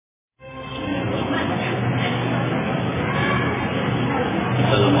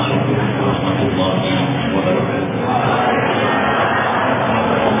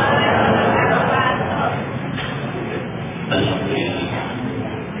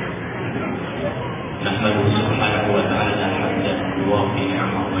نحمده سبحانه وتعالى حمدا يوافي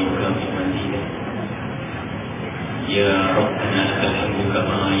نعمه ويكافئ مزيده. يا ربنا لك الحمد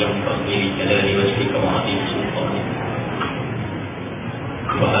كما ينبغي لجلال وجهك وعظيم سلطانك.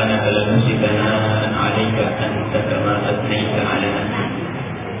 سبحانك لا نحصي ثناء عليك أنت كما أثنيت على نفسك،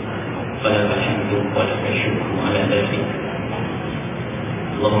 فلك الحمد ولك الشكر على ذلك.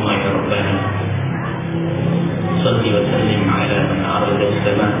 اللهم يا ربنا صل وسلم على من عرض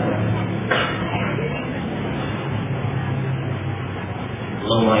السماء.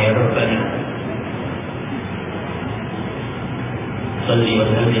 اللهم يا ربنا صل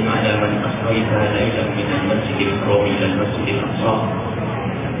وسلم على من أسريت ليلا من المسجد الحرام إلى المسجد الأقصى.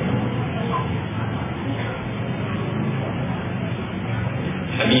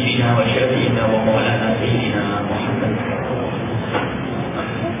 حبيبنا وشافينا ومولانا سيدنا محمد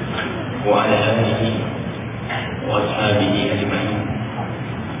وعلى آله وأصحابه أجمعين.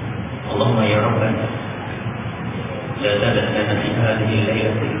 اللهم يا ربنا لا تدع لنا في هذه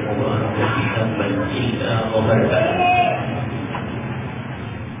الليلة المباركة ذنبا إلا غفرته،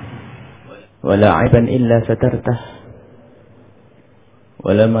 ولا عيبا إلا سترته،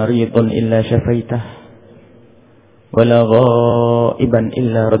 ولا مريض إلا شفيته، ولا غائبا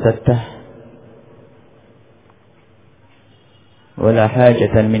إلا رددته، ولا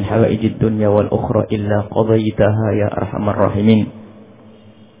حاجة من حوائج الدنيا والأخرى إلا قضيتها يا أرحم الراحمين.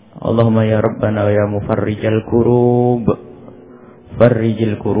 اللهم يا ربنا ويا مفرج الكروب فرج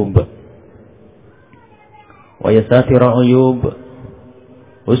الكروب، ويا ساتر العيوب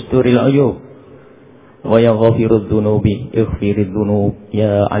استر العيوب، ويا غافر الذنوب اغفر الذنوب،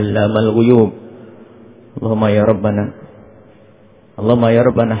 يا علام الغيوب. اللهم يا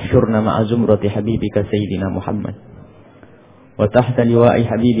ربنا احشرنا مع زمرة حبيبك سيدنا محمد، وتحت لواء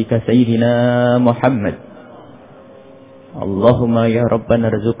حبيبك سيدنا محمد. اللهم يا ربنا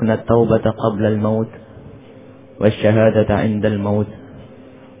ارزقنا التوبة قبل الموت، والشهادة عند الموت،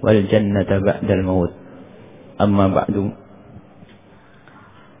 والجنة بعد الموت. أما بعد.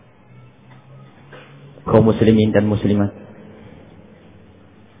 Kaum muslimin dan muslimat,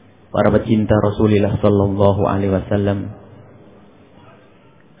 para pecinta Rasulullah sallallahu alaihi wasallam,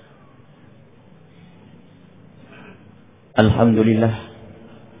 alhamdulillah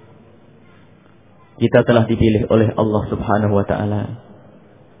kita telah dipilih oleh Allah Subhanahu wa taala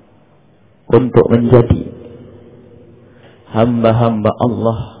untuk menjadi hamba-hamba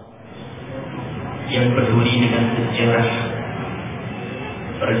Allah yang peduli dengan sejarah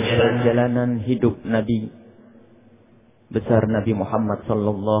perjalanan hidup Nabi besar Nabi Muhammad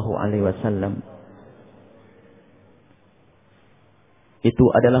sallallahu alaihi wasallam. Itu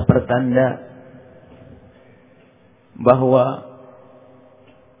adalah pertanda bahwa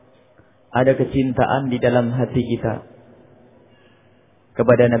ada kecintaan di dalam hati kita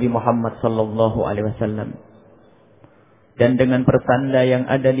kepada Nabi Muhammad sallallahu alaihi wasallam. Dan dengan pertanda yang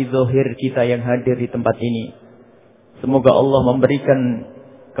ada di zahir kita yang hadir di tempat ini, semoga Allah memberikan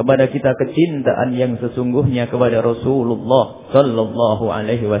kepada kita kecintaan yang sesungguhnya kepada Rasulullah sallallahu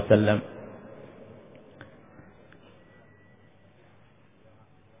alaihi wasallam.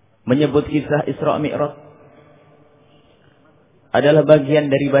 Menyebut kisah Isra Mi'raj adalah bagian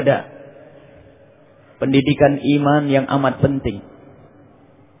daripada pendidikan iman yang amat penting.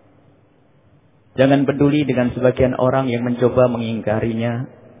 Jangan peduli dengan sebagian orang yang mencoba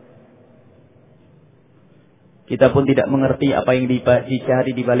mengingkarinya. Kita pun tidak mengerti apa yang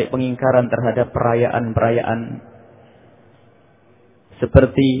dicari di balik pengingkaran terhadap perayaan-perayaan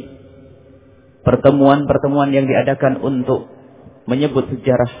seperti pertemuan-pertemuan yang diadakan untuk menyebut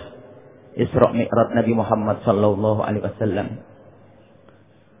sejarah Isra Mi'raj Nabi Muhammad sallallahu alaihi wasallam.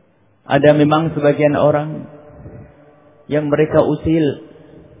 Ada memang sebagian orang yang mereka usil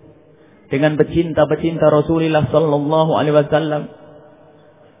dengan pecinta-pecinta Rasulullah sallallahu alaihi wasallam.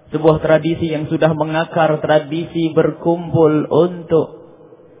 Sebuah tradisi yang sudah mengakar, tradisi berkumpul untuk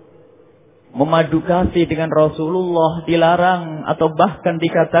memadu kasih dengan Rasulullah dilarang atau bahkan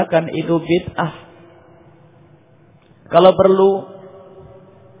dikatakan itu bid'ah. Kalau perlu,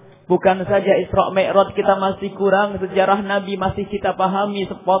 bukan saja Isra Mi'raj kita masih kurang, sejarah Nabi masih kita pahami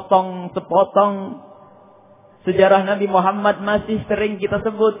sepotong-sepotong. Sejarah Nabi Muhammad masih sering kita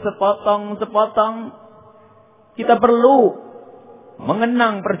sebut sepotong-sepotong. Kita perlu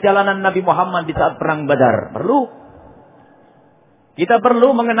mengenang perjalanan Nabi Muhammad di saat perang Badar. Perlu. Kita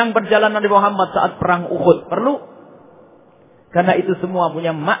perlu mengenang perjalanan Nabi Muhammad saat perang Uhud. Perlu. Karena itu semua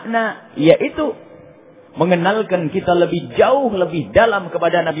punya makna, yaitu mengenalkan kita lebih jauh, lebih dalam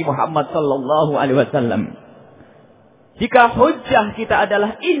kepada Nabi Muhammad sallallahu alaihi wasallam. Jika hujjah kita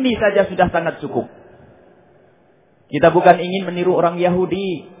adalah ini saja sudah sangat cukup. Kita bukan ingin meniru orang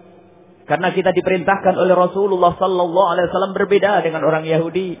Yahudi Karena kita diperintahkan oleh Rasulullah sallallahu alaihi wasallam berbeda dengan orang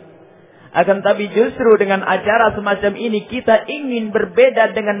Yahudi. Akan tapi justru dengan acara semacam ini kita ingin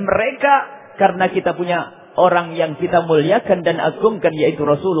berbeda dengan mereka karena kita punya orang yang kita muliakan dan agungkan, yaitu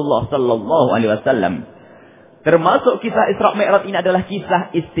Rasulullah sallallahu alaihi wasallam. Termasuk kisah Isra Mi'raj ini adalah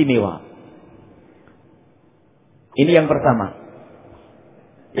kisah istimewa. Ini yang pertama.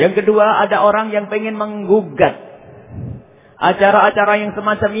 Yang kedua, ada orang yang pengen menggugat acara-acara yang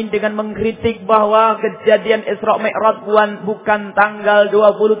semacam ini dengan mengkritik bahwa kejadian Isra Mi'raj bukan tanggal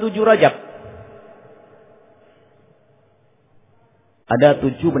 27 Rajab. Ada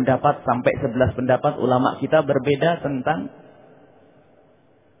 7 pendapat sampai 11 pendapat ulama kita berbeda tentang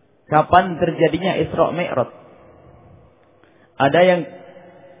kapan terjadinya Isra Mi'raj. Ada yang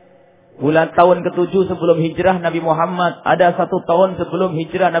bulan tahun ke-7 sebelum hijrah Nabi Muhammad, ada 1 tahun sebelum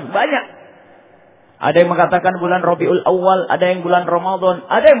hijrah Nabi, banyak. Ada yang mengatakan bulan Rabiul Awal, ada yang bulan Ramadan,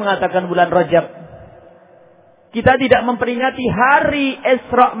 ada yang mengatakan bulan Rajab. Kita tidak memperingati hari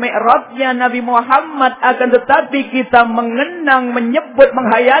Isra Mi'rajnya Nabi Muhammad, akan tetapi kita mengenang, menyebut,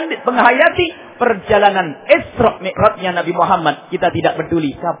 menghayati perjalanan Isra Mi'rajnya Nabi Muhammad. Kita tidak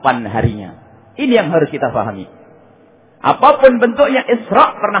peduli kapan harinya. Ini yang harus kita pahami. Apapun bentuknya,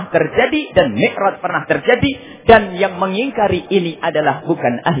 Isra pernah terjadi dan Mi'raj pernah terjadi, dan yang mengingkari ini adalah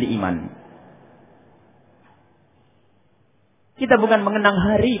bukan ahli iman. Kita bukan mengenang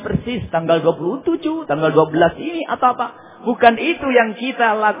hari persis tanggal 27, tanggal 12 ini atau apa. Bukan itu yang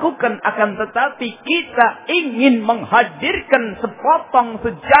kita lakukan, akan tetapi kita ingin menghadirkan sepotong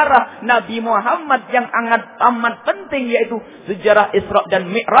sejarah Nabi Muhammad yang amat penting, yaitu sejarah Isra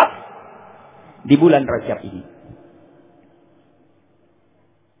dan Mi'raj di bulan Rajab ini.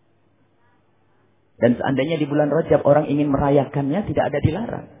 Dan seandainya di bulan Rajab orang ingin merayakannya, tidak ada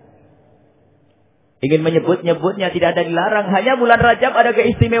dilarang. Ingin menyebut-nyebutnya tidak ada dilarang. Hanya bulan Rajab ada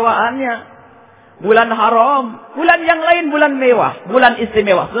keistimewaannya. Bulan haram. Bulan yang lain bulan mewah. Bulan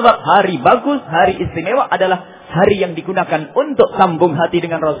istimewa. Sebab hari bagus, hari istimewa adalah hari yang digunakan untuk sambung hati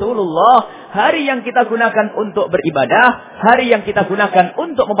dengan Rasulullah. Hari yang kita gunakan untuk beribadah. Hari yang kita gunakan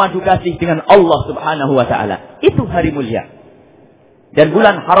untuk memadu kasih dengan Allah subhanahu wa ta'ala. Itu hari mulia. Dan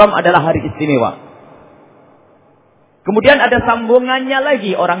bulan haram adalah hari istimewa. Kemudian ada sambungannya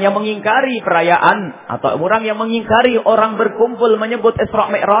lagi, orang yang mengingkari perayaan atau orang yang mengingkari orang berkumpul menyebut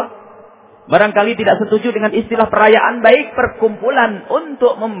Isra Mi'raj, barangkali tidak setuju dengan istilah perayaan, baik perkumpulan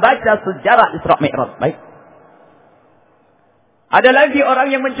untuk membaca sejarah Isra Mi'raj, baik. Ada lagi orang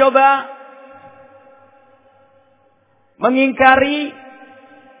yang mencoba mengingkari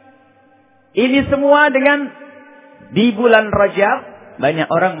ini semua dengan di bulan Rajab.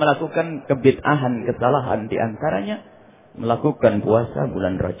 Banyak orang melakukan kebid'ahan, kesalahan, di antaranya melakukan puasa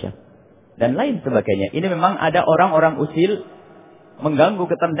bulan Rajab dan lain sebagainya. Ini memang ada orang-orang usil mengganggu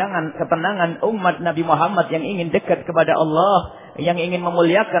ketenangan umat Nabi Muhammad yang ingin dekat kepada Allah, yang ingin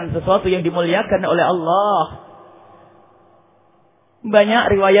memuliakan sesuatu yang dimuliakan oleh Allah. Banyak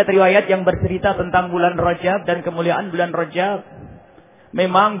riwayat-riwayat yang bercerita tentang bulan Rajab dan kemuliaan bulan Rajab.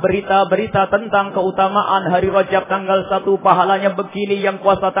 Memang berita-berita tentang keutamaan hari Rajab tanggal 1 pahalanya begini, yang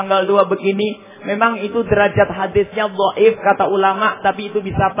puasa tanggal 2 begini. Memang itu derajat hadisnya dhaif kata ulama, tapi itu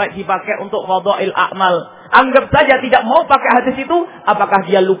bisa dipakai untuk fadhail a'mal. Anggap saja tidak mau pakai hadis itu, apakah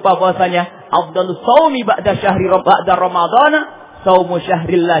dia lupa bahwasanya afdhalus shaumi ba'da syahri Ramadan shaumu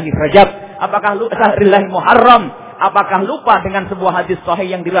syahrillahi Rajab. Apakah lupa syahrillahi Muharram? Apakah lupa dengan sebuah hadis sahih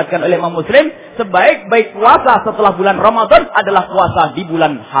yang diriwayatkan oleh Imam Muslim, sebaik-baik puasa setelah bulan Ramadan adalah puasa di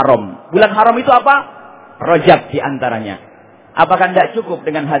bulan haram. Bulan haram itu apa? Rajab di antaranya. Apakah tidak cukup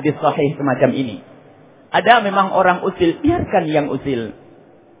dengan hadis sahih semacam ini? Ada memang orang usil, biarkan yang usil.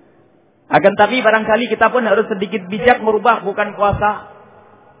 Akan tapi barangkali kita pun harus sedikit bijak merubah, bukan puasa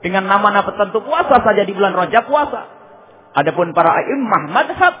dengan nama-nama tertentu, puasa saja di bulan Rajab puasa. Adapun para a'immah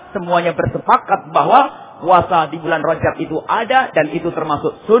madhab semuanya bersepakat bahwa puasa di bulan Rajab itu ada dan itu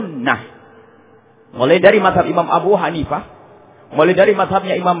termasuk sunnah. Mulai dari mazhab Imam Abu Hanifah, mulai dari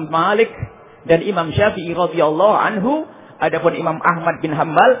mazhabnya Imam Malik dan Imam Syafi'i radhiyallahu anhu. Adapun Imam Ahmad bin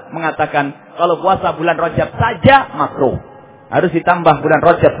Hambal mengatakan kalau puasa bulan Rajab saja makruh. Harus ditambah bulan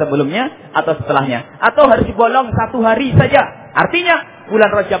Rajab sebelumnya atau setelahnya. Atau harus dibolong 1 hari saja. Artinya bulan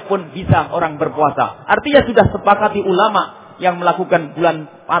Rajab pun bisa orang berpuasa. Artinya sudah sepakati ulama yang melakukan bulan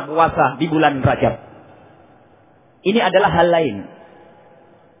puasa di bulan Rajab. Ini adalah hal lain.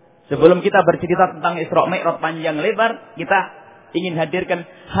 Sebelum kita bercerita tentang Isra Mi'raj panjang lebar, kita ingin hadirkan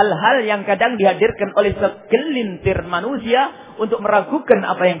hal-hal yang kadang dihadirkan oleh segelintir manusia untuk meragukan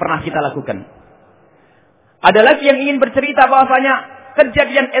apa yang pernah kita lakukan. Ada lagi yang ingin bercerita bahwasanya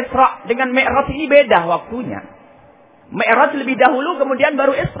kejadian Isra dengan Mi'raj ini beda waktunya. Mi'raj lebih dahulu, kemudian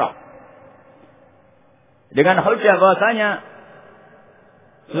baru Isra. Dengan hujjah bahwasanya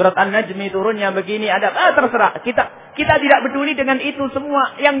surat An-Najmi turunnya begini, ada terserah. Kita tidak peduli dengan itu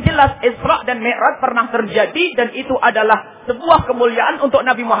semua. Yang jelas Isra dan Mi'raj pernah terjadi dan itu adalah sebuah kemuliaan untuk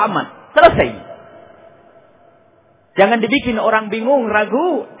Nabi Muhammad. Selesai. Jangan dibikin orang bingung,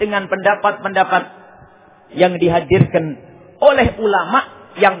 ragu dengan pendapat-pendapat yang dihadirkan oleh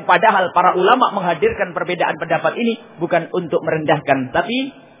ulama, yang padahal para ulama menghadirkan perbedaan pendapat ini bukan untuk merendahkan,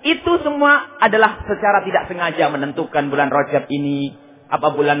 tapi itu semua adalah secara tidak sengaja menentukan bulan Rajab ini.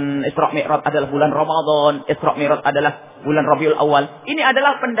 Apa bulan Isra Mi'raj adalah bulan Ramadan, Isra Mi'raj adalah bulan Rabiul Awal. Ini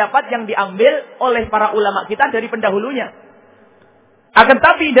adalah pendapat yang diambil oleh para ulama kita dari pendahulunya. Akan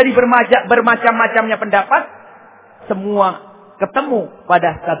tapi dari bermacam-macamnya pendapat, semua ketemu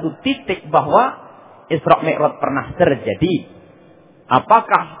pada satu titik bahwa Isra Mi'raj pernah terjadi.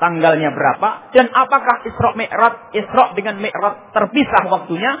 Apakah tanggalnya berapa dan apakah Isra dengan Mi'raj terpisah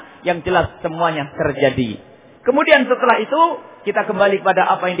waktunya, yang jelas semuanya terjadi. Kemudian setelah itu kita kembali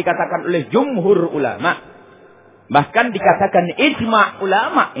pada apa yang dikatakan oleh jumhur ulama. Bahkan dikatakan ijma'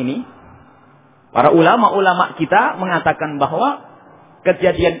 ulama ini. Para ulama-ulama kita mengatakan bahwa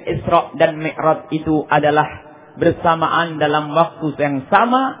kejadian Isra dan Mi'raj itu adalah bersamaan dalam waktu yang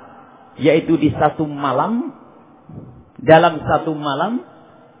sama, yaitu di satu malam, dalam satu malam,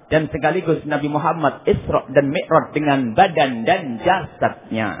 dan sekaligus Nabi Muhammad Isra dan Mi'raj dengan badan dan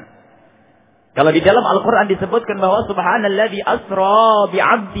jasadnya. Kalau di dalam Al-Quran disebutkan bahwa Subhanalladzi asra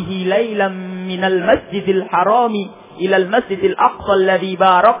bi'abdihi laylan minal masjidil harami ilal masjidil aqsa alladzi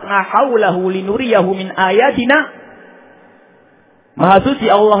barakna hawlahu linuriyahu min ayatina. Maha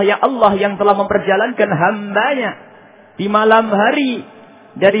suci Allah yang telah memperjalankan hambanya di malam hari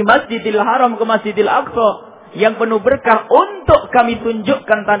dari Masjidil Haram ke Masjidil Aqsa yang penuh berkah untuk kami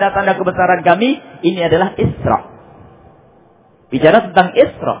tunjukkan tanda-tanda kebesaran kami. Ini adalah Isra. Bicara tentang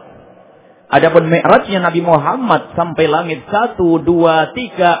Isra. Adapun Mi'rajnya Nabi Muhammad sampai langit 1, 2,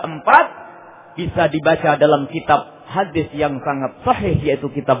 3, 4 bisa dibaca dalam kitab hadis yang sangat sahih,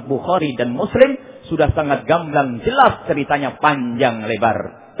 yaitu kitab Bukhari dan Muslim. Sudah sangat gamblang jelas ceritanya panjang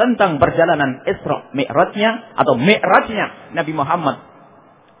lebar tentang perjalanan Isra Mi'rajnya atau Mi'rajnya Nabi Muhammad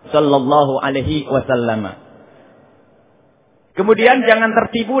sallallahu alaihi wasallam. Kemudian jangan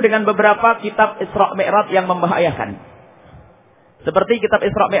tertipu dengan beberapa kitab Isra Mi'raj yang membahayakan. Seperti kitab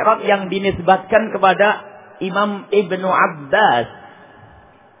Isra Mi'raj yang dinisbatkan kepada Imam Ibnu Abbas.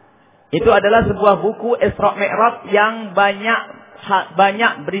 Itu adalah sebuah buku Isra Mi'raj yang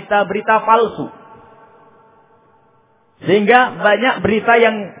banyak berita-berita palsu. Sehingga banyak berita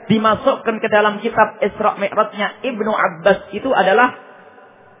yang dimasukkan ke dalam kitab Isra Mi'rajnya Ibnu Abbas itu adalah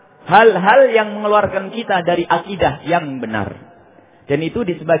hal-hal yang mengeluarkan kita dari akidah yang benar. Dan itu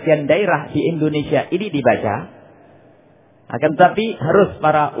di sebagian daerah di Indonesia ini dibaca. Akan tetapi harus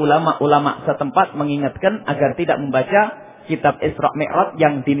para ulama-ulama setempat mengingatkan agar tidak membaca kitab Isra Mi'raj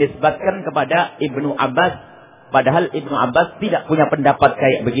yang dinisbatkan kepada Ibnu Abbas. Padahal Ibnu Abbas tidak punya pendapat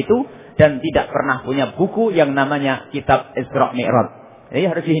kayak begitu dan tidak pernah punya buku yang namanya kitab Isra Mi'raj. Jadi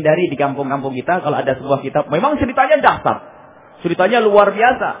harus dihindari di kampung-kampung kita kalau ada sebuah kitab. Memang ceritanya dahsyat. Ceritanya luar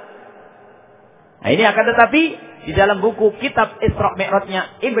biasa. Nah ini akan tetapi di dalam buku kitab Isra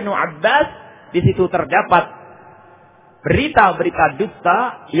Mi'rajnya Ibnu Abbas, di situ terdapat berita-berita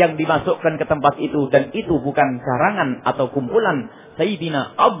dusta yang dimasukkan ke tempat itu, dan itu bukan karangan atau kumpulan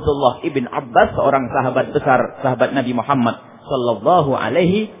Sayyidina Abdullah ibn Abbas, seorang sahabat besar, sahabat Nabi Muhammad sallallahu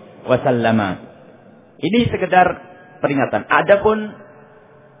alaihi wasallam. Ini sekedar peringatan. Adapun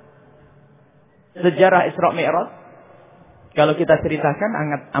sejarah Isra Mi'raj kalau kita ceritakan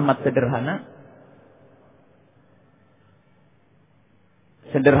amat sederhana.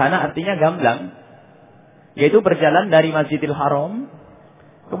 Sederhana artinya gamblang. Yaitu berjalan dari Masjidil Haram,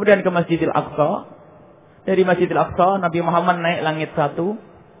 kemudian ke Masjidil Aqsa. Dari Masjidil Aqsa, Nabi Muhammad naik langit 1.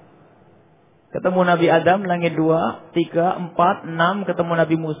 Ketemu Nabi Adam, langit 2, 3, 4, 6. Ketemu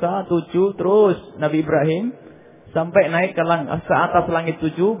Nabi Musa, 7. Terus Nabi Ibrahim. Sampai naik ke atas langit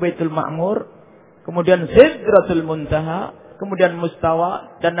 7, Baitul Ma'mur. Kemudian Sidratul Muntaha. Kemudian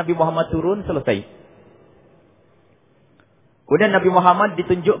Mustawa. Dan Nabi Muhammad turun, selesai. Kemudian Nabi Muhammad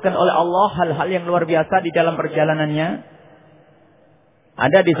ditunjukkan oleh Allah hal-hal yang luar biasa di dalam perjalanannya.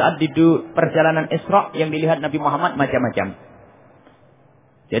 Ada di saat di perjalanan Isra yang dilihat Nabi Muhammad macam-macam.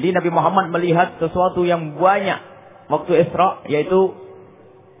 Jadi Nabi Muhammad melihat sesuatu yang banyak waktu Isra, yaitu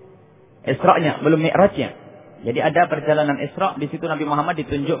Isra'nya, belum Mi'rajnya. Jadi ada perjalanan Isra, di situ Nabi Muhammad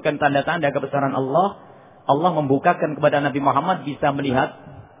ditunjukkan tanda-tanda kebesaran Allah. Allah membukakan kepada Nabi Muhammad bisa melihat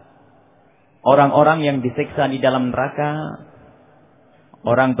orang-orang yang disiksa di dalam neraka,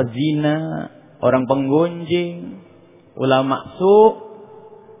 orang pezina, orang penggunjing, ulama su',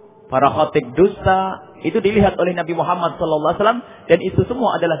 para khatib dusta, itu dilihat oleh Nabi Muhammad SAW, dan itu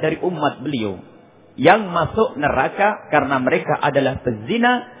semua adalah dari umat beliau yang masuk neraka karena mereka adalah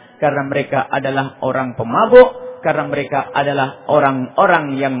pezina, karena mereka adalah orang pemabuk, karena mereka adalah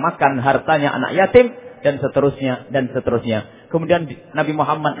orang-orang yang makan hartanya anak yatim, dan seterusnya dan seterusnya. Kemudian Nabi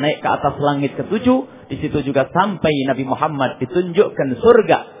Muhammad naik ke atas langit ke-7, di situ juga sampai Nabi Muhammad ditunjukkan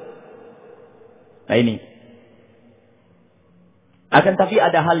surga. Nah ini. Akan tapi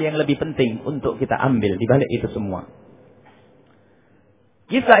ada hal yang lebih penting untuk kita ambil di balik itu semua.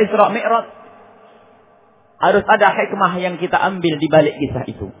 Kisah Isra Mi'raj, harus ada hikmah yang kita ambil di balik kisah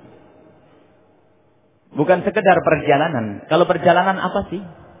itu. Bukan sekedar perjalanan. Kalau perjalanan apa sih?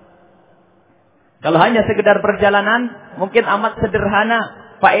 Kalau hanya sekedar perjalanan, mungkin amat sederhana.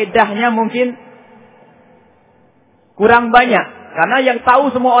 Faedahnya mungkin kurang banyak. Karena yang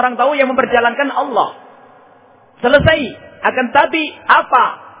tahu, semua orang tahu, yang memperjalankan Allah. Selesai. Akan tapi apa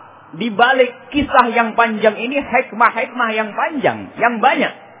di balik kisah yang panjang ini, hikmah-hikmah yang panjang, yang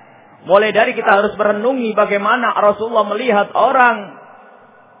banyak. Mulai dari kita harus merenungi bagaimana Rasulullah melihat orang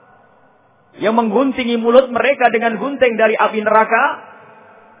yang mengguntingi mulut mereka dengan gunting dari api neraka.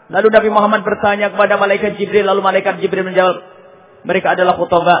 Lalu Nabi Muhammad bertanya kepada malaikat Jibril, lalu malaikat Jibril menjawab, mereka adalah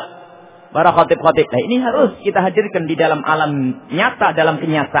khutbah, para khatib-khatib. Nah, ini harus kita hadirkan di dalam alam nyata, dalam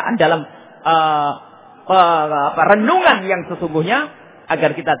kenyataan, dalam renungan yang sesungguhnya,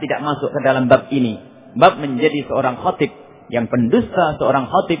 agar kita tidak masuk ke dalam bab ini. Bab menjadi seorang khatib yang pendusta,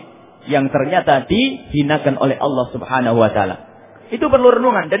 seorang khatib yang ternyata dihinakan oleh Allah Subhanahu wa taala. Itu perlu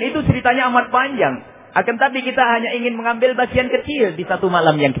renungan, dan itu ceritanya amat panjang. Akan tapi kita hanya ingin mengambil bagian kecil di satu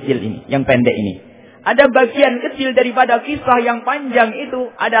malam yang kecil ini, yang pendek ini. Ada bagian kecil daripada kisah yang panjang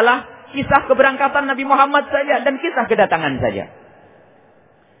itu adalah kisah keberangkatan Nabi Muhammad saja dan kisah kedatangan saja.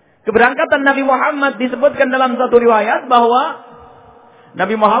 Keberangkatan Nabi Muhammad disebutkan dalam satu riwayat bahwa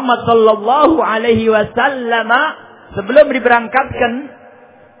Nabi Muhammad sallallahu alaihi wasallam sebelum diberangkatkan,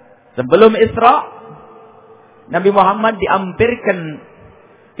 sebelum Isra, Nabi Muhammad diampirkan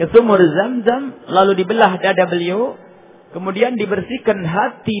ke sumur Zam-Zam, lalu dibelah dada beliau, kemudian dibersihkan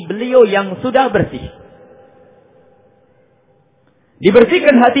hati beliau yang sudah bersih.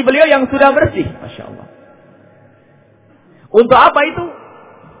 Dibersihkan hati beliau yang sudah bersih. Masya Allah. Untuk apa itu?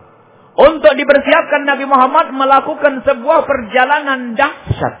 Untuk dipersiapkan Nabi Muhammad melakukan sebuah perjalanan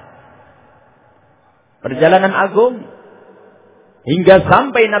dahsyat. Perjalanan agung. Hingga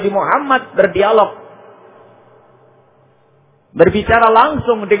sampai Nabi Muhammad berdialog, berbicara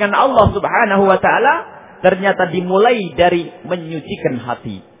langsung dengan Allah Subhanahu wa taala, ternyata dimulai dari menyucikan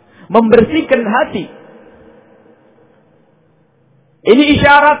hati, membersihkan hati. Ini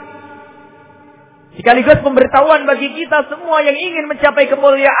isyarat sekaligus pemberitahuan bagi kita semua yang ingin mencapai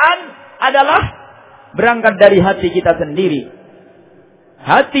kemuliaan adalah berangkat dari hati kita sendiri.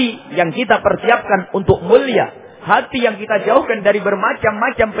 Hati yang kita persiapkan untuk mulia, hati yang kita jauhkan dari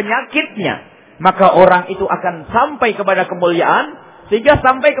bermacam-macam penyakitnya. Maka orang itu akan sampai kepada kemuliaan, sehingga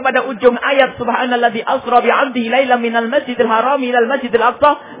sampai kepada ujung ayat subhanalladzi asra bi'abdihi lailan minal masjidil harami ilal masjidil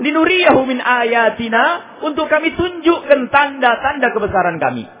aqsa linuriyahu min ayatina, untuk kami tunjukkan tanda-tanda kebesaran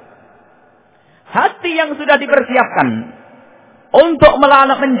kami. Hati yang sudah dipersiapkan untuk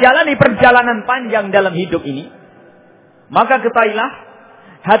menjalani perjalanan panjang dalam hidup ini, maka ketahuilah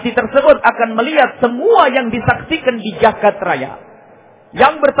hati tersebut akan melihat semua yang disaksikan di jagat raya,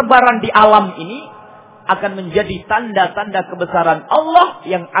 yang bertebaran di alam ini, akan menjadi tanda-tanda kebesaran Allah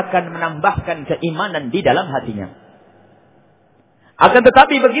yang akan menambahkan keimanan di dalam hatinya. Akan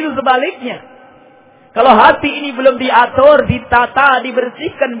tetapi begitu sebaliknya, kalau hati ini belum diatur, ditata,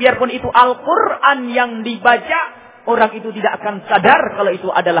 dibersihkan, biarpun itu Al-Quran yang dibaca, orang itu tidak akan sadar kalau itu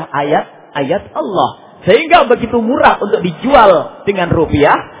adalah ayat-ayat Allah. Sehingga begitu murah untuk dijual dengan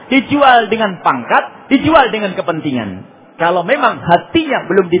rupiah, dijual dengan pangkat, dijual dengan kepentingan. Kalau memang hatinya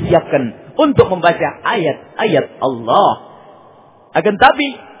belum disiapkan untuk membaca ayat-ayat Allah. Akan tapi,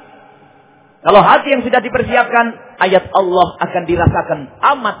 kalau hati yang sudah dipersiapkan, ayat Allah akan dirasakan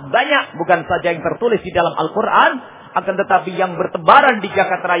amat banyak. Bukan saja yang tertulis di dalam Al-Quran, akan tetapi yang bertebaran di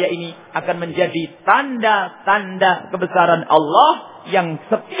jagat raya ini akan menjadi tanda-tanda kebesaran Allah, yang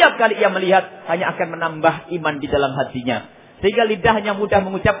setiap kali ia melihat hanya akan menambah iman di dalam hatinya. Sehingga lidahnya mudah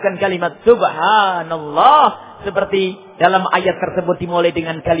mengucapkan kalimat subhanallah. Seperti dalam ayat tersebut dimulai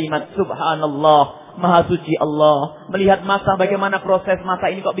dengan kalimat subhanallah, maha suci Allah. Melihat mata, bagaimana proses mata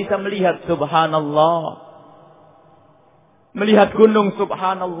ini kok bisa melihat subhanallah. Melihat gunung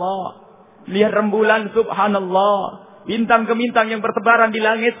subhanallah. Melihat rembulan subhanallah. Bintang ke bintang yang bertebaran di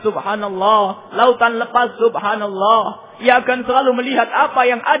langit subhanallah. Lautan lepas subhanallah. Ia akan selalu melihat apa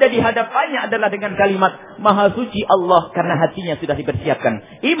yang ada di hadapannya adalah dengan kalimat Maha Suci Allah, karena hatinya sudah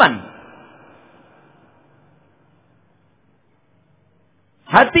dipersiapkan. Iman.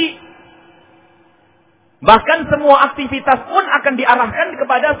 Hati. Bahkan semua aktivitas pun akan diarahkan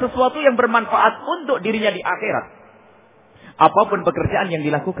kepada sesuatu yang bermanfaat untuk dirinya di akhirat. Apapun pekerjaan yang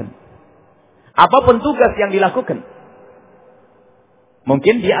dilakukan. Apapun tugas yang dilakukan.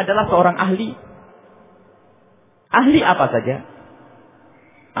 Mungkin dia adalah seorang ahli. Ahli apa saja?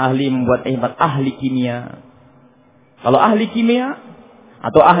 Ahli membuat hebat, ahli kimia. Kalau ahli kimia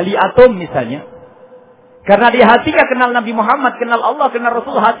atau ahli atom misalnya. Karena di hatinya kenal Nabi Muhammad, kenal Allah, kenal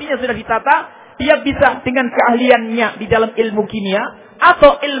Rasul, hatinya sudah ditata. Dia bisa dengan keahliannya di dalam ilmu kimia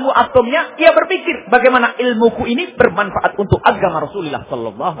atau ilmu atomnya, dia berpikir bagaimana ilmuku ini bermanfaat untuk agama Rasulullah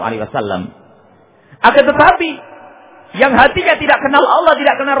Sallallahu Alaihi Wasallam. Akan tetapi yang hatinya tidak kenal Allah,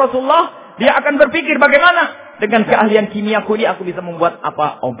 tidak kenal Rasulullah, dia akan berpikir bagaimana dengan keahlian kimiaku ini aku bisa membuat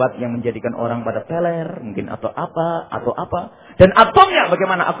apa obat yang menjadikan orang pada peler, mungkin atau apa. Dan atomnya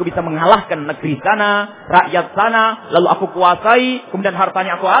bagaimana aku bisa mengalahkan negeri sana, rakyat sana, lalu aku kuasai, kemudian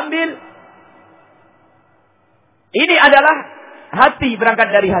hartanya aku ambil. Ini adalah hati,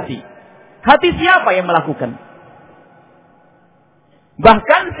 berangkat dari hati. Hati siapa yang melakukan?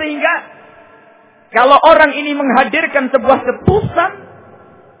 Bahkan sehingga kalau orang ini menghadirkan sebuah cetusan,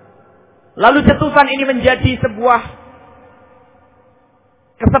 lalu cetusan ini menjadi sebuah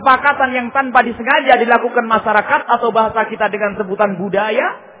kesepakatan yang tanpa disengaja dilakukan masyarakat atau bahasa kita dengan sebutan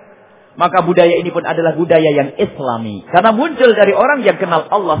budaya, maka budaya ini pun adalah budaya yang Islami. Karena muncul dari orang yang kenal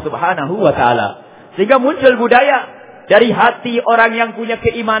Allah Subhanahu wa Ta'ala. Sehingga muncul budaya dari hati orang yang punya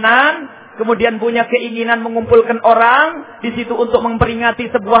keimanan, kemudian punya keinginan mengumpulkan orang di situ untuk memperingati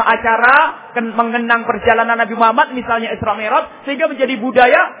sebuah acara, mengenang perjalanan Nabi Muhammad, misalnya Isra Mi'raj, sehingga menjadi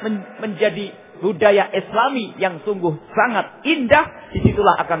budaya Islami yang sungguh sangat indah.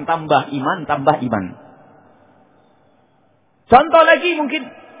 Disitulah akan tambah iman. Contoh lagi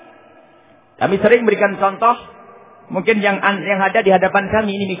mungkin, kami sering berikan contoh, mungkin yang ada di hadapan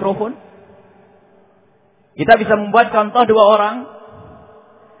kami ini mikrofon. Kita bisa membuat contoh dua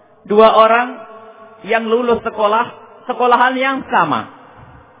orang yang lulus sekolahan yang sama.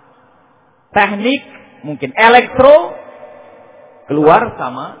 Teknik, mungkin elektro, keluar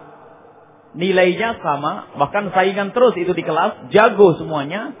sama, nilainya sama, bahkan saingan terus itu di kelas, jago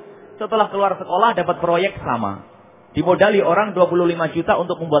semuanya. Setelah keluar sekolah dapat proyek sama. Dimodali orang 25 juta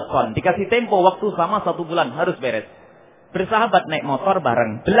untuk membuat sound. Dikasih tempo waktu sama 1 bulan harus beres. Bersahabat naik motor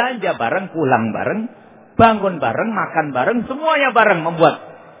bareng, belanja bareng, pulang bareng, bangun bareng, makan bareng, semuanya bareng membuat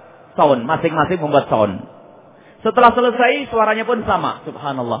sound. Masing-masing membuat sound. Setelah selesai, suaranya pun sama.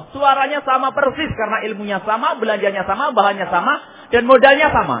 Subhanallah. Suaranya sama persis karena ilmunya sama, belanjanya sama, bahannya sama, dan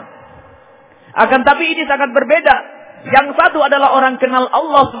modalnya sama. Akan tapi ini sangat berbeda. Yang satu adalah orang kenal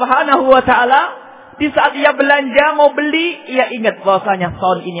Allah Subhanahu wa Ta'ala. Di saat ia belanja, mau beli, ia ingat bahwasanya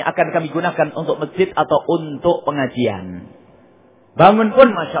sound ini akan kami gunakan untuk masjid atau untuk pengajian. Bangun pun,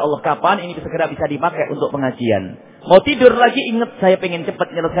 Masya Allah, kapan ini segera bisa dipakai untuk pengajian. Mau tidur lagi, ingat saya pengen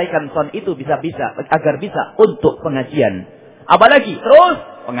cepat menyelesaikan sound itu bisa-bisa, agar bisa untuk pengajian. Apalagi,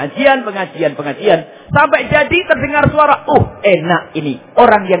 terus pengajian. Sampai jadi terdengar suara, enak ini.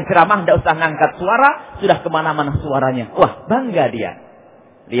 Orang yang ceramah tidak usah ngangkat suara, sudah kemana-mana suaranya. Wah, bangga dia.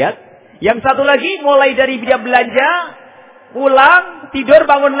 Lihat. Yang satu lagi, mulai dari dia belanja, pulang, tidur,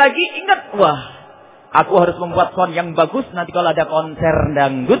 bangun lagi, ingat, wah, aku harus membuat sound yang bagus. Nanti kalau ada konser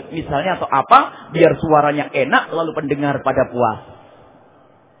dangdut misalnya atau apa, biar suaranya enak, lalu pendengar pada puas.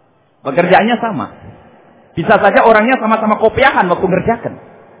 Pekerjaannya sama. Bisa saja orangnya sama-sama kopiahan waktu ngerjakan.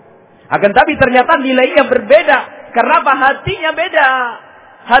 Akan tapi ternyata nilainya berbeda. Karena apa? Hatinya beda.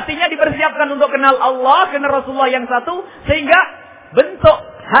 Hatinya dipersiapkan untuk kenal Allah, kenal Rasulullah yang satu. Sehingga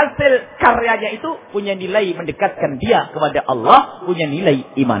bentuk hasil karyanya itu punya nilai mendekatkan dia kepada Allah, punya nilai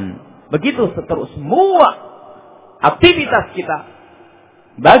iman. Begitu seterus semua aktivitas kita.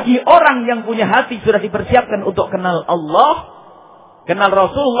 Bagi orang yang punya hati sudah dipersiapkan untuk kenal Allah, kenal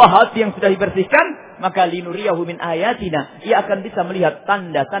Rasulullah, hati yang sudah dibersihkan, maka linuriyahu min ayatina, ia akan bisa melihat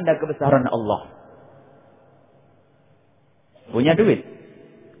tanda-tanda kebesaran Allah. Punya duit.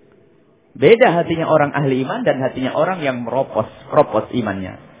 Beda hatinya orang ahli iman dan hatinya orang yang meropos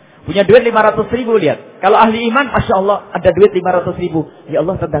imannya. Punya duit 500 ribu, lihat. Kalau ahli iman, Masya Allah, ada duit 500 ribu. Ya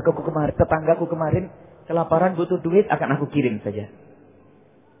Allah, tetanggaku kemarin kelaparan butuh duit, akan aku kirim saja.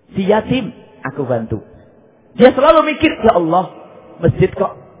 Si yatim, aku bantu. Dia selalu mikir, ya Allah, masjid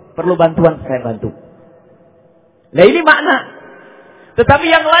kok perlu bantuan, saya bantu. Nah ini makna. Tetapi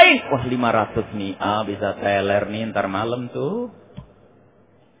yang lain, wah 500 nih, bisa teler nih ntar malam tuh.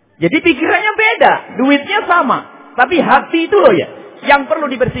 Jadi pikirannya beda, duitnya sama. Tapi hati itu loh ya, yang perlu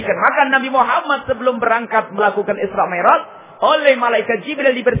dibersihkan. Maka Nabi Muhammad sebelum berangkat melakukan Isra Mi'raj, oleh malaikat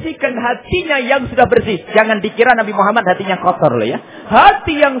Jibril dibersihkan hatinya yang sudah bersih. Jangan dikira Nabi Muhammad hatinya kotor loh ya.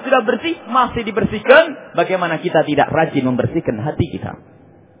 Hati yang sudah bersih masih dibersihkan. Bagaimana kita tidak rajin membersihkan hati kita?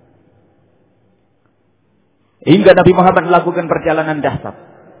 Hingga Nabi Muhammad melakukan perjalanan dahsyat.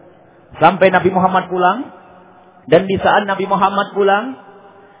 Sampai Nabi Muhammad pulang. Dan di saat Nabi Muhammad pulang,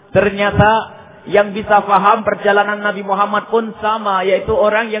 ternyata yang bisa paham perjalanan Nabi Muhammad pun sama. Yaitu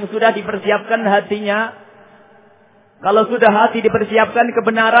orang yang sudah dipersiapkan hatinya. Kalau sudah hati dipersiapkan,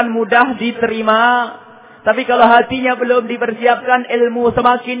 kebenaran mudah diterima. Tapi kalau hatinya belum dipersiapkan, ilmu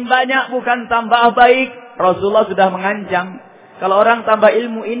semakin banyak, bukan tambah baik. Rasulullah sudah mengancam. Kalau orang tambah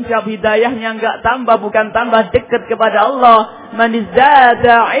ilmu, insya hidayahnya enggak tambah, bukan tambah dekat kepada Allah. Man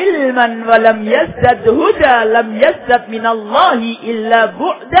izdada ilman wa lam yazdad huda, lam yazdad minallahi illa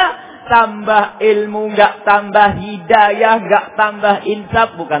bu'da. Tambah ilmu, enggak tambah hidayah, enggak tambah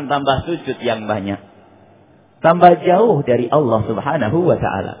insaf, bukan tambah sujud yang banyak. Tambah jauh dari Allah subhanahu wa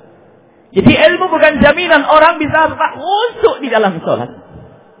ta'ala. Jadi ilmu bukan jaminan orang bisa khusyuk di dalam sholat.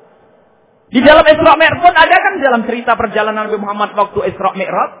 Di dalam Isra Mi'raj pun ada kan dalam cerita perjalanan Nabi Muhammad waktu Isra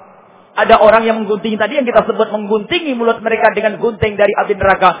Mi'raj. Ada orang yang menggunting tadi yang kita sebut mengguntingi mulut mereka dengan gunting dari api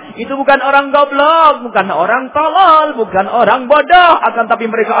neraka. Itu bukan orang goblok, bukan orang tolol, bukan orang bodoh. Akan tapi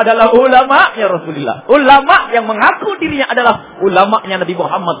mereka adalah ulama-nya Rasulullah. Ulama yang mengaku dirinya adalah ulama-nya Nabi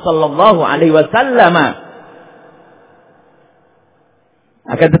Muhammad sallallahu alaihi wasallam.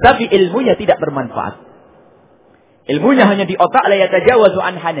 Akan tetapi ilmunya tidak bermanfaat. Ilmunya hanya di otak, la yatajawazu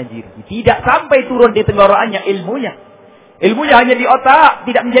an hanajir. Tidak sampai turun di tenggorokannya ilmunya. Ilmunya hanya di otak,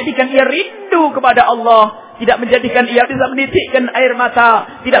 tidak menjadikan ia rindu kepada Allah, tidak menjadikan ia bisa menitikkan air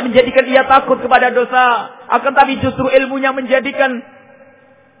mata, tidak menjadikan ia takut kepada dosa. Akan tapi justru ilmunya menjadikan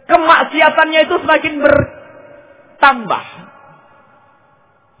kemaksiatannya itu semakin bertambah.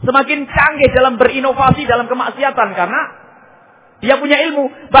 Semakin canggih dalam berinovasi dalam kemaksiatan karena dia punya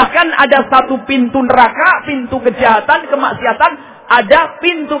ilmu. Bahkan ada satu pintu neraka, pintu kejahatan, kemaksiatan. Ada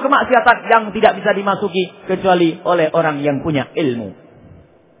pintu kemaksiatan yang tidak bisa dimasuki kecuali oleh orang yang punya ilmu.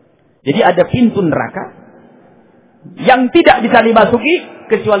 Jadi ada pintu neraka yang tidak bisa dimasuki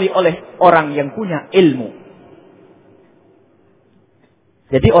kecuali oleh orang yang punya ilmu.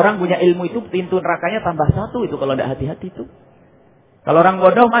 Jadi orang punya ilmu itu pintu nerakanya tambah satu itu kalau tidak hati-hati itu. Kalau orang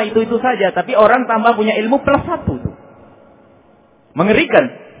bodoh mah itu saja. Tapi orang tambah punya ilmu plus satu itu.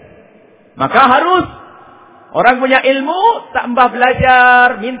 Mengerikan. Maka harus orang punya ilmu tambah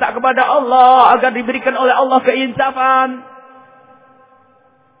belajar, minta kepada Allah agar diberikan oleh Allah keinsafan,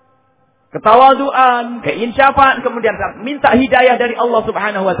 ketawaduan, keinsafan, kemudian minta hidayah dari Allah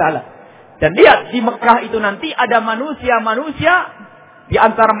Subhanahu wa taala. Dan lihat di Mekah itu nanti ada manusia-manusia, di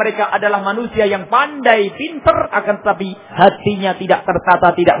antara mereka adalah manusia yang pandai, pintar, akan tetapi hatinya tidak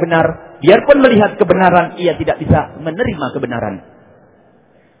tertata, tidak benar. Biarpun melihat kebenaran, ia tidak bisa menerima kebenaran.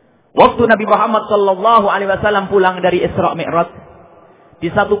 Waktu Nabi Muhammad sallallahu alaihi wasallam pulang dari Isra Mi'raj,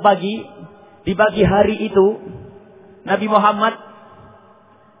 di satu pagi, di pagi hari itu, Nabi Muhammad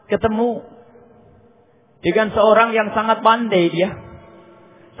ketemu dengan seorang yang sangat pandai dia,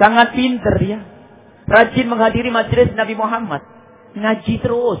 sangat pintar dia, rajin menghadiri majelis Nabi Muhammad, ngaji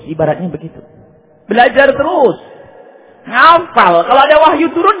terus, ibaratnya begitu, belajar terus, ngafal. Kalau ada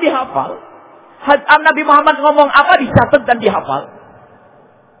wahyu turun dihafal. Nabi Muhammad ngomong apa dicatat dan dihafal.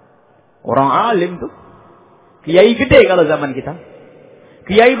 Orang alim tuh. Kiai gede kalau zaman kita.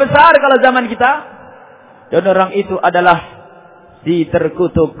 Kiai besar kalau zaman kita. Dan orang itu adalah si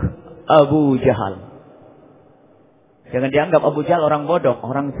terkutuk Abu Jahal. Jangan dianggap Abu Jahal orang bodoh.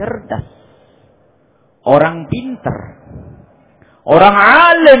 Orang cerdas. Orang pintar. Orang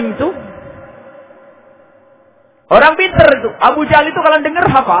alim tuh. Orang pintar itu. Abu Jahal itu kalau dengar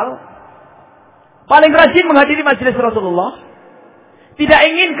hafal. Paling rajin menghadiri majelis Rasulullah. Tidak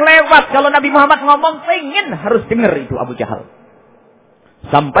ingin kelewat. Kalau Nabi Muhammad ngomong, pengen harus dengar itu Abu Jahal.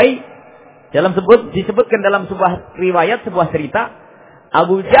 Sampai disebutkan dalam sebuah riwayat, sebuah cerita,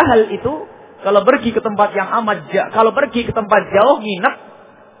 Abu Jahal itu kalau pergi ke tempat yang kalau pergi ke tempat jauh nginep,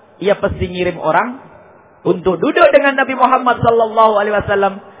 ia pasti ngirim orang untuk duduk dengan Nabi Muhammad sallallahu alaihi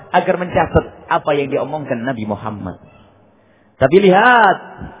wasallam agar mencatat apa yang diomongkan Nabi Muhammad. Tapi lihat,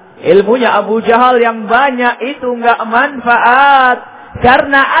 ilmunya Abu Jahal yang banyak itu enggak manfaat.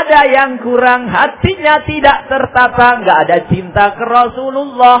 Karena ada yang kurang, hatinya tidak tertata, nggak ada cinta ke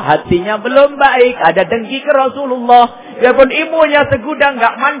Rasulullah, hatinya belum baik, ada dengki ke Rasulullah, walaupun ilmunya segudang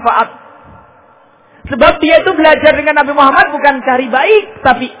nggak manfaat. Sebab dia itu belajar dengan Nabi Muhammad bukan cari baik,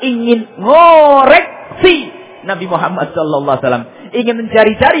 tapi ingin ngoreksi Nabi Muhammad sallallahu alaihi wasallam, ingin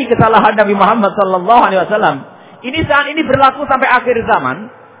mencari-cari kesalahan Nabi Muhammad sallallahu alaihi wasallam, ini saat ini berlaku sampai akhir zaman.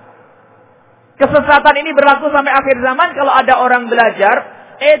 Kesesatan ini berlaku sampai akhir zaman kalau ada orang belajar,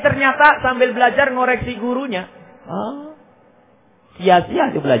 ternyata sambil belajar ngoreksi gurunya. Sia-sia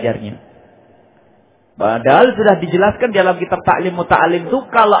itu belajarnya. Padahal sudah dijelaskan dalam kitab Ta'lim Muta'alim itu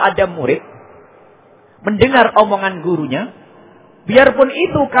kalau ada murid mendengar omongan gurunya, biarpun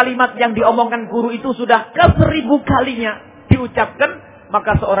itu kalimat yang diomongkan guru itu sudah ke-1000 kalinya diucapkan,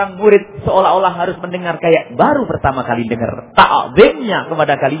 maka seorang murid seolah-olah harus mendengar kayak baru pertama kali dengar. Ta'zimnya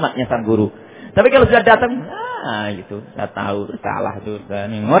kepada kalimatnya sang guru. Tapi kalau sudah datang, itu saya tahu salah tuh.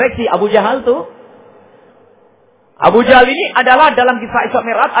 Ngoreksi Abu Jahal tuh. Abu Jahal ini adalah dalam kisah Isra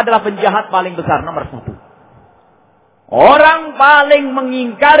Mi'raj adalah penjahat paling besar nomor 1. Orang paling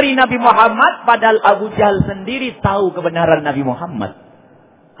mengingkari Nabi Muhammad, padahal Abu Jahal sendiri tahu kebenaran Nabi Muhammad.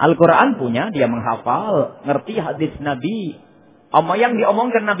 Al-Quran punya, dia menghafal, ngerti hadis Nabi. Yang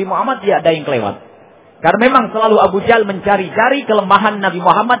diomongkan Nabi Muhammad dia ada yang kelewat. Karena memang selalu Abu Jahal mencari-cari kelemahan Nabi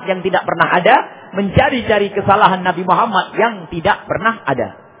Muhammad yang tidak pernah ada, mencari-cari kesalahan Nabi Muhammad yang tidak pernah ada.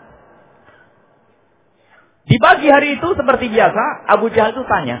 Di pagi hari itu seperti biasa, Abu Jahal itu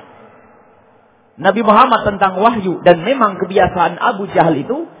tanya Nabi Muhammad tentang wahyu. Dan memang kebiasaan Abu Jahal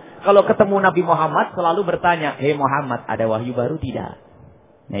itu, kalau ketemu Nabi Muhammad selalu bertanya, "Hei Muhammad, ada wahyu baru tidak?"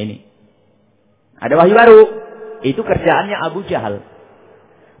 Nah ini. Ada wahyu baru. Itu kerjaannya Abu Jahal.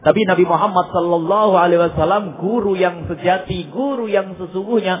 Tapi Nabi Muhammad sallallahu alaihi wasallam guru yang sejati, guru yang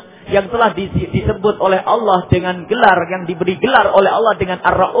sesungguhnya, yang telah disebut oleh Allah dengan gelar, yang diberi gelar oleh Allah dengan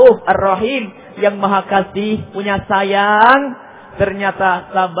Ar-Ra'uf, Ar-Rahim, yang Maha Kasih, punya sayang,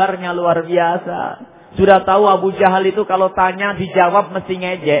 ternyata sabarnya luar biasa. Sudah tahu Abu Jahal itu kalau tanya dijawab mesti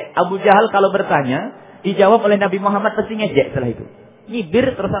ngejek. Abu Jahal kalau bertanya dijawab oleh Nabi Muhammad mesti ngejek setelah itu.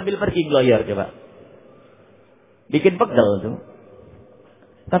 Nyibir terus sambil pergi gloyor coba. Bikin pegel tuh.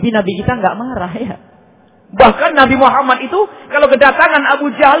 Tapi Nabi kita nggak marah ya. Bahkan Nabi Muhammad itu kalau kedatangan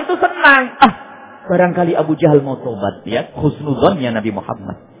Abu Jahal itu senang. Barangkali Abu Jahal mau tobat ya. Husnudzonnya Nabi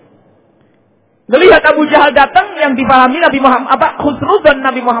Muhammad. Melihat Abu Jahal datang yang dipahami Nabi Muhammad husnudzon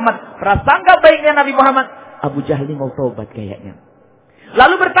Nabi Muhammad. Prasangka baiknya Nabi Muhammad. Abu Jahal ini mau tobat kayaknya.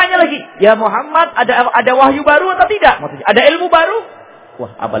 Lalu bertanya lagi, "Ya Muhammad, ada wahyu baru atau tidak? Maksudnya, ada ilmu baru?"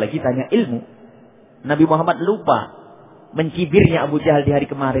 Wah, apalagi tanya ilmu. Nabi Muhammad lupa mencibirnya Abu Jahal di hari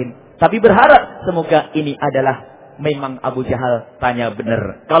kemarin. Tapi berharap semoga ini adalah memang Abu Jahal tanya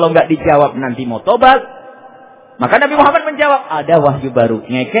benar. Kalau nggak dijawab nanti mau tobat. Maka Nabi Muhammad menjawab, ada wahyu baru.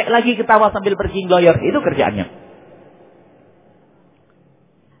 Ngekek lagi ketawa sambil pergi gloyor. Itu kerjaannya.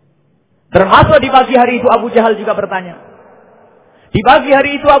 Termasuk di pagi hari itu Abu Jahal juga bertanya. Di pagi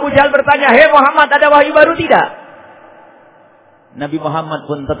hari itu Abu Jahal bertanya, "Hei Muhammad, ada wahyu baru tidak?" Nabi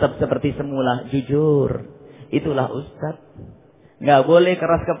Muhammad pun tetap seperti semula, jujur. Itulah Ustaz. Nggak boleh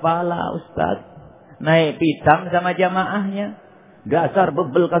keras kepala Ustaz. Naik pitam sama jamaahnya. Dasar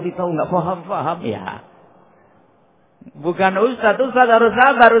bebel kasih tahu nggak paham-paham. Ya. Bukan Ustaz harus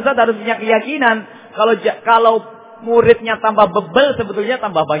sabar. Ustaz harus punya keyakinan. Kalau muridnya tambah bebel sebetulnya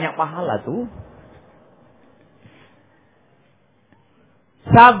tambah banyak pahala tuh.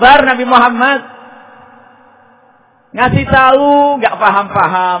 Sabar Nabi Muhammad. Ngasih tahu nggak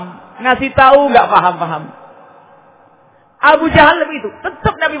paham-paham. Ngasih tahu nggak paham-paham. Abu Jahal begitu.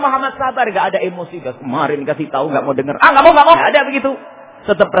 Tetap Nabi Muhammad sabar. Gak ada emosi. Gak kemarin kasih tahu gak mau dengar. Gak mau. Gak ada begitu.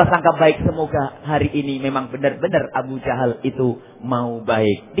 Tetap prasangka baik. Semoga hari ini memang benar-benar Abu Jahal itu mau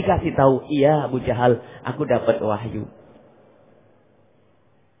baik. Dikasih tahu. Iya Abu Jahal. Aku dapat wahyu.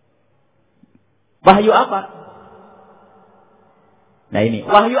 Wahyu apa? Nah ini.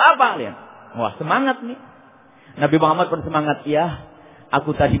 Wahyu apa? Lihat. Wah semangat nih. Nabi Muhammad pun semangat. Ya.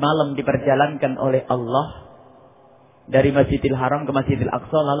 Aku tadi malam diperjalankan oleh Allah. Dari Masjidil Haram ke Masjidil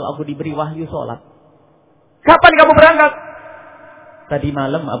Aqsa. Lalu aku diberi wahyu sholat. Kapan kamu berangkat? Tadi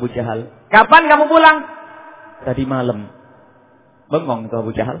malam Abu Jahal. Kapan kamu pulang? Tadi malam. Bengong itu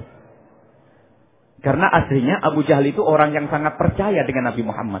Abu Jahal. Karena aslinya Abu Jahal itu orang yang sangat percaya dengan Nabi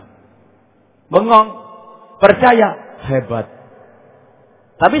Muhammad. Bengong. Percaya. Hebat.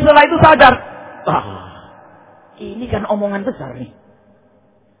 Tapi setelah itu sadar. Ini kan omongan besar nih.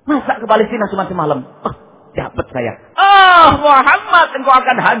 Masa ke Palestina cuma semalam? Dapat saya. Muhammad, engkau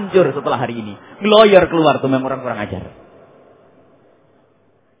akan hancur setelah hari ini. Gloyor keluar tuh memang orang kurang ajar.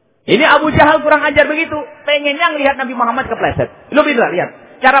 Ini Abu Jahal kurang ajar begitu. Pengennya ngelihat Nabi Muhammad kepleset. Lu bisa lihat.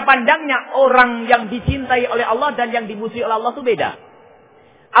 Cara pandangnya orang yang dicintai oleh Allah dan yang dimusuhi oleh Allah itu beda.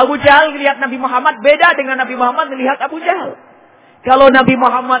 Abu Jahal melihat Nabi Muhammad beda dengan Nabi Muhammad melihat Abu Jahal. Kalau Nabi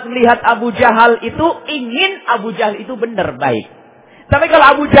Muhammad melihat Abu Jahal itu ingin Abu Jahal itu benar baik. Tapi kalau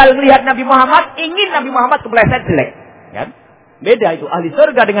Abu Jahal melihat Nabi Muhammad, ingin Nabi Muhammad kepleset jelek. Kan? Beda itu. Ahli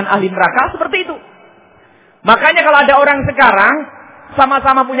surga dengan ahli neraka seperti itu. Makanya kalau ada orang sekarang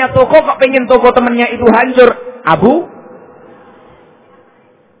sama-sama punya toko kok pengen toko temennya itu hancur,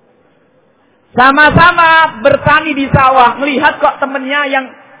 sama-sama bertani di sawah, melihat kok temennya yang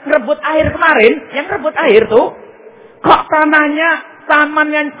ngerebut air kemarin, yang ngerebut air tuh, kok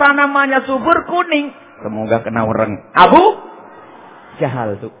tanamannya subur kuning, semoga kena orang.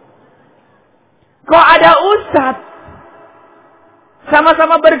 Jahal tuh. Kok ada ustadz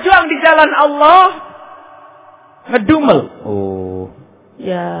sama-sama berjuang di jalan Allah ngedumel. Oh,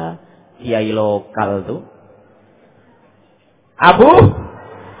 ya kiai lokal tuh.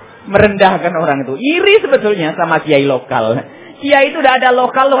 Merendahkan orang itu. Iri sebetulnya sama kiai lokal. Kiai itu udah ada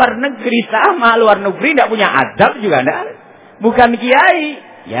lokal luar negeri, sama luar negeri tidak punya adab juga enggak. Bukan kiai.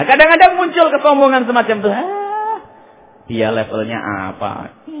 Ya kadang-kadang muncul kesombongan semacam itu. Dia levelnya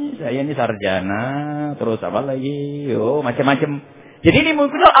apa? Saya ini sarjana, terus apa lagi? Oh, macam-macam. Jadi ini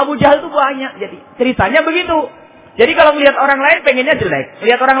mungkin Abu Jahal itu banyak. Jadi ceritanya begitu. Jadi kalau melihat orang lain pengennya jelek,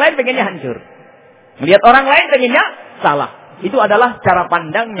 melihat orang lain pengennya hancur. Melihat orang lain pengennya salah. Itu adalah cara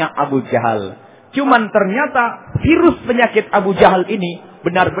pandangnya Abu Jahal. Cuman ternyata virus penyakit Abu Jahal ini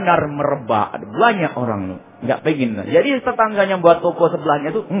benar-benar merebak. Banyak orang nggak pengen. Jadi tetangganya buat toko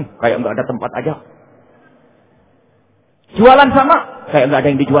sebelahnya tuh kayak nggak ada tempat aja. Jualan sama, kayak nggak ada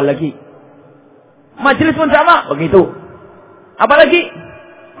yang dijual lagi. Majelis pun sama, begitu. Apalagi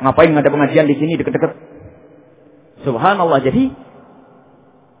ngapain ada pengajian di sini deket-deket? Subhanallah. Jadi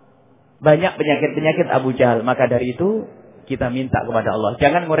banyak penyakit-penyakit Abu Jahal. Maka dari itu kita minta kepada Allah,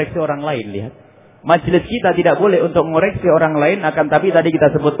 jangan ngoreksi orang lain. Lihat, majelis kita tidak boleh untuk ngoreksi orang lain. Akan tapi tadi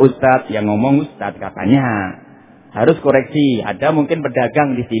kita sebut ustadz, yang ngomong ustadz katanya harus koreksi. Ada mungkin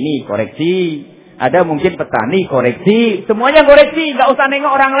pedagang di sini, koreksi. Ada mungkin petani, koreksi. Semuanya koreksi, nggak usah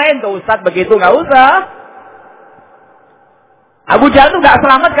nengok orang lain. Tuh ustadz begitu, nggak usah. Abu Jahal tuh nggak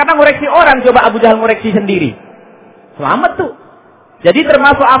selamat karena ngoreksi orang. Coba Abu Jahal ngoreksi sendiri, selamat tuh. Jadi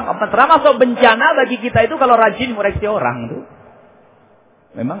termasuk bencana bagi kita itu kalau rajin ngoreksi orang tuh.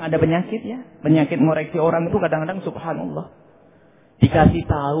 Memang ada penyakit ya. Penyakit ngoreksi orang itu kadang-kadang subhanallah. Dikasih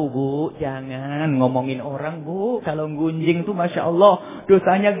tahu, Bu, jangan ngomongin orang, Bu. Kalau gunjing tuh Masya Allah,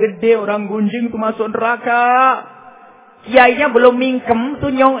 dosanya gede, orang gunjing tuh masuk neraka. Kiainya belum mingkem tuh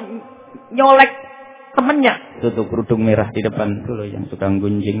nyolek temennya. Tuh kerudung merah di depan tuh loh yang suka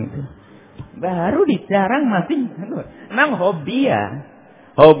gunjing itu. Baru dijarang masih. Memang hobi ya.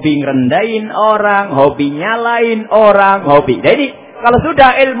 Hobi ngerendahin orang, hobi nyalain orang, hobi. Jadi kalau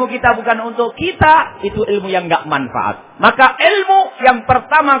sudah ilmu kita bukan untuk kita, itu ilmu yang nggak manfaat. Maka ilmu yang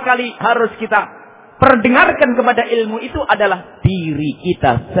pertama kali harus kita perdengarkan kepada ilmu itu adalah diri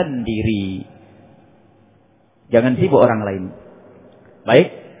kita sendiri. Jangan sibuk orang lain.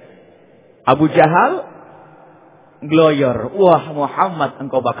 Baik. Abu Jahal gloyor. Wah Muhammad,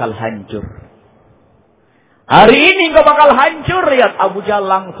 engkau bakal hancur. Hari ini engkau bakal hancur. Lihat, Abu Jahal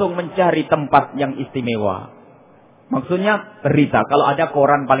langsung mencari tempat yang istimewa. Maksudnya berita. Kalau ada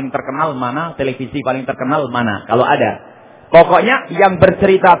koran paling terkenal mana, televisi paling terkenal mana. Kalau ada. Pokoknya yang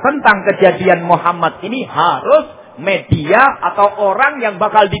bercerita tentang kejadian Muhammad ini harus media atau orang yang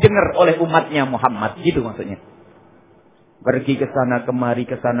bakal didengar oleh umatnya Muhammad. Gitu maksudnya. Pergi ke sana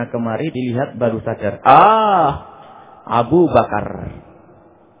kemari, dilihat baru sadar. Abu Bakar.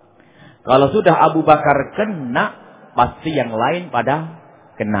 Kalau sudah Abu Bakar kena, pasti yang lain pada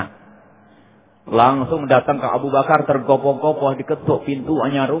kena. Langsung datang ke Abu Bakar, tergopoh-gopoh, diketuk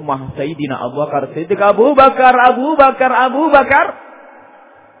pintunya rumah Sayyidina Abu Bakar. Abu Bakar.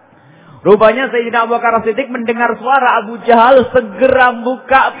 Rupanya Sayyidina Abu Bakar Siddiq mendengar suara Abu Jahal, segera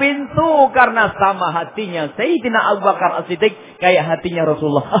buka pintu karena sama hatinya Sayyidina Abu Bakar Siddiq kayak hatinya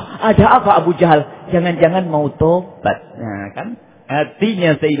Rasulullah. Ada apa Abu Jahal? Jangan-jangan mau tobat. Nah kan,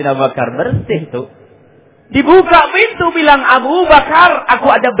 hatinya Sayyidina Abu Bakar bersih tuh. Dibuka pintu, bilang, Abu Bakar, aku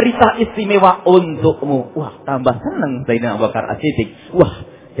ada berita istimewa untukmu. Wah, tambah senang Sayyidina Abu Bakar Siddiq. Wah,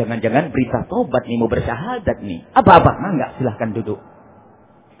 jangan-jangan berita tobat nih, mau bersyahadat nih. Apa-apa? Enggak, silahkan duduk.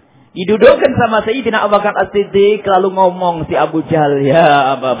 Didudukkan sama Sayyidina Abu Bakar As-Siddiq, lalu ngomong si Abu Jahal,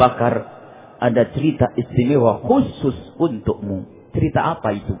 ya Abu Bakar, ada cerita istimewa khusus untukmu. Cerita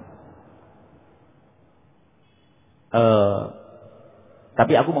apa itu?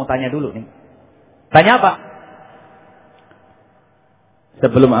 Tapi aku mau tanya dulu nih. Tanya apa?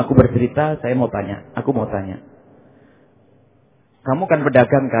 Sebelum aku bercerita, aku mau tanya. Kamu kan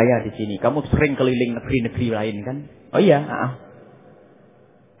pedagang kaya di sini, kamu sering keliling negeri-negeri lain kan? Oh iya,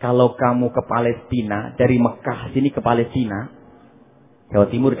 Kalau kamu ke Palestina, dari Mekah sini ke Palestina, Jawa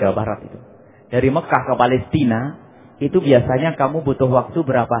Timur, Jawa Barat itu. Dari Mekah ke Palestina, itu biasanya kamu butuh waktu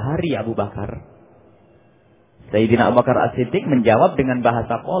berapa hari Abu Bakar? Sayyidina Abu Bakar As-Siddiq menjawab dengan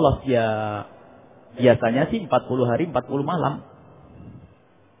bahasa polos, ya Biasanya sih 40 hari 40 malam.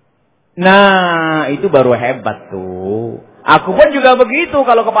 Nah, itu baru hebat tuh. Aku pun juga begitu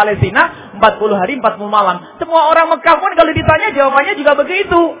kalau ke Palestina 40 hari 40 malam. Semua orang Mekah pun kalau ditanya jawabannya juga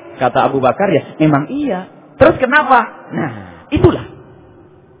begitu. Kata Abu Bakar, ya memang iya. Terus kenapa? Nah, itulah.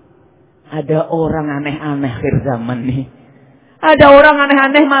 Ada orang aneh-aneh akhir zaman nih. Ada orang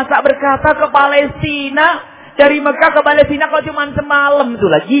aneh-aneh masa berkata ke Palestina. Dari Mekah ke Palestina kok cuma semalam.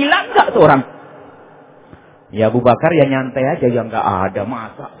 Itulah, gila enggak tuh orang? Ya Abu Bakar ya nyantai aja, ya enggak ada,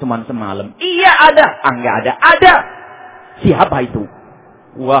 masa cuma semalam. Iya ada, enggak ada, ada. Siapa itu?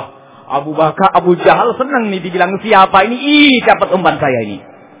 Wah, Abu Bakar, Abu Jahal senang nih dibilang siapa ini. Dapat umpan saya ini.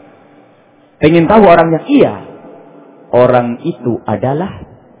 Pengen tahu orangnya? Iya. Orang itu adalah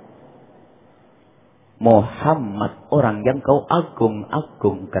Muhammad, orang yang kau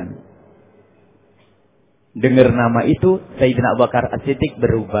agung-agungkan. Dengar nama itu, Sayyidina Abu Bakar As-Siddiq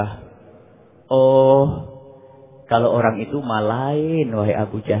berubah. Oh, kalau orang itu malain, wahai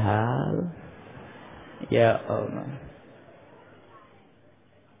Abu Jahal. Ya Allah.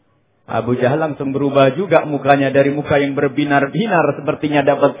 Abu Jahal langsung berubah juga mukanya, dari muka yang berbinar-binar sepertinya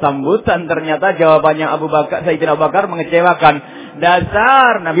dapat sambutan, ternyata jawabannya Abu Bakar, Sayyidina Abu Bakar mengecewakan.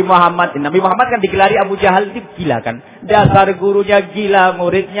 Dasar Nabi Muhammad kan digelari Abu Jahal itu gila kan. Dasar gurunya gila,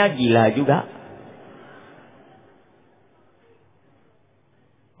 muridnya gila juga.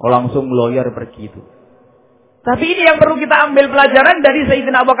 Oh, langsung lawyer pergi itu. Tapi ini yang perlu kita ambil pelajaran dari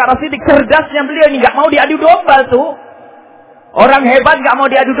Sayyidina Abu Bakar As-Siddiq. Cerdasnya beliau ini gak mau diadu domba tuh. Orang hebat gak mau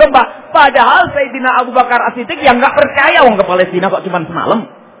diadu domba. Padahal Sayyidina Abu Bakar As-Siddiq yang gak percaya wong ke Palestina kok cuma semalam.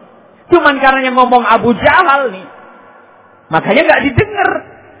 Cuman karena yang ngomong Abu Jahal nih. Makanya gak didengar.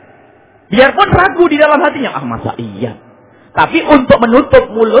 Biarpun ragu di dalam hatinya. Ah masa iya. Tapi untuk menutup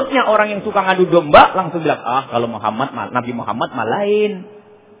mulutnya orang yang suka ngadu domba. Langsung bilang, kalau Nabi Muhammad mah lain.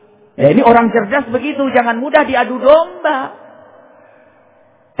 Ya ini orang cerdas begitu. Jangan mudah diadu domba.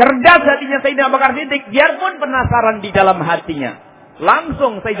 Cerdas hatinya Sayyidina Abu Bakar Siddiq. Biarpun penasaran di dalam hatinya.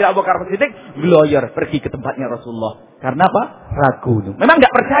 Langsung Sayyidina Abu Bakar Siddiq gloyor pergi ke tempatnya Rasulullah. Karena apa? Ragu. Memang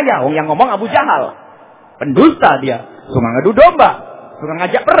gak percaya. Yang ngomong Abu Jahal. Pendusta dia. Suka ngadu domba. Suka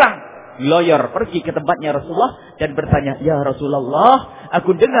ngajak perang. Gloyor pergi ke tempatnya Rasulullah. Dan bertanya, ya Rasulullah,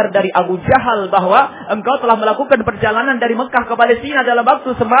 aku dengar dari Abu Jahal bahwa engkau telah melakukan perjalanan dari Mekah ke Palestina dalam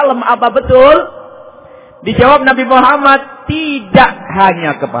waktu semalam. Apa betul? Dijawab Nabi Muhammad, tidak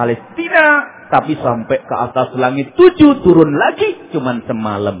hanya ke Palestina, tapi sampai ke atas langit 7 turun lagi, cuman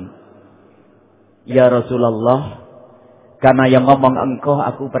semalam. Ya Rasulullah, karena yang ngomong engkau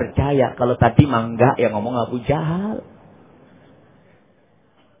aku percaya, kalau tadi mah enggak, yang ngomong Abu Jahal.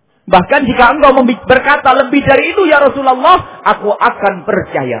 Bahkan jika engkau berkata lebih dari itu ya Rasulullah, aku akan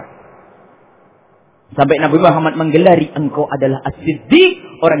percaya. Sampai Nabi Muhammad menggelari, engkau adalah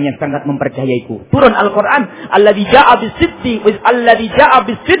As-Siddiq, orang yang sangat mempercayaiku. Turun Al-Quran, alladzi ja'a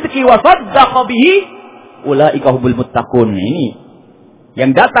bis-sidqi wa saddaqa bihi ulaika humul muttaqun. Ini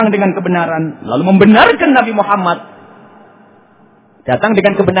yang datang dengan kebenaran lalu membenarkan Nabi Muhammad. Datang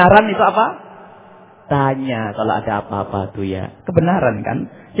dengan kebenaran itu apa? Tanya kalau ada apa-apa tuh ya. Kebenaran kan?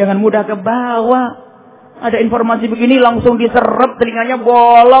 Jangan mudah ke bawah. Ada informasi begini langsung diserap, telinganya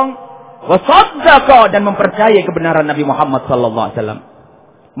bolong. Wasaddaqa, dan mempercayai kebenaran Nabi Muhammad sallallahu alaihi wasallam.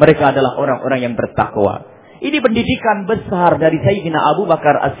 Mereka adalah orang-orang yang bertakwa. Ini pendidikan besar dari Sayyidina Abu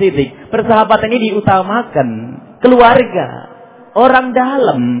Bakar As-Siddiq. Persahabatan ini diutamakan. Keluarga, orang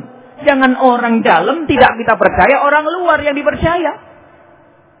dalam. Jangan orang dalam tidak kita percaya, orang luar yang dipercaya.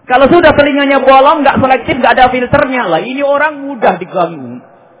 Kalau sudah telinganya bolong, nggak selektif, nggak ada filternya lah. Ini orang mudah diganggu,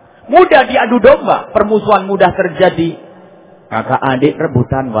 mudah diadu domba, permusuhan mudah terjadi. Kakak adik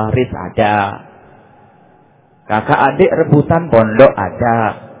rebutan waris ada. Kakak adik rebutan pondok ada.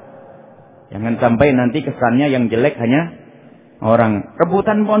 Jangan sampai nanti kesannya yang jelek hanya orang.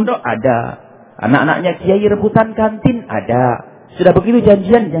 Rebutan pondok ada. Anak-anaknya kiai rebutan kantin ada. Sudah begitu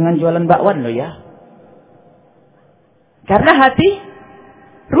janjian jangan jualan bakwan loh ya. Karena hati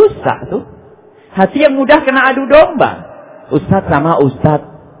rusak tuh. Hati yang mudah kena adu domba. Ustadz sama ustadz.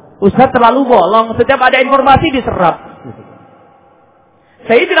 Ustadz terlalu bolong. Setiap ada informasi diserap.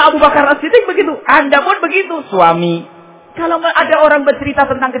 Sayyidina Abu Bakar As-Siddiq begitu. Anda pun begitu. Suami. Kalau ada orang bercerita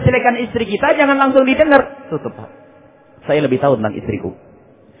tentang kejelekan istri kita, jangan langsung didengar. Tutup. Saya lebih tahu tentang istriku.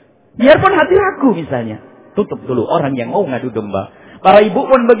 Biarpun hati ragu misalnya. Tutup dulu. Orang yang mau ngadu domba. Para ibu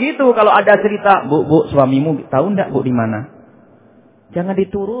pun begitu. Kalau ada cerita, bu, suamimu tahu enggak bu di mana? Jangan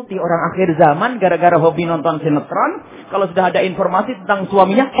dituruti orang akhir zaman gara-gara hobi nonton sinetron. Kalau sudah ada informasi tentang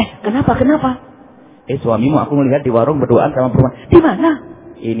suaminya, kenapa? Suamimu aku melihat di warung berduaan sama perempuan. Di mana?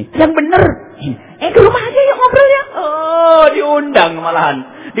 Ini. Yang benar. Ke rumah aja ya ngobrolnya. Oh, diundang malahan.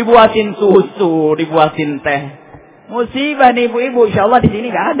 Dibuatin susu, dibuatin teh. Musibah nih ibu-ibu, insyaallah di sini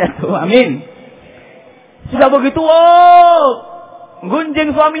nggak ada tuh. Amin. Sudah begitu,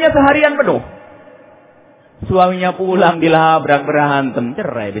 gunjing suaminya seharian penuh. Suaminya pulang dilabrak, berantem,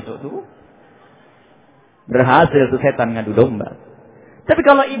 cerai besok tuh. Berhasil tuh setan ngadu domba. Tapi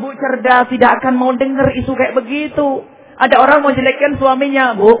kalau ibu cerdas tidak akan mau dengar isu kayak begitu. Ada orang mau jelekkan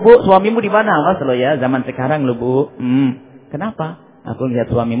suaminya. Bu, suamimu di mana? Awas lo ya, zaman sekarang lo bu. Kenapa? Aku lihat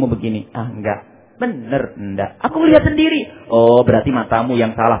suamimu begini. Enggak. Bener, enggak. Aku lihat sendiri. Oh, berarti matamu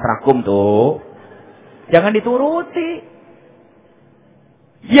yang salah terakum tuh. Jangan dituruti.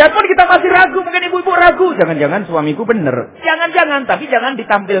 Biarpun kita masih ragu, mungkin ibu-ibu ragu. Jangan-jangan suamiku bener. Jangan-jangan, tapi jangan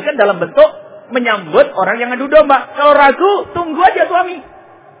ditampilkan dalam bentuk menyambut orang yang ngadu domba. Kalau ragu, tunggu aja suami.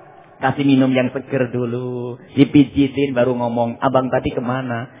 Kasih minum yang seger dulu. Dipijitin baru ngomong. Abang tadi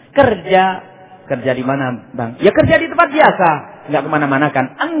kemana? Kerja. Kerja di mana, bang? Ya kerja di tempat biasa. Enggak kemana-mana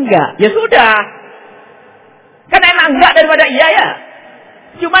kan? Enggak. Ya sudah. Kan enak enggak daripada iya ya.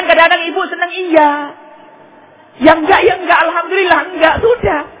 Cuman kadang-kadang ibu seneng iya. Yang enggak, ya enggak. Alhamdulillah enggak.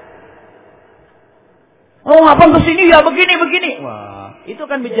 Sudah. Oh abang kesini ya begini. Wah, itu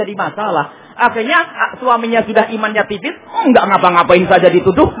kan menjadi masalah. Akhirnya suaminya sudah imannya tipis, enggak ngapa-ngapain saja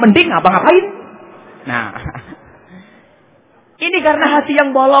dituduh, mending ngapa-ngapain. Nah, ini karena hati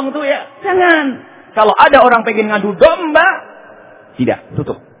yang bolong tuh ya. Jangan. Kalau ada orang pengen ngadu domba, tidak,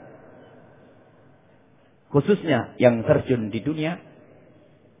 tutup. Khususnya yang terjun di dunia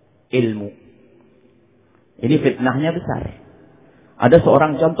ilmu. Ini fitnahnya besar. Ada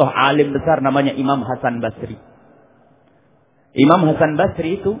seorang contoh alim besar namanya Imam Hasan Basri. Imam Hasan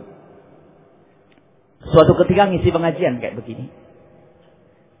Basri itu suatu ketika ngisi pengajian kayak begini.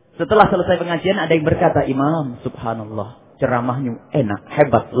 Setelah selesai pengajian ada yang berkata, Imam, subhanallah, ceramahnya enak,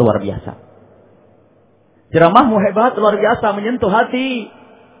 hebat, luar biasa. Ceramahmu hebat, luar biasa, menyentuh hati.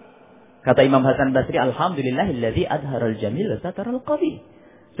 Kata Imam Hasan Basri, alhamdulillahilladzi adharal jamil wa sataral qabih.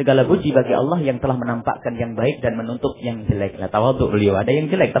 Segala puji bagi Allah yang telah menampakkan yang baik dan menutup yang jelek. Lah tawadhu beliau, ada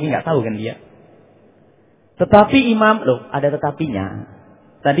yang jelek tapi nggak tahu kan dia. Tetapi Imam, ada tetapinya.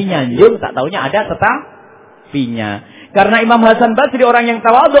 Tadi nyanjung, tak taunya ada tetapinya. Karena Imam Hasan Basri orang yang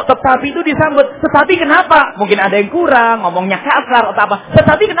tawadhu, tetapi itu disambut. Tetapi kenapa? Mungkin ada yang kurang, ngomongnya kasar atau apa.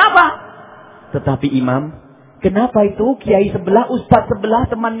 Tetapi kenapa? Tetapi Imam, kenapa itu kiai sebelah, ustaz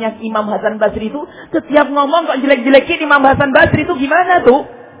sebelah, temannya Imam Hasan Basri itu setiap ngomong kok jelek-jelekin Imam Hasan Basri itu gimana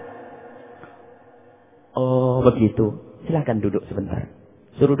tuh? Oh begitu. Silakan duduk sebentar.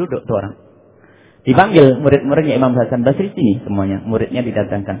 Suruh duduk tuh orang. Dipanggil murid-muridnya Imam Hasan Basri sini semuanya. Muridnya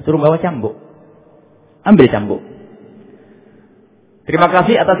didatangkan. Suruh bawa cambuk. Ambil cambuk. Terima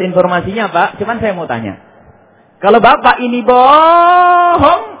kasih atas informasinya Pak. Cuman saya mau tanya. Kalau Bapak ini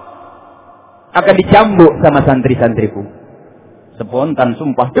bohong, akan dicambuk sama santri-santriku. Spontan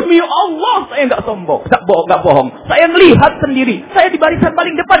sumpah. Demi Allah saya nggak sombong. Nggak bohong. Saya melihat sendiri. Saya di barisan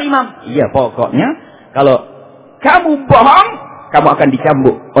paling depan Imam. Iya pokoknya. Kalau kamu bohong, kamu akan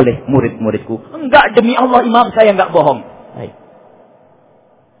dicambuk oleh murid-muridku. Enggak, demi Allah Imam, saya enggak bohong. Baik.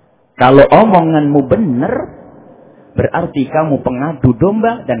 Kalau omonganmu benar, berarti kamu pengadu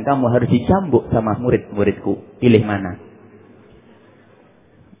domba dan kamu harus dicambuk sama murid-muridku. Pilih mana?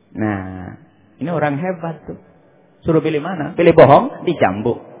 Nah, ini orang hebat tuh. Suruh pilih mana? Pilih bohong,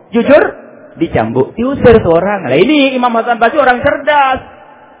 dicambuk. Jujur, dicambuk. Diusir tuh orang. Nah, ini Imam Hasan Basri orang cerdas.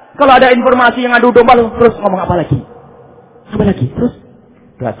 Kalau ada informasi yang adu domba, terus ngomong apa lagi? Apa lagi? Terus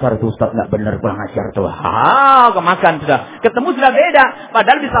dasar tuh Ustaz nggak benar, kurang ajar tuh. Kemakan sudah. Ketemu sudah beda.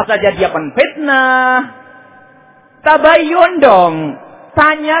 Padahal bisa saja dia penfitnah. Tabayun dong.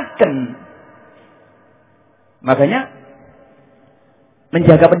 Tanyakan. Makanya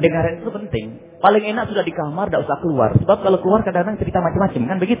menjaga pendengaran itu penting. Paling enak sudah di kamar, tidak usah keluar. Sebab kalau keluar kadang-kadang cerita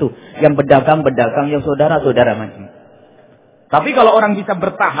macam-macam kan begitu. Yang berdagang, yang saudara-saudara macam. Tapi kalau orang bisa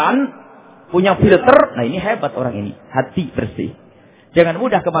bertahan, punya filter, nah ini hebat orang ini. Hati bersih. Jangan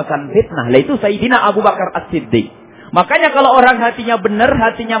mudah kemakan fitnah. Lah itu Sayyidina Abu Bakar As-Siddiq. Makanya kalau orang hatinya benar,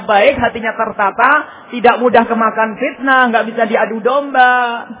 hatinya baik, hatinya tertata, tidak mudah kemakan fitnah, nggak bisa diadu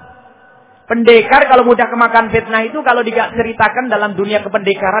domba. Pendekar kalau mudah kemakan fitnah itu kalau diceritakan dalam dunia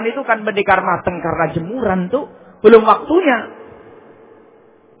kependekaran itu kan pendekar mateng karena jemuran tuh. Belum waktunya.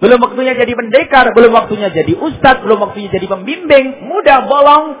 Belum waktunya jadi pendekar, belum waktunya jadi ustadz, belum waktunya jadi pembimbing. Mudah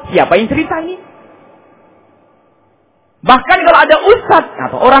bolong, siapa yang cerita ini? Bahkan kalau ada ustadz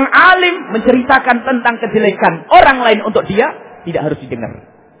atau orang alim menceritakan tentang kejelekan orang lain untuk dia, tidak harus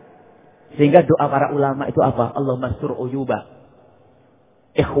didengar. Sehingga doa para ulama itu apa? Allahumma sur uyuba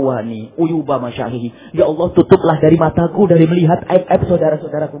ikhwani, uyuba masyahihi. Ya Allah, tutuplah dari mataku dari melihat aib-aib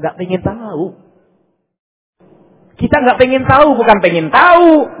saudara-saudaraku. Gak pengen tahu. Kita nggak pengen tahu, bukan pengen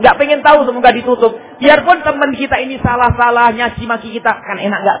tahu. Nggak pengen tahu, semoga ditutup. Biarpun teman kita ini salah-salah, nyaci maki kita. Kan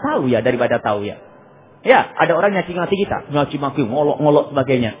enak nggak tahu ya, daripada tahu ya. Ya, ada orang nyaci maki kita. Nyaci maki, ngolok-ngolok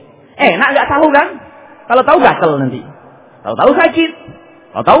sebagainya. Enak nggak tahu kan? Kalau tahu gatel nanti. Kalau tahu sakit.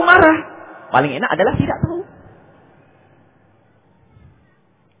 Kalau tahu marah. Paling enak adalah tidak tahu.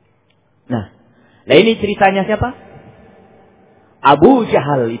 Nah ini ceritanya siapa? Abu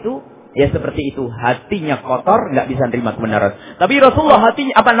Jahal itu ya seperti itu, hatinya kotor, nggak bisa nerima kebenaran. Tapi Rasulullah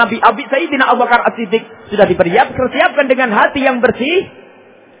hatinya Nabi Sayyidina Abu Bakar As-Siddiq sudah dipersiapkan dengan hati yang bersih,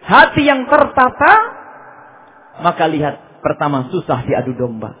 hati yang tertata. Maka lihat, pertama susah diadu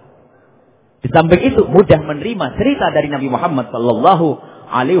domba. Di samping itu mudah menerima cerita dari Nabi Muhammad sallallahu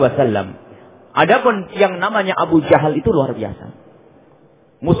alaihi wasallam. Adapun yang namanya Abu Jahal itu luar biasa.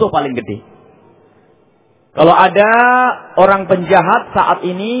 Musuh paling gede. Kalau ada orang penjahat saat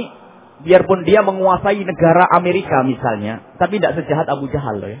ini, biarpun dia menguasai negara Amerika misalnya, tapi tidak sejahat Abu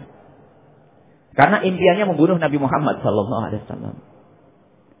Jahal loh ya. Karena impiannya membunuh Nabi Muhammad sallallahu alaihi wasallam.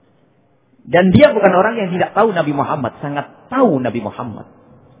 Dan dia bukan orang yang tidak tahu Nabi Muhammad, sangat tahu Nabi Muhammad.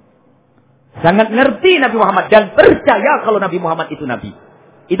 Sangat ngerti Nabi Muhammad dan percaya kalau Nabi Muhammad itu nabi.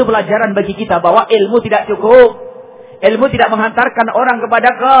 Itu pelajaran bagi kita bahwa ilmu tidak cukup. Ilmu tidak menghantarkan orang kepada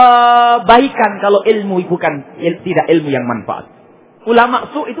kebaikan kalau ilmu tidak ilmu yang manfaat.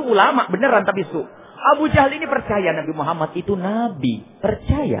 Ulama su itu ulama beneran tapi su. Abu Jahal ini percaya Nabi Muhammad itu nabi,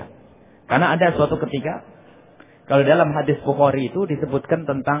 percaya. Karena ada suatu ketika kalau dalam hadis Bukhari itu disebutkan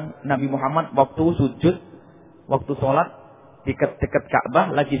tentang Nabi Muhammad waktu sujud, waktu sholat dekat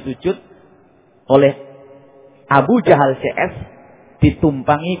Ka'bah lagi sujud oleh Abu Jahal CS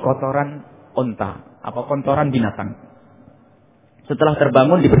ditumpangi kotoran unta, kotoran binatang. Setelah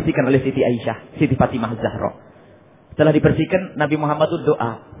terbangun dibersihkan oleh Siti Aisyah, Siti Fatimah Zahra. Setelah dibersihkan, Nabi Muhammad itu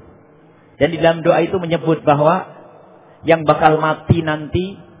doa. Dan di dalam doa itu menyebut bahwa yang bakal mati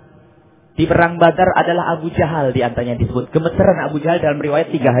nanti di perang Badar adalah Abu Jahal, di antaranya disebut. Gemeteran Abu Jahal dalam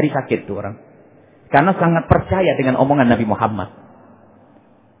riwayat 3 hari sakit tuh orang. Karena sangat percaya dengan omongan Nabi Muhammad.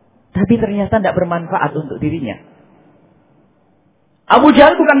 Tapi ternyata tidak bermanfaat untuk dirinya. Abu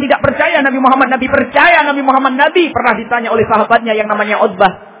Jahal bukan tidak percaya Nabi Muhammad Nabi, percaya Nabi Muhammad Nabi. Pernah ditanya oleh sahabatnya yang namanya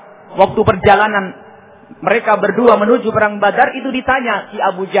Utbah. Waktu perjalanan mereka berdua menuju perang Badar, itu ditanya si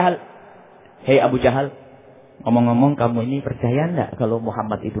Abu Jahal. Hei Abu Jahal, ngomong-ngomong kamu ini percaya enggak kalau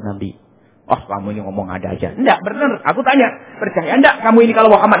Muhammad itu Nabi? Oh kamu ini ngomong ada aja. Enggak, benar. Aku tanya, percaya enggak kamu ini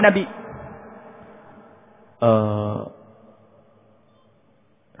kalau Muhammad Nabi?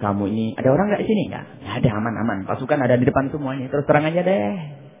 Kamu ini, ada orang nggak di sini? Nggak ada, aman-aman. Pasukan ada di depan semuanya. Terus terang aja deh.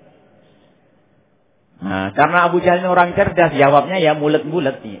 Nah, karena Abu Jahal ini orang cerdas, jawabnya ya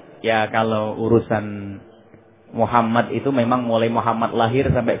mulet-mulet nih. Ya kalau urusan Muhammad itu memang mulai Muhammad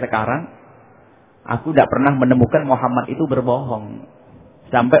lahir sampai sekarang, aku tidak pernah menemukan Muhammad itu berbohong.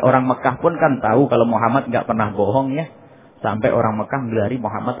 Sampai orang Mekah pun kan tahu kalau Muhammad nggak pernah bohong ya. Sampai orang Mekah gelari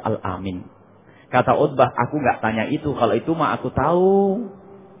Muhammad Al-Amin. Kata Utbah, aku nggak tanya itu. Kalau itu mah aku tahu.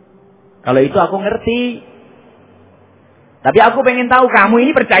 Kalau itu aku ngerti. Tapi aku pengen tahu kamu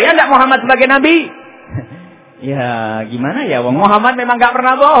ini percaya enggak Muhammad sebagai nabi? Ya gimana ya, wong Muhammad memang enggak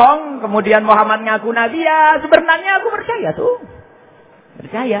pernah bohong. Kemudian Muhammad ngaku nabi, ya sebenarnya aku percaya tuh.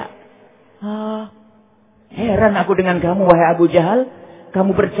 Percaya. Heran aku dengan kamu wahai Abu Jahal.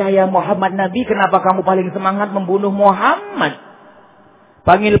 Kamu percaya Muhammad nabi, kenapa kamu paling semangat membunuh Muhammad?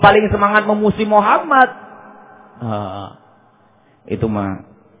 Paling semangat memusuhi Muhammad. Itu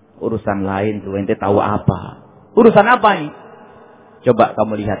mah urusan lain tuh, ente tahu apa? Urusan apa nih? Coba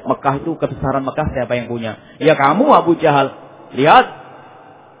kamu lihat, Mekah itu, kebesaran Mekah siapa yang punya? Ya kamu Abu Jahal. Lihat.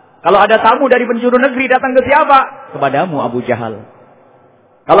 Kalau ada tamu dari penjuru negeri datang ke siapa? Kepadamu Abu Jahal.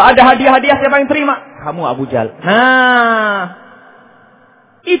 Kalau ada hadiah-hadiah siapa yang terima? Kamu Abu Jahal. Nah,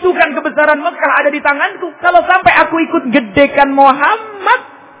 itu kan kebesaran Mekah ada di tanganku. Kalau sampai aku ikut gedekan Muhammad,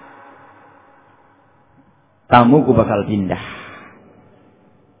 tamuku bakal pindah.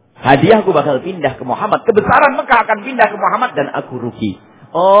 Hadiahku bakal pindah ke Muhammad. Kebesaran Mekah akan pindah ke Muhammad dan aku rugi.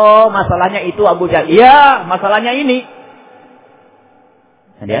 Oh, masalahnya itu Abu Jahal. Iya, masalahnya ini.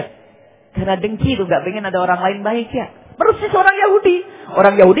 Lihat. Karena dengki itu gak pengen ada orang lain baik ya. Persis orang Yahudi.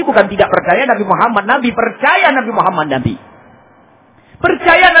 Orang Yahudi bukan tidak percaya Nabi Muhammad Nabi. Percaya Nabi Muhammad Nabi.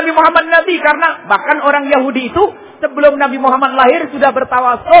 Percaya Nabi Muhammad Nabi. Karena bahkan orang Yahudi itu sebelum Nabi Muhammad lahir sudah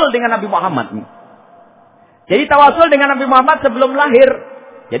bertawasul dengan Nabi Muhammad. Jadi tawasul dengan Nabi Muhammad sebelum lahir.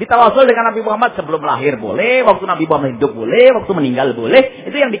 Jadi tawasul dengan Nabi Muhammad sebelum lahir boleh, waktu Nabi Muhammad hidup boleh, waktu meninggal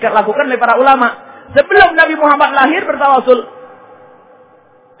boleh. Itu yang dilakukan oleh para ulama. Sebelum Nabi Muhammad lahir bertawasul.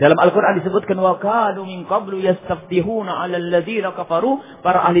 Dalam Al-Quran disebutkan wa kanu min qablu yastaftihuna 'alal ladzina kafaru.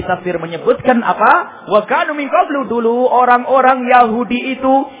 Para ahli tafsir menyebutkan apa? Wa kanu min qablu, dulu orang-orang Yahudi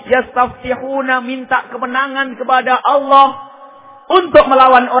itu yastaftihuna, minta kemenangan kepada Allah untuk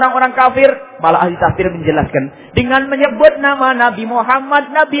melawan orang-orang kafir. Malah ahli tafsir menjelaskan dengan menyebut nama Nabi Muhammad,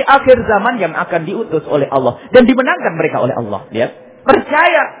 nabi akhir zaman yang akan diutus oleh Allah dan dimenangkan mereka oleh Allah. Lihat,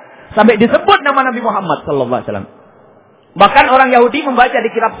 percaya sampai disebut nama Nabi Muhammad sallallahu alaihi wasallam. Bahkan orang Yahudi membaca di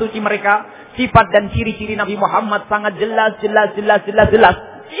kitab suci mereka, sifat dan ciri-ciri Nabi Muhammad sangat jelas.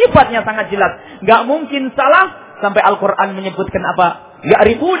 Sifatnya sangat jelas. Gak mungkin salah. Sampai Al-Quran menyebutkan apa?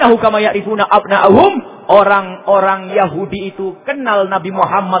 Ya'rifunahu kama ya'rifuna abna'ahum. Orang-orang Yahudi itu kenal Nabi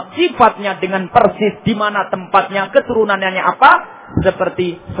Muhammad sifatnya dengan persis, di mana tempatnya, keturunannya apa?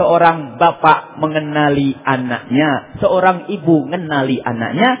 Seperti seorang bapak mengenali anaknya, seorang ibu mengenali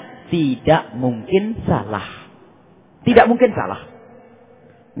anaknya, tidak mungkin salah. Tidak mungkin salah.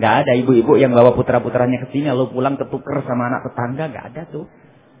 Nggak ada ibu-ibu yang bawa putra-putranya ke sini lalu pulang ketuker sama anak tetangga. Nggak ada tuh.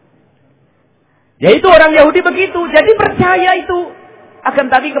 Ya itu orang Yahudi begitu. Jadi percaya itu. Akan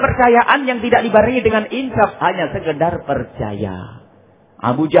tapi kepercayaan yang tidak dibarengi dengan insaf. Hanya sekedar percaya.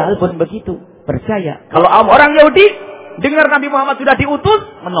 Abu Jahal pun begitu. Percaya. Kalau orang Yahudi dengar Nabi Muhammad sudah diutus,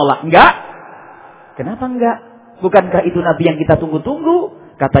 menolak. Enggak. Kenapa enggak? Bukankah itu Nabi yang kita tunggu-tunggu?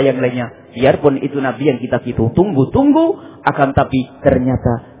 Kata yang lainnya, biarpun itu Nabi yang kita tunggu-tunggu, akan tapi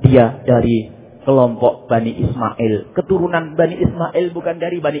ternyata dia dari kelompok Bani Ismail. Keturunan Bani Ismail, bukan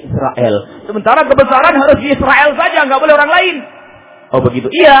dari Bani Israel. Sementara kebesaran harus di Israel saja, nggak boleh orang lain. Oh begitu?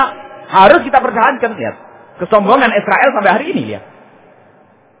 Iya, harus kita pertahankan. Lihat, kesombongan Israel sampai hari ini. Lihat.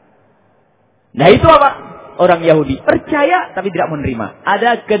 Nah itu apa? Orang Yahudi percaya tapi tidak menerima.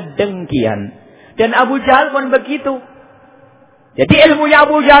 Ada kedengkian. Dan Abu Jahal pun begitu. Jadi ilmunya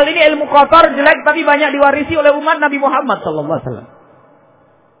Abu Jahal ini ilmu kotor, jelek, tapi banyak diwarisi oleh umat Nabi Muhammad SAW.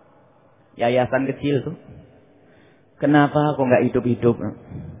 Yayasan kecil tuh. Kenapa kok nggak hidup-hidup?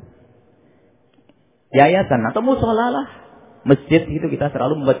 Yayasan atau musola lah. Masjid itu kita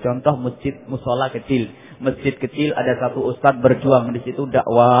selalu membuat contoh masjid musola kecil. Masjid kecil ada satu ustadz berjuang di situ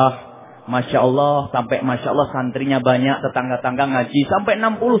dakwah. Masya Allah, sampai Masya Allah santrinya banyak, tetangga-tangga ngaji, sampai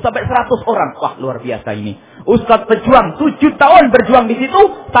 60, sampai 100 orang. Wah, luar biasa ini. Ustadz berjuang, 7 tahun berjuang di situ,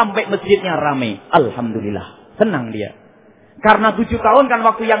 sampai masjidnya ramai. Alhamdulillah, senang dia. Karena 7 tahun kan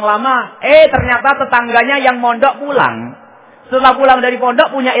waktu yang lama, ternyata tetangganya yang mondok pulang. Setelah pulang dari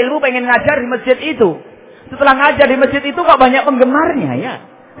pondok, punya ilmu, pengen ngajar di masjid itu. Setelah ngajar di masjid itu, kok banyak penggemarnya ya.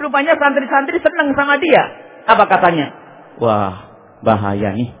 Rupanya santri-santri senang sama dia. Apa katanya? Wah,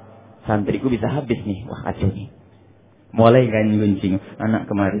 bahaya nih. Santriku bisa habis nih. Wah, kacau nih. Mulai kan guncing. Anak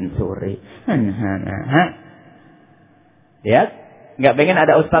kemarin sore. Lihat. Nggak pengen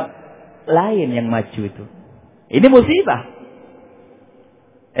ada ustaz lain yang maju itu. Ini musibah.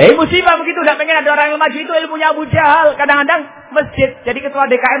 Musibah begitu. Nggak pengen ada orang yang maju itu ilmunya Abu Jahal. Kadang-kadang masjid. Jadi ketua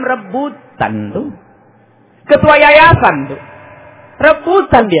DKM rebutan tuh. Ketua yayasan tuh.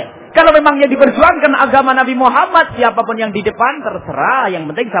 Rebutan dia. Kalau memangnya diperjuangkan agama Nabi Muhammad, siapapun yang di depan terserah, yang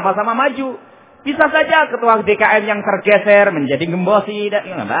penting sama-sama maju. Bisa saja ketua DKM yang tergeser menjadi gembosi dan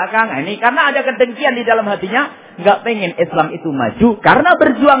yang belakang. Ini karena ada kedengkian di dalam hatinya, nggak pengen Islam itu maju karena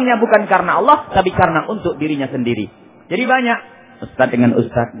berjuangnya bukan karena Allah, tapi karena untuk dirinya sendiri. Jadi banyak ustaz dengan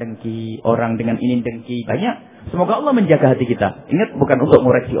ustaz dengki, orang dengan ini dengki, banyak. Semoga Allah menjaga hati kita. Ingat, bukan untuk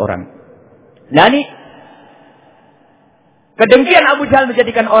ngoreksi orang. Nah ini kedengkian Abu Jahal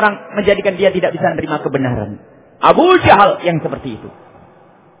menjadikan dia tidak bisa menerima kebenaran. Abu Jahal yang seperti itu.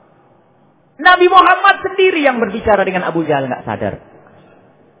 Nabi Muhammad sendiri yang berbicara dengan Abu Jahal nggak sadar.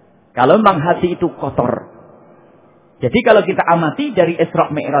 Kalau memang hati itu kotor. Jadi kalau kita amati dari Isra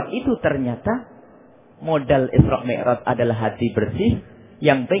Mi'raj itu ternyata modal Isra Mi'raj adalah hati bersih.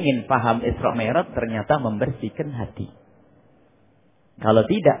 Yang pengen paham Isra Mi'raj ternyata membersihkan hati. Kalau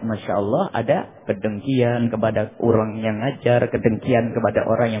tidak, Masya Allah, ada kedengkian kepada orang yang ngajar, kedengkian kepada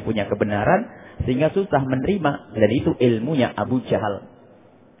orang yang punya kebenaran, sehingga susah menerima. Dan itu ilmunya Abu Jahal.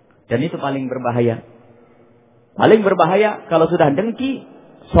 Dan itu paling berbahaya. Paling berbahaya kalau sudah dengki,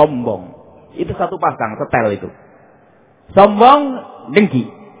 sombong. Itu satu pasang, setel itu. Sombong, dengki.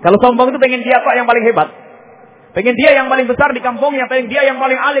 Kalau sombong itu pengen dia kok yang paling hebat. Pengen dia yang paling besar di kampungnya, pengen dia yang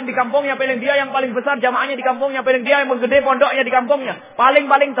paling alim di kampungnya, pengen dia yang paling besar jamaahnya di kampungnya, pengen dia yang gede pondoknya di kampungnya.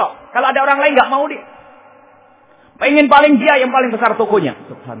 Paling tok. Kalau ada orang lain nggak mau dia. Pengen paling dia yang paling besar tokonya.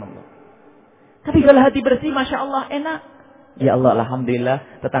 Subhanallah. Tapi kalau hati bersih, Masya Allah, enak. Ya Allah,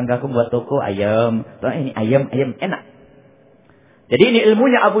 Alhamdulillah, tetanggaku buat toko ayam. Ini ayam, enak. Jadi ini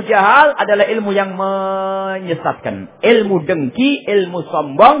ilmunya Abu Jahal adalah ilmu yang menyesatkan. Ilmu dengki, ilmu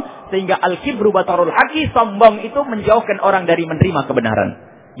sombong. Sehingga al-kibru batarul haqi, sombong itu menjauhkan orang dari menerima kebenaran.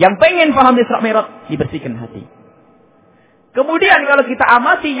 Yang pengen paham Isra Mi'raj, dibersihkan hati. Kemudian kalau kita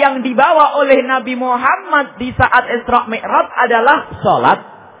amati yang dibawa oleh Nabi Muhammad di saat Isra Mi'raj adalah sholat.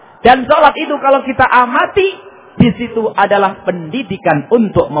 Dan sholat itu kalau kita amati, di situ adalah pendidikan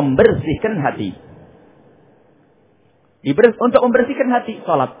untuk membersihkan hati. Untuk membersihkan hati,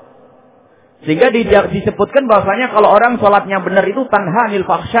 sholat. Sehingga disebutkan bahwasanya kalau orang sholatnya benar itu tanha anil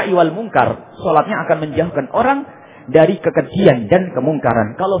fahsya'i wal munkar. Sholatnya akan menjauhkan orang dari kekejian dan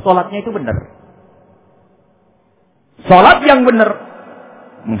kemungkaran. Kalau sholatnya itu benar. Sholat yang benar,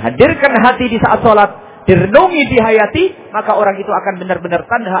 menghadirkan hati di saat sholat, direnungi, dihayati, maka orang itu akan benar-benar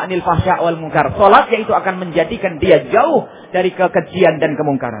tanha anil fahsya' wal munkar. Sholatnya itu akan menjadikan dia jauh dari kekejian dan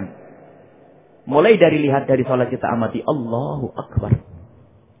kemungkaran. Mulai dari lihat dari sholat kita amati, Allahu Akbar.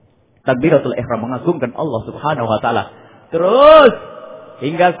 Takbiratul ihram, mengagungkan Allah subhanahu wa ta'ala. Terus,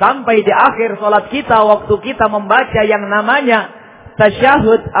 hingga sampai di akhir sholat kita, waktu kita membaca yang namanya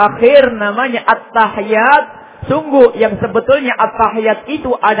tasyahud akhir, namanya at-tahiyat. Sungguh yang sebetulnya at-tahiyat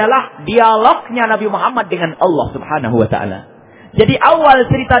itu adalah dialognya Nabi Muhammad dengan Allah subhanahu wa ta'ala. Jadi awal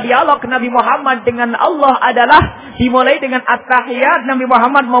cerita dialog Nabi Muhammad dengan Allah adalah dimulai dengan at-tahiyat. Nabi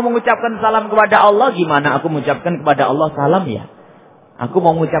Muhammad mau mengucapkan salam kepada Allah. Gimana aku mengucapkan kepada Allah salam ya? Aku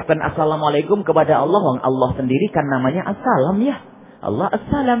mau mengucapkan assalamualaikum kepada Allah. Allah sendiri kan namanya assalam ya. Allah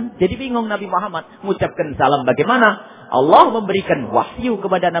assalam. Jadi bingung Nabi Muhammad mengucapkan salam bagaimana? Allah memberikan wahyu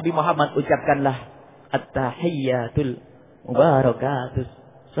kepada Nabi Muhammad. Ucapkanlah at-tahiyyatul mubarakatus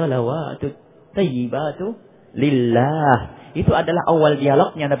salawatut tayyibatu lillah. Itu adalah awal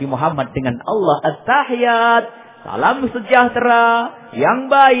dialognya Nabi Muhammad dengan Allah. At-tahiyyat, salam sejahtera, yang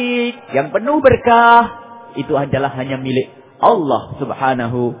baik, yang penuh berkah, itu adalah hanya milik Allah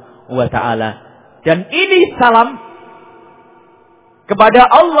subhanahu wa ta'ala. Dan ini salam kepada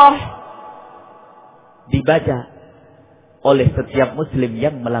Allah dibaca oleh setiap muslim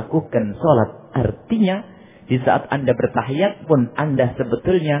yang melakukan sholat. Artinya, di saat Anda bertahiyat pun Anda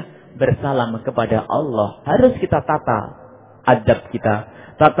sebetulnya bersalam kepada Allah. Harus kita tata adab kita.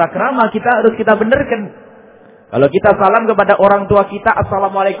 Tata krama kita harus kita benarkan. Kalau kita salam kepada orang tua kita,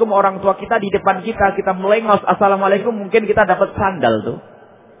 assalamualaikum, orang tua kita di depan kita, kita melengos, assalamualaikum, mungkin kita dapat sandal tuh.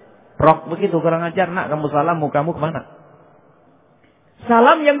 Rok begitu, kurang ajar, nak kamu salam, mukamu kemana?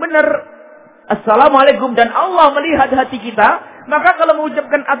 Salam yang benar. Assalamualaikum, dan Allah melihat hati kita, maka kalau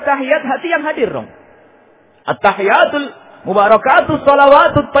mengucapkan at-tahiyat, hati yang hadir dong. At-tahiyatul mubarakatus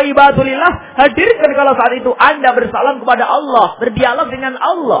salawatut thayyibatu lillah, hadirkan kalau saat itu Anda bersalam kepada Allah, berdialog dengan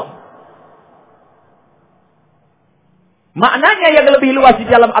Allah. Maknanya yang lebih luas di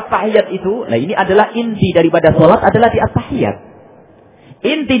dalam at-tahiyat itu, nah ini adalah inti daripada sholat adalah di at-tahiyat.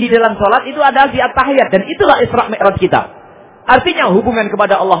 Inti di dalam sholat itu adalah di at-tahiyat, dan itulah Isra Mi'raj kita. Artinya hubungan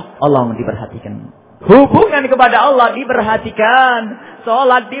kepada Allah, Allah diperhatikan. Hubungan kepada Allah diperhatikan.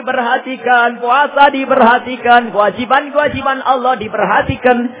 Sholat diperhatikan. Puasa diperhatikan. Kewajiban-kewajiban Allah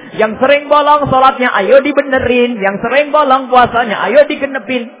diperhatikan. Yang sering bolong sholatnya, ayo dibenerin. Yang sering bolong puasanya, ayo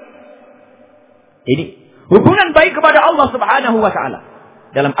digenepin. Ini hubungan baik kepada Allah subhanahu wa ta'ala.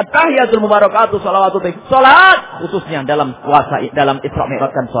 Dalam at-tahiyatul mubarakatuh salawatut tayyib. Sholat khususnya dalam puasa, dalam Isra Mi'raj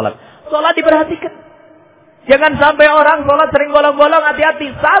kan sholat. Sholat diperhatikan. Jangan sampai orang sholat sering bolong-bolong,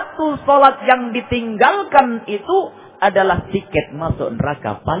 hati-hati. Satu sholat yang ditinggalkan itu adalah tiket masuk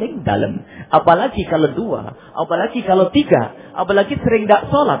neraka paling dalam. Apalagi kalau dua, apalagi kalau tiga, apalagi sering tidak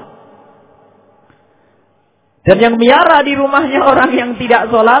sholat. Dan yang miara di rumahnya orang yang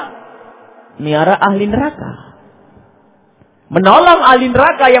tidak sholat, miara ahli neraka. Menolong ahli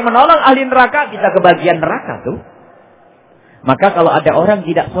neraka, yang menolong ahli neraka, bisa kebagian neraka tuh. Maka kalau ada orang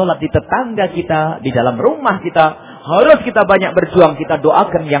tidak sholat di tetangga kita, di dalam rumah kita, harus kita banyak berjuang, kita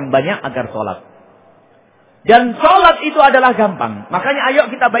doakan yang banyak agar sholat. Dan sholat itu adalah gampang. Makanya ayo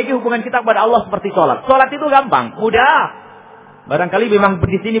kita baiki hubungan kita kepada Allah seperti sholat. Sholat itu gampang, mudah. Barangkali memang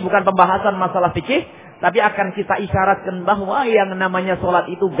di sini bukan pembahasan masalah fikih, tapi akan kita isyaratkan bahwa yang namanya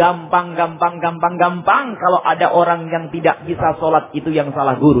sholat itu gampang. Kalau ada orang yang tidak bisa sholat, itu yang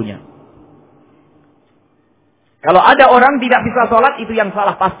salah gurunya. Kalau ada orang tidak bisa sholat, itu yang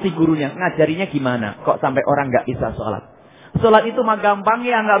salah pasti gurunya. Ngajarinya gimana? Kok sampai orang nggak bisa sholat? Sholat itu mah gampang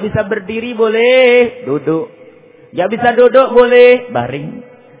ya. Nggak bisa berdiri boleh, duduk. Nggak bisa duduk boleh, baring.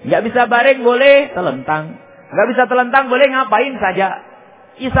 Nggak bisa baring boleh, telentang. Nggak bisa telentang boleh ngapain saja.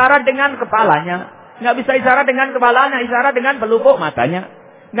 Isyarat dengan kepalanya. Nggak bisa isyarat dengan kepalanya, isyarat dengan pelupuk matanya.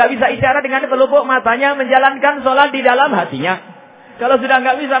 Nggak bisa isyarat dengan pelupuk matanya, menjalankan sholat di dalam hatinya. Kalau sudah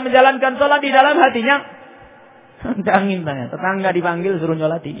nggak bisa menjalankan sholat di dalam hatinya, angin tanya, tetangga dipanggil suruh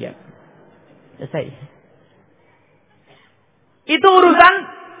nyolati dia. Selesai. Itu urusan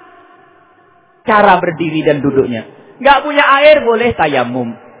cara berdiri dan duduknya. Nggak punya air boleh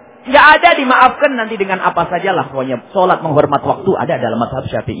tayamum. Nggak ada dimaafkan nanti dengan apa sajalah. Pokoknya sholat menghormat waktu ada dalam mazhab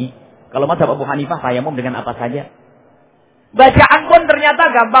Syafi'i. Kalau mazhab Abu Hanifah tayamum dengan apa saja. Bacaan pun ternyata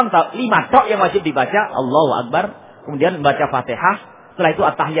gampang. 5 tok yang wajib dibaca. Allahu Akbar. Kemudian membaca Fatihah. Setelah itu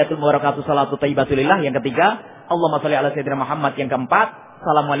at-tahiyatul mubarakatuh salatu thayyibatulillah. Yang ketiga, Allahumma shalli ala sayyidina Muhammad. Yang keempat,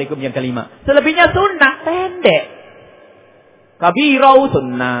 Assalamualaikum yang kelima. Selebihnya sunnah, pendek. Kabirau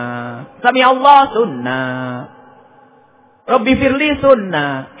sunnah. Sami Allah sunnah. Rabbi firli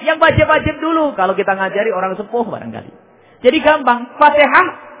sunnah. Yang wajib-wajib dulu. Kalau kita ngajari orang sepuh barangkali. Jadi gampang. Fatihah,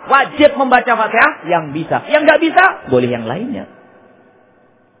 wajib membaca Fatihah yang bisa. Yang nggak bisa, boleh yang lainnya.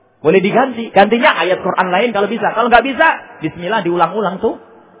 Boleh diganti. Gantinya ayat Quran lain kalau bisa. Kalau nggak bisa, bismillah diulang-ulang tuh.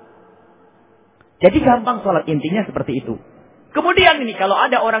 Jadi gampang sholat, intinya seperti itu. Kemudian ini, kalau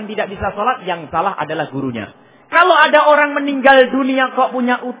ada orang tidak bisa sholat, yang salah adalah gurunya. Kalau ada orang meninggal dunia kok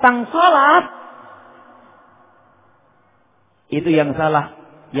punya utang sholat, itu yang salah,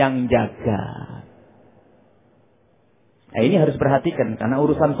 yang jaga. Nah, ini harus perhatikan, karena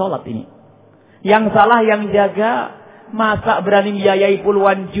urusan sholat ini. Yang salah yang jaga. Masa berani biayai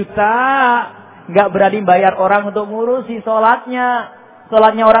puluhan juta, nggak berani bayar orang untuk ngurusi sholatnya.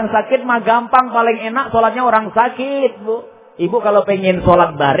 Sholatnya orang sakit mah gampang, paling enak sholatnya orang sakit, Bu. Ibu kalau pengen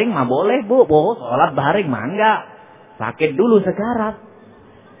sholat baring mah boleh, Bu. Sholat baring mah enggak. Sakit dulu sekarat.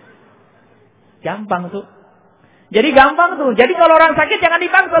 Gampang tuh. Jadi gampang tuh. Jadi kalau orang sakit jangan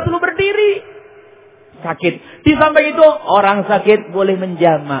dipaksa, suruh berdiri. Sakit. Di samping itu orang sakit boleh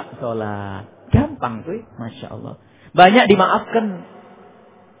menjamak sholat. Gampang tuh, Masya Allah. Banyak dimaafkan.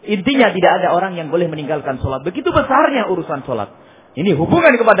 Intinya tidak ada orang yang boleh meninggalkan sholat. Begitu besarnya urusan sholat. Ini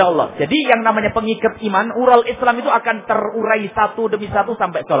hubungan kepada Allah. Jadi yang namanya pengikat iman, ural Islam itu akan terurai satu demi satu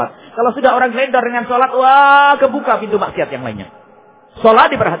sampai sholat. Kalau sudah orang gelendar dengan sholat, wah kebuka pintu maksiat yang lainnya.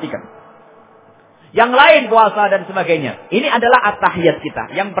 Sholat diperhatikan. Yang lain puasa dan sebagainya. Ini adalah at-tahiyat kita.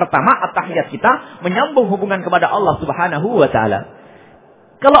 Yang pertama at-tahiyat kita menyambung hubungan kepada Allah Subhanahu wa Ta'ala.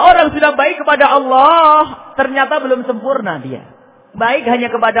 Kalau orang sudah baik kepada Allah, ternyata belum sempurna dia. Baik hanya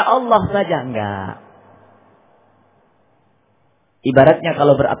kepada Allah saja, enggak. Ibaratnya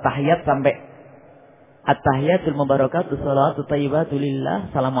kalau berat-tahiyat sampai at-tahiyatul mubarakatuh salatu thayyibatulillah,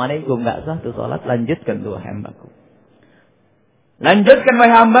 assalamualaikum, enggak sah tuh salat, lanjutkan tuh hambaku. Lanjutkan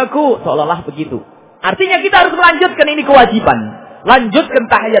wahai hambaku, seolah-olah begitu. Artinya kita harus melanjutkan, ini kewajiban. Lanjutkan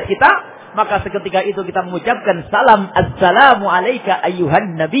tahiyat kita. Maka seketika itu kita mengucapkan salam. Assalamu alayka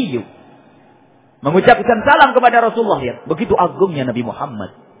ayyuhan nabiyyu. Mengucapkan salam kepada Rasulullah. Lihat, begitu agungnya Nabi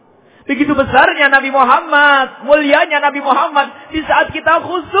Muhammad. Begitu besarnya Nabi Muhammad. Mulianya Nabi Muhammad. Di saat kita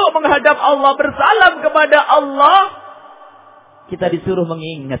khusyuk menghadap Allah, bersalam kepada Allah, kita disuruh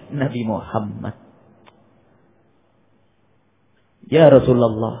mengingat Nabi Muhammad. Ya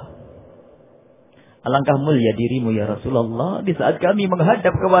Rasulullah, alangkah mulia dirimu ya Rasulullah. Di saat kami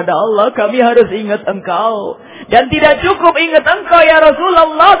menghadap kepada Allah, kami harus ingat engkau. Dan tidak cukup ingat engkau ya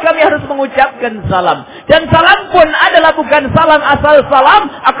Rasulullah, kami harus mengucapkan salam. Dan salam pun adalah bukan salam asal salam,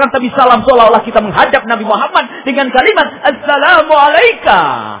 akan tapi salam seolah-olah kita menghadap Nabi Muhammad dengan kalimat Assalamu alayka.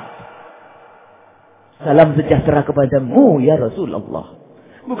 Salam sejahtera kepadamu ya Rasulullah.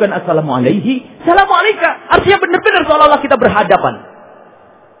 Bukan Assalamu alaihi, Assalamu alayka. Artinya benar-benar seolah-olah kita berhadapan.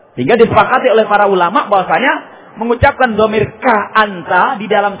 Sehingga disepakati oleh para ulama bahwasanya mengucapkan dhamir ka anta di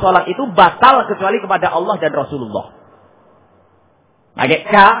dalam sholat itu batal kecuali kepada Allah dan Rasulullah. Pakai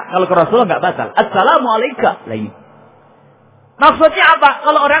ka kalau ke Rasulullah nggak batal. Assalamu alayka. Lain. Maksudnya apa?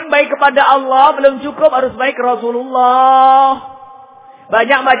 Kalau orang baik kepada Allah belum cukup, harus baik ke Rasulullah.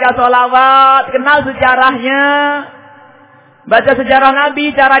 Banyak baca sholawat, kenal sejarahnya. Baca sejarah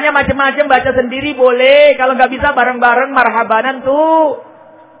Nabi, caranya macam-macam. Baca sendiri boleh. Kalau nggak bisa bareng-bareng marhabanan tuh.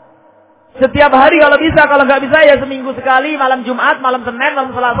 Setiap hari kalau bisa, kalau nggak bisa ya seminggu sekali, malam Jumat, malam Senin,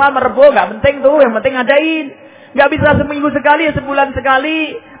 malam Selasa, Rebo, nggak penting tuh, yang penting adain. Nggak bisa seminggu sekali, ya sebulan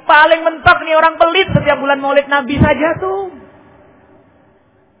sekali. Paling mentok nih orang pelit setiap bulan Maulid Nabi saja tuh.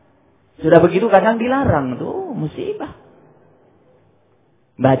 Sudah begitu kadang dilarang tuh, musibah.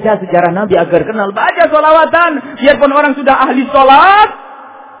 Baca sejarah Nabi agar kenal, baca sholawatan, biarpun orang sudah ahli sholat,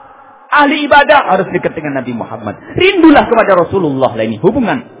 ahli ibadah, harus dekat dengan Nabi Muhammad. Rindulah kepada Rasulullah lah ini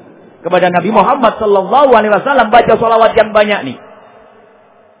hubungan. Kepada Nabi Muhammad sallallahu alaihi wasallam, baca sholawat yang banyak nih.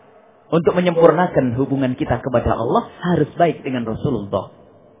 Untuk menyempurnakan hubungan kita kepada Allah, harus baik dengan Rasulullah.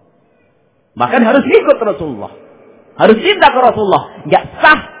 Bahkan harus ikut Rasulullah. Harus cinta ke Rasulullah. Enggak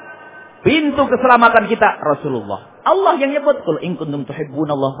sah pintu keselamatan kita Rasulullah. Allah yang nyebut, "Qul in kuntum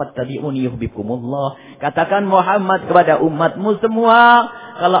tuhibbunallaha fattabi'uni yuhibbukumullah." Katakan Muhammad kepada umatmu semua,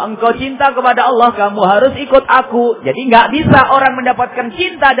 kalau engkau cinta kepada Allah, kamu harus ikut aku. Jadi nggak bisa orang mendapatkan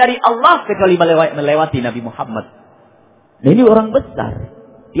cinta dari Allah kecuali melewati Nabi Muhammad Nah, ini orang besar.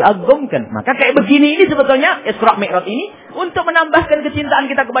 Diagungkan. Maka kayak begini ini sebetulnya Isra Mi'raj ini untuk menambahkan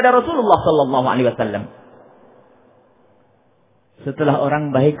kecintaan kita kepada Rasulullah sallallahu alaihi wasallam. Setelah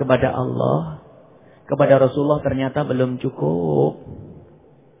orang baik kepada Allah, kepada Rasulullah ternyata belum cukup.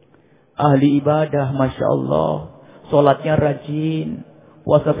 Ahli ibadah, Masya Allah. Sholatnya rajin.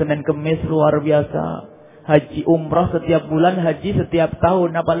 Puasa Senin Kemis luar biasa. Haji umrah setiap bulan, haji setiap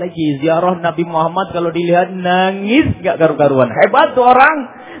tahun. Apalagi ziarah Nabi Muhammad kalau dilihat nangis gak karu-karuan. Hebat tuh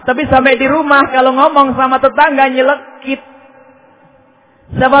orang. Tapi sampai di rumah kalau ngomong sama tetangga nyelekit.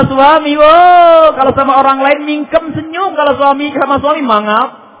 Sama suami, wow, kalau sama orang lain mingkem senyum, kalau suami sama suami mangap.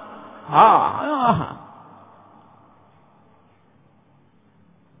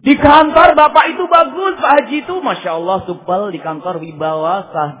 Di kantor bapak itu bagus, Pak Haji itu Masya Allah supel di kantor wibawa,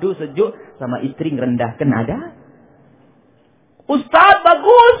 sahdu, sejuk, sama istri ngerendahkan ada. Ustaz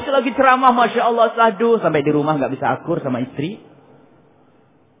bagus, lagi ceramah Masya Allah sahdu, sampai di rumah nggak bisa akur sama istri.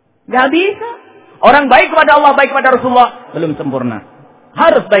 Nggak bisa. Orang baik kepada Allah, baik kepada Rasulullah belum sempurna.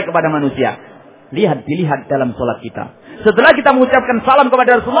 Harus baik kepada manusia. Dilihat dalam sholat kita. Setelah kita mengucapkan salam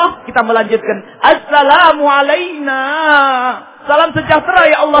kepada Rasulullah, kita melanjutkan Assalamu alaina. Salam sejahtera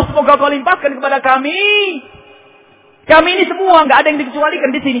ya Allah, semoga Kau limpahkan kepada kami. Kami ini semua, nggak ada yang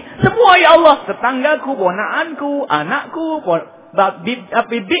dikecualikan di sini. Semua ya Allah, tetanggaku, ponaanku, anakku,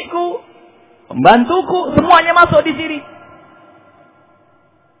 bibiku, pembantuku, semuanya masuk di sini.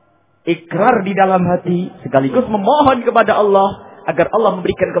 Ikrar di dalam hati sekaligus memohon kepada Allah agar Allah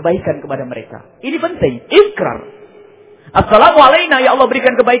memberikan kebaikan kepada mereka. Ini penting. Ikrar. Assalamu alaina, ya Allah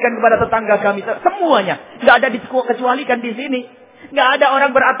berikan kebaikan kepada tetangga kami. Semuanya. Nggak ada dikecualikan di sini. Nggak ada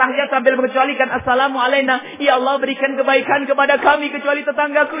orang beratahiyat sambil mengecualikan Assalamu alaina, ya Allah berikan kebaikan kepada kami kecuali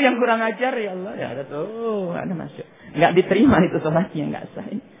tetanggaku yang kurang ajar. Ya Allah, ya ada tuh. Ada masuk. Nggak diterima itu sholatnya. Nggak sah.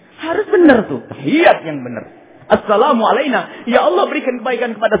 Harus benar tuh. Tahiyat yang benar. Assalamu alaina, ya Allah berikan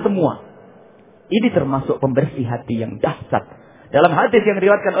kebaikan kepada semua. Ini termasuk pembersih hati yang dahsyat. Dalam hadis yang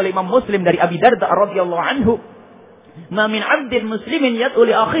diriwayatkan oleh Imam Muslim dari Abi Darda radhiyallahu anhu, "Ma min 'abdin muslimin yad'u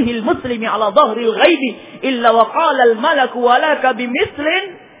li akhihi al-muslimi 'ala dhahril ghaibi illa wa qala al-malaku wa laka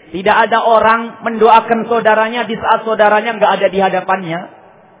bimislin." Tidak ada orang mendoakan saudaranya di saat saudaranya enggak ada di hadapannya.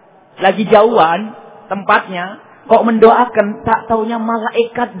 Lagi jauhan tempatnya, kok mendoakan, tak taunya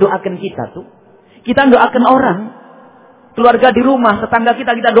malaikat doakan kita tuh. Kita doakan orang. Keluarga di rumah, tetangga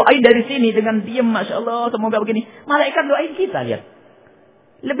kita doain dari sini dengan diam, Masya Allah, semoga begini. Malaikat doain kita, lihat.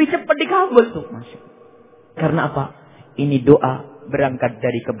 Lebih cepat dikabul tuh, Masya Allah. Karena apa? Ini doa berangkat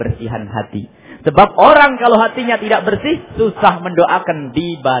dari kebersihan hati. Sebab orang kalau hatinya tidak bersih, susah mendoakan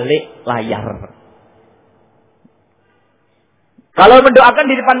di balik layar. Kalau mendoakan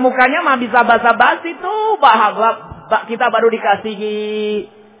di depan mukanya mah bisa basa-basi tuh, Pak kita baru dikasih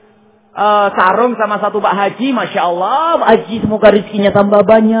sarung sama satu Pak Haji, Masya Allah, Pak Haji semoga rezekinya tambah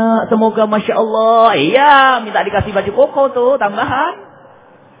banyak, semoga Masya Allah, iya, minta dikasih baju koko tuh, tambahan.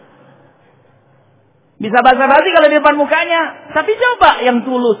 Bisa basa-basi kalau di depan mukanya, tapi coba yang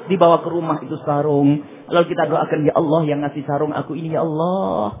tulus dibawa ke rumah itu sarung, lalu kita doakan, ya Allah yang ngasih sarung aku ini, ya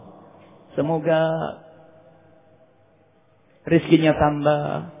Allah, semoga rezekinya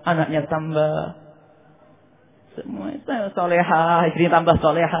tambah, anaknya tambah. Semua itu soleha, istri tambah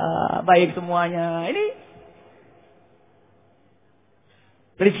soleha, baik semuanya. Ini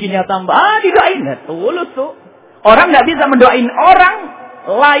rezekinya tambah, didoain, tulus tuh. Orang nggak bisa mendoain orang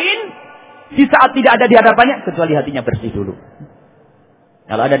lain di saat tidak ada di hadapannya kecuali hatinya bersih dulu.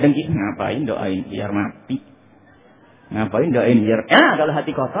 Kalau ada dengki, ngapain doain biar mati? Ngapain doain biar? Kalau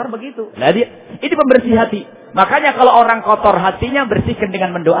hati kotor begitu. Nah, ini pembersih hati. Makanya kalau orang kotor hatinya, bersihkan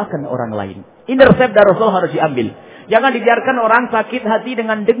dengan mendoakan orang lain. Ini resep dari Rasul harus diambil. Jangan dibiarkan orang sakit hati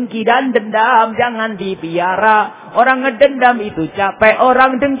dengan dengki dan dendam. Jangan dipiara. Orang ngedendam itu capek.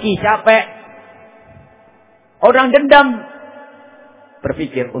 Orang dengki capek. Orang dendam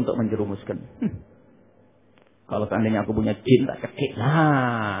berpikir untuk menjerumuskan. Kalau seandainya aku punya jin tak kekik.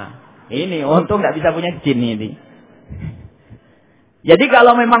 Nah, ini untung nggak bisa punya jin ini. Jadi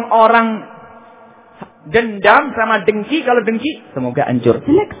kalau memang orang dendam sama dengki, kalau dengki semoga hancur,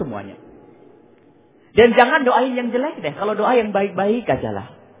 jelek semuanya. Dan jangan doain yang jelek deh. Kalau doa yang baik-baik aja lah.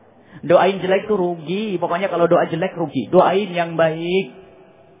 Doain jelek tuh rugi. Pokoknya kalau doa jelek rugi. Doain yang baik.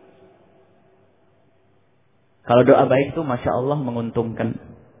 Kalau doa baik tuh Masya Allah menguntungkan.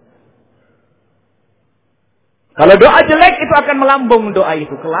 Kalau doa jelek itu akan melambung doa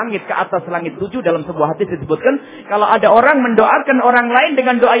itu ke langit, ke atas langit 7. Dalam sebuah hadis disebutkan, kalau ada orang mendoakan orang lain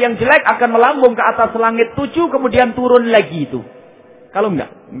dengan doa yang jelek akan melambung ke atas langit 7 kemudian turun lagi itu. Kalau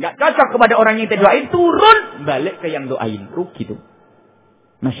enggak cocok kepada orang yang kita doain, turun balik ke yang doain, rugi itu.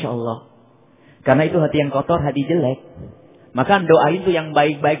 Masya Allah. Karena itu hati yang kotor, hati jelek. Maka doain tuh yang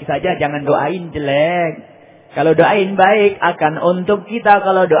baik-baik saja, jangan doain jelek. Kalau doain baik akan untuk kita,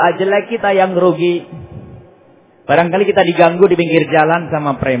 kalau doa jelek kita yang rugi. Barangkali kita diganggu di pinggir jalan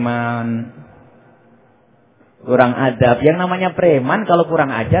sama preman. Kurang adab. Yang namanya preman kalau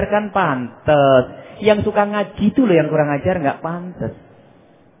kurang ajar kan pantes. Yang suka ngaji itu loh yang kurang ajar, nggak pantes.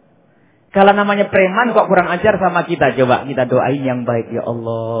 Kalau namanya preman kok kurang ajar sama kita, coba kita doain yang baik. Ya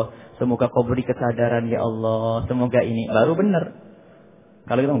Allah, semoga kau beri kesadaran ya Allah. Semoga ini baru benar.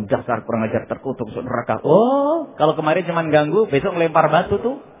 Kalau kita dasar kurang ajar terkutuk masuk neraka. Oh, kalau kemarin cuman ganggu, besok ngelempar batu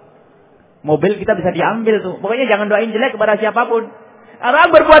tuh. Mobil kita bisa diambil tuh. Pokoknya jangan doain jelek kepada siapapun.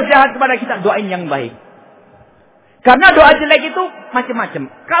 Orang berbuat jahat kepada kita, doain yang baik. Karena doa jelek itu macam-macam.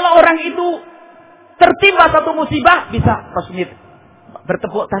 Kalau orang itu tertimpa satu musibah, bisa resmi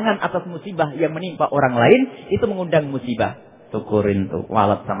bertepuk tangan atas musibah yang menimpa orang lain, itu mengundang musibah. Syukurin tuh,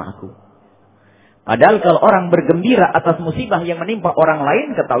 walat sama aku. Padahal kalau orang bergembira atas musibah yang menimpa orang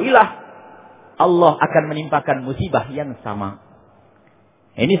lain, ketahuilah Allah akan menimpakan musibah yang sama.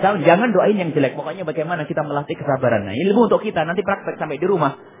 Ini jangan doain yang jelek. Pokoknya bagaimana kita melatih kesabaran. Nah, ilmu untuk kita nanti praktek sampai di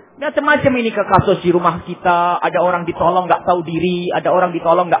rumah. Macam-macam ini ke kasus di rumah kita. Ada orang ditolong nggak tahu diri. Ada orang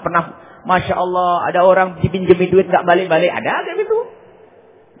ditolong nggak pernah. Masya Allah. Ada orang dipinjemin duit nggak balik-balik. Ada gitu.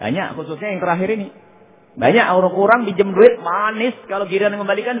 Banyak khususnya yang terakhir ini. Banyak orang pinjem duit manis. Kalau giliran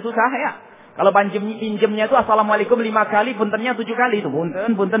mengembalikan susah ya. Kalau pinjemnya itu assalamualaikum 5 kali. Puntennya 7 kali. Itu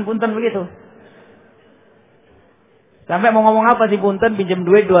punten begitu. Sampai mau ngomong apa sih punten, pinjam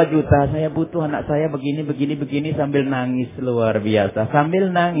duit 2 juta. Saya butuh anak saya begini sambil nangis luar biasa. Sambil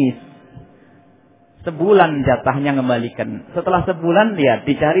nangis. Sebulan jatahnya ngembalikan. Setelah sebulan lihat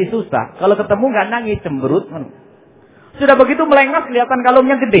dicari susah. Kalau ketemu nggak nangis cemberut. Sudah begitu melengos kelihatan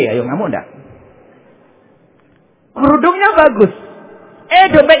kalungnya gede. Ayo ngamuk enggak? Kerudungnya bagus.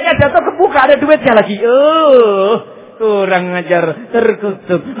 Dompetnya jatuh kebuka ada duitnya lagi. Kurang ajar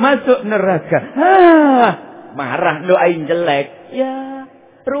terkutuk masuk neraka. Marah doain jelek. Ya,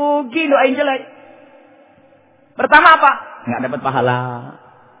 rugi doain jelek. Pertama apa? Nggak dapat pahala.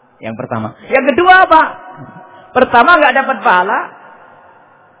 Yang pertama. Yang kedua apa? Pertama nggak dapat pahala.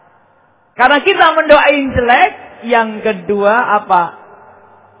 Karena kita mendoain jelek. Yang kedua apa?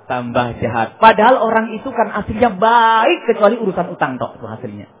 Tambah jahat. Padahal orang itu kan aslinya baik. Kecuali urusan utang tok itu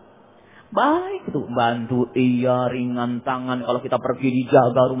hasilnya. Baik itu. Bantu iya ringan tangan. Kalau kita pergi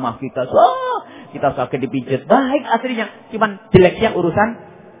dijaga rumah kita. Kita sakit dipijit. Baik aslinya. Cuman jeleknya urusan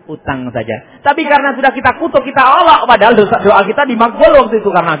utang saja. Tapi karena sudah kita kutuk, kita olok. Padahal doa kita dimakbul waktu itu.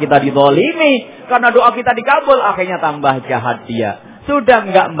 Karena kita dizolimi. Karena doa kita dikabul. Akhirnya tambah jahat dia. Sudah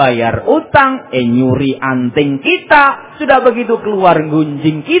nggak bayar utang. Nyuri anting kita. Sudah begitu keluar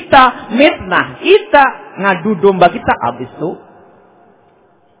gunjing kita. Mitnah kita. Ngadu domba kita. Habis itu.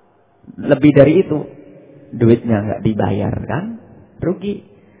 Lebih dari itu. Duitnya nggak dibayar kan.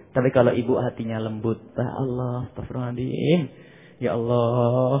 Rugi. Tapi kalau ibu hatinya lembut, ya Allah, astagfirullahaladzim. Ya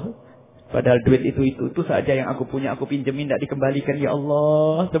Allah, padahal duit itu saja yang aku punya, aku pinjemin, tidak dikembalikan. Ya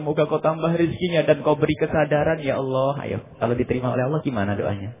Allah, semoga kau tambah rezekinya dan kau beri kesadaran. Ya Allah, ayo, kalau diterima oleh Allah gimana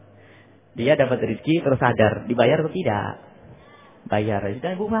doanya? Dia dapat rezeki terus sadar, dibayar atau tidak? Bayar.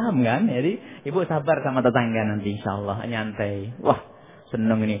 Dan ibu paham kan? Jadi ibu sabar sama tetangga nanti, insya Allah, nyantai. Wah,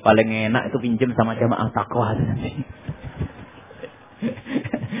 seneng ini, paling enak itu pinjem sama jamaah takwa nanti.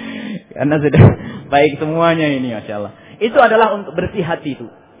 Karena sudah baik semuanya ini, Masya Allah. Itu adalah untuk bersih hati itu.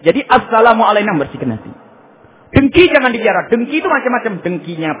 Jadi assalamualaikum bersihkan hati. Dengki jangan dibiarkan. Dengki itu macam-macam.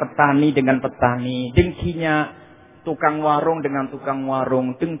 Dengkinya petani dengan petani. Dengkinya tukang warung dengan tukang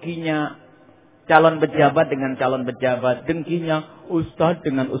warung. Dengkinya calon pejabat dengan calon pejabat. Dengkinya ustadz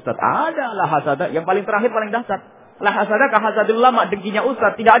dengan ustadz. Ada lah hasada. Yang paling terakhir paling dasar. Lah hasada kah hasadul ulama. Dengkinya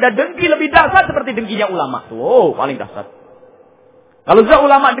ustadz. Tidak ada dengki lebih dasar seperti dengkinya ulama. Tuh paling dasar. Kalau sudah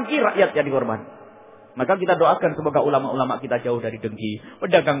ulama dengki, rakyat jadi korban. Maka kita doakan semoga ulama-ulama kita jauh dari dengki.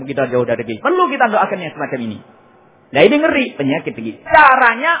 Pedagang kita jauh dari dengki. Perlu kita doakan yang semacam ini. Nah ini ngeri, penyakit dengki.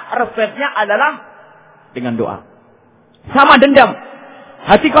 Caranya, resepnya adalah dengan doa. Sama dendam.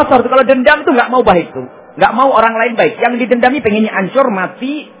 Hati kotor. Kalau dendam itu nggak mau baik tuh. Nggak mau orang lain baik. Yang didendami pengennya hancur,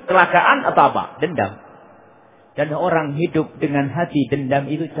 mati, kecelakaan atau apa. Dendam. Dan orang hidup dengan hati dendam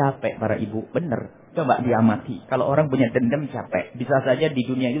itu capek para ibu. Benar. Coba diamati. Kalau orang punya dendam capek. Bisa saja di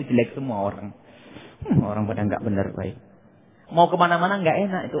dunia itu jelek semua orang. Orang pada nggak benar baik. Mau kemana-mana nggak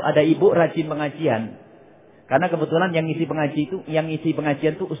enak itu. Ada ibu rajin pengajian. Karena kebetulan yang ngisi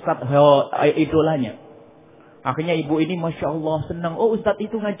pengajian itu ustadz idolanya. Akhirnya ibu ini Masya Allah senang. Oh ustadz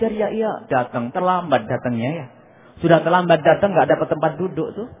itu ngajar ya iya. Datang. Terlambat datangnya ya. Sudah terlambat datang nggak dapat tempat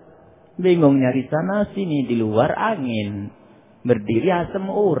duduk tuh. Bingung nyari sana sini di luar angin. Berdiri asam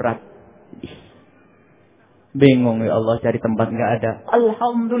urat. Bingung ya Allah, cari tempat nggak ada.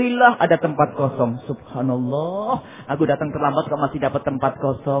 Alhamdulillah ada tempat kosong. Subhanallah. Aku datang terlambat kok masih dapat tempat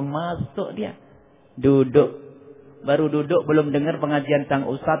kosong. Masuk dia. Duduk. Baru duduk belum dengar pengajian sang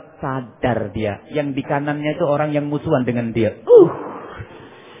ustadz, sadar dia. Yang di kanannya itu orang yang musuhan dengan dia.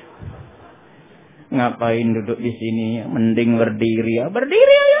 Ngapain duduk di sini? Mending berdiri ya.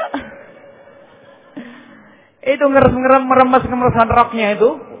 Berdiri ya. Itu meremas roknya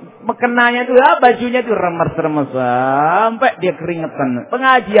itu. Mekenanya itu ya, bajunya itu remes-remes sampai dia keringetan.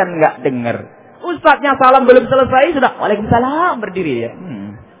 Pengajian nggak dengar. Ustadznya salam belum selesai sudah waalaikumsalam berdiri ya.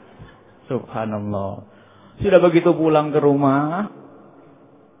 Subhanallah. Sudah begitu pulang ke rumah,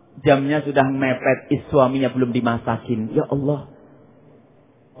 jamnya sudah mepet, suaminya belum dimasakin. Ya Allah.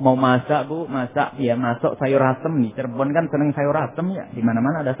 Mau masak bu, masak ya, masak sayur asem nih. Cirebon kan seneng sayur asem ya. Di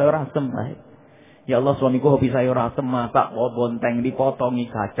mana-mana ada sayur asem. Ya Allah, suamiku hobi sayur asem, masak bonteng dipotongi,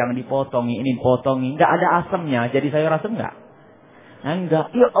 kacang dipotongi, ini dipotongi. Enggak ada asemnya, jadi sayur asem enggak?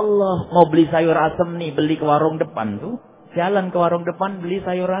 Enggak. Ya Allah, mau beli sayur asem nih, beli ke warung depan tuh. Jalan ke warung depan beli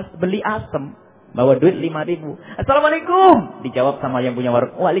sayur asem, beli asem. Bawa duit 5.000. Assalamualaikum. Dijawab sama yang punya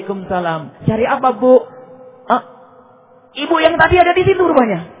warung. Waalaikumsalam. Cari apa bu? Ibu yang tadi ada di situ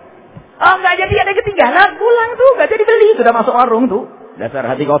rupanya. Enggak jadi, ada ketinggalan. Pulang tuh, enggak jadi beli. Sudah masuk warung tuh. Dasar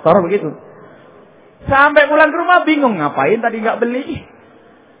hati kotor begitu. Sampai pulang ke rumah bingung ngapain tadi nggak beli.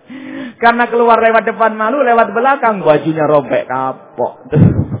 Karena keluar lewat depan malu, lewat belakang bajunya robek kapok.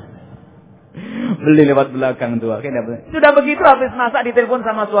 Beli lewat belakang tuh. Sudah begitu habis masak ditelepon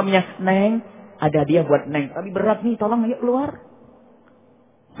sama suaminya. Neng, ada hadiah buat Neng. Tapi berat nih, tolong ayo keluar.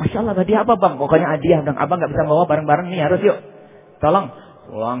 Masya Allah, hadiah apa bang? Pokoknya hadiah dong. Abang nggak bisa bawa barang-barang nih, harus yuk. Tolong.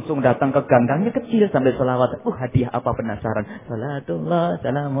 Langsung datang ke ganggangnya kecil sambil selawat. Hadiah apa penasaran? Salatullah,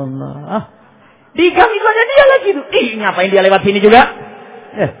 salamullah. Di gang itu ada dia lagi tuh. Ngapain dia lewat sini juga?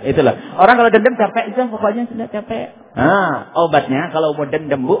 Itulah. Orang kalau dendam capek itu pokoknya sudah capek. Obatnya kalau mau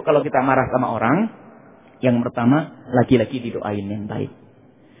dendam bu, kalau kita marah sama orang, yang pertama lagi-lagi didoain yang baik.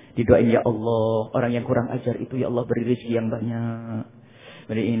 Didoain ya Allah, orang yang kurang ajar itu ya Allah beri rezeki yang banyak.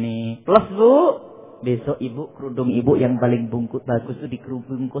 Beri ini. Plus bu, besok ibu kerudung ibu yang paling bagus itu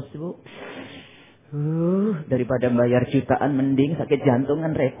dibungkus bu. Daripada bayar jutaan mending sakit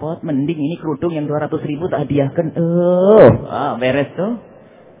jantungan repot. Mending ini kerudung yang 200.000 tak hadiahkan. Beres tuh.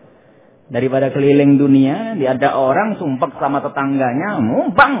 Daripada keliling dunia, ada orang sumpek sama tetangganya.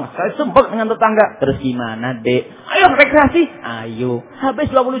 Bang, saya sumpek dengan tetangga. Terus gimana dek? Ayo rekreasi. Ayo.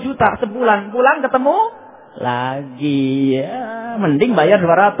 Habis 20 juta sebulan. Pulang ketemu lagi ya. Mending bayar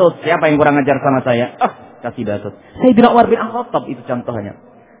 200. Siapa yang kurang ajar sama saya? Kasih 200. Sayyidina Umar bin Khattab itu contohnya.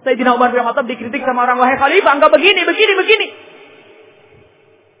 Sayyidina Umar bin Khattab dikritik sama orang, wahai khalifah, engkau begini.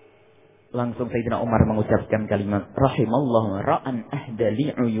 Langsung Sayyidina Umar mengucapkan kalimat, rahimallahu ra'an ahdali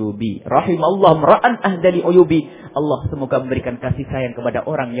uyubi. Rahimallahu ra'an ahdali uyubi. Allah semoga memberikan kasih sayang kepada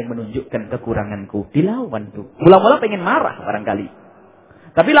orang yang menunjukkan kekuranganku. Dilawan tuh. Mula-mula pengen marah barangkali.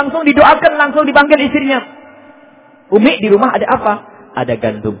 Tapi langsung didoakan, langsung dipanggil istrinya. Umi, di rumah ada apa? Ada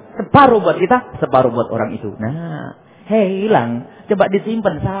gandum. Separuh buat kita, separuh buat orang itu. Hilang. Coba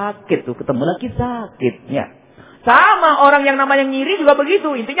disimpan, sakit tuh, ketemu lagi sakit ya. Sama orang yang namanya ngiri juga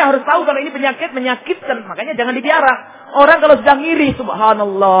begitu. Intinya harus tahu kalau ini penyakit menyakitkan, makanya jangan dipiara. Orang kalau sedang ngiri,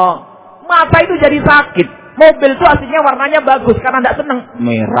 subhanallah, mata itu jadi sakit. Mobil itu aslinya warnanya bagus karena tidak senang,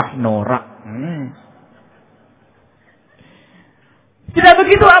 merah norak. Sudah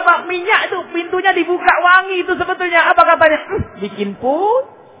begitu apa? Minyak itu pintunya dibuka wangi itu sebetulnya apa katanya? Bikin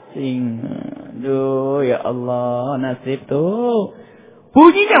pusing. Aduh ya Allah, nasib tuh.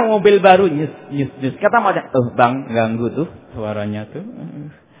 Bunyinya mobil baru nyus. Kata macam, bang ganggu tuh suaranya tuh,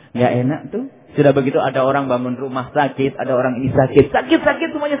 nggak enak tuh. Sudah begitu ada orang bangun rumah sakit, ada orang ini sakit,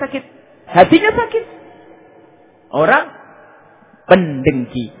 semuanya sakit, hatinya sakit. Orang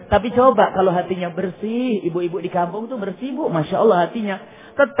pendengki. Tapi coba kalau hatinya bersih, ibu-ibu di kampung tuh bersih bu, masya Allah hatinya.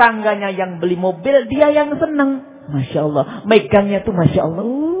 Tetangganya yang beli mobil dia yang seneng, masya Allah. Megangnya tuh masya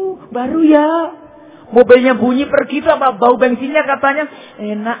Allah, baru ya. Mobilnya bunyi pergi tuh apa bau bensinnya katanya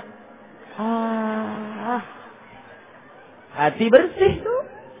enak. Hati bersih tuh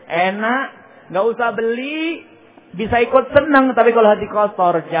enak, nggak usah beli, bisa ikut senang. Tapi kalau hati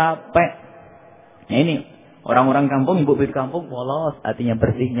kotor capek. Ini orang-orang kampung, ibu di kampung polos, hatinya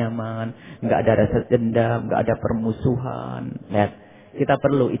bersih nyaman, nggak ada rasa dendam, nggak ada permusuhan. Lihat, kita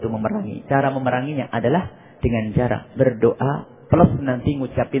perlu itu memerangi. Cara memeranginya adalah dengan cara berdoa. Plus nanti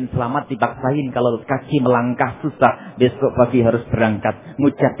ngucapin selamat dipaksain kalau kaki melangkah susah. Besok pagi harus berangkat.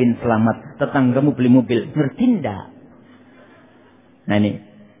 Ngucapin selamat. Tetanggamu beli mobil. Ngerti ndak? Nah ini.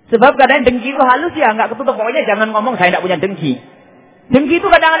 Sebab kadang dengki itu halus ya. Nggak ketutup. Pokoknya jangan ngomong saya nggak punya dengki. Dengki itu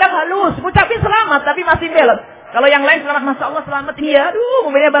kadang-kadang halus. Ngucapin selamat tapi masih belot. Kalau yang lain selamat, Masya Allah selamat. Iya, aduh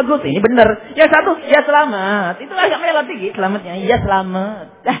mobilnya bagus. Ini benar. Yang satu, ya selamat. Itu agak melot tinggi selamatnya. Iya selamat.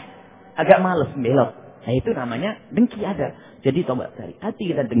 Agak males belot. Nah itu namanya dengki ada. Jadi coba cari hati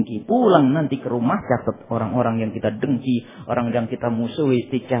kita dengki. Pulang nanti ke rumah catat orang-orang yang kita dengki. Orang yang kita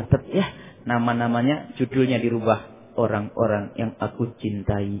musuhi dicatat. Ya nama-namanya judulnya dirubah. Orang-orang yang aku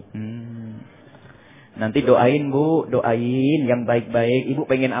cintai. Nanti doain Bu, doain yang baik-baik. Ibu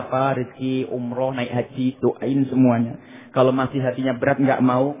pengen apa? Rezeki, umroh, naik haji, doain semuanya. Kalau masih hatinya berat, nggak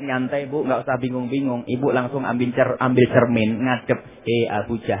mau, nyantai Bu, nggak usah bingung-bingung. Ibu langsung ambil cermin, ngadep.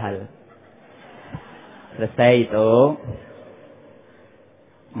 Abu Jahal. Selesai itu.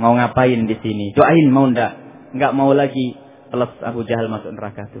 Mau ngapain di sini? Doain mau ndak? Nggak mau lagi. Plus Abu Jahal masuk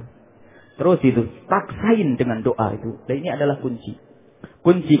neraka tuh. Terus itu, paksain dengan doa itu. Dan ini adalah kunci.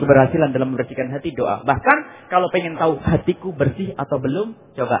 Kunci keberhasilan dalam membersihkan hati doa. Bahkan kalau pengen tahu hatiku bersih atau belum,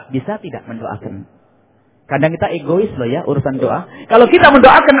 coba bisa tidak mendoakan. Kadang kita egois loh ya urusan doa. Kalau kita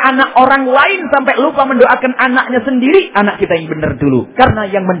mendoakan anak orang lain sampai lupa mendoakan anaknya sendiri, anak kita yang benar dulu. Karena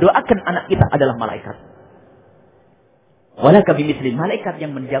yang mendoakan anak kita adalah malaikat. Walaka bimisli, malaikat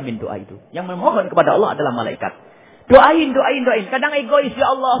yang menjamin doa itu. Yang memohon kepada Allah adalah malaikat. Doain. Kadang egois, ya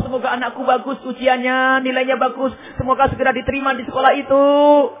Allah, semoga anakku bagus ujiannya, nilainya bagus, semoga segera diterima di sekolah itu.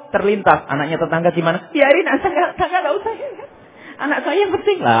 Terlintas, anaknya tetangga gimana? Biarin, tetangga nggak usah. Anak saya yang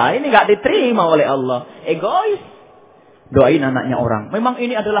penting lah, ini nggak diterima oleh Allah. Egois. Doain anaknya orang. Memang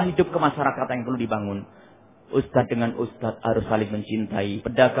ini adalah hidup kemasyarakatan yang perlu dibangun. Ustadz dengan ustadz harus saling mencintai.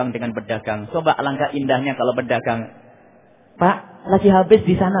 Pedagang dengan pedagang. Coba alangkah indahnya kalau pedagang. Pak, lagi habis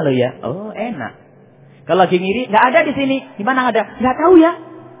di sana loh ya. Oh, enak. Kalau lagi ngiri, nggak ada di sini. Di mana ada? Nggak tahu ya.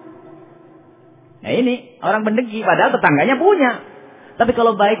 Nah ini orang mendengki, padahal tetangganya punya. Tapi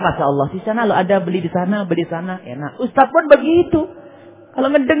kalau baik, Masya Allah, di sana lo ada, beli di sana, enak. Ustaz pun begitu. Kalau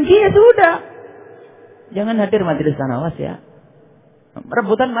mendengki ya sudah. Jangan hadir majelis tanawas ya.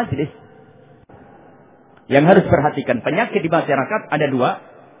 Rebutan majelis. Yang harus perhatikan penyakit di masyarakat ada dua.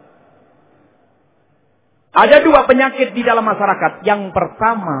 Ada dua penyakit di dalam masyarakat. Yang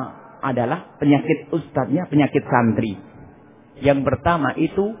pertama adalah penyakit ustadznya, penyakit santri. Yang pertama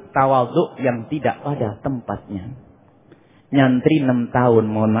itu tawadhu yang tidak pada tempatnya. Nyantri 6 tahun,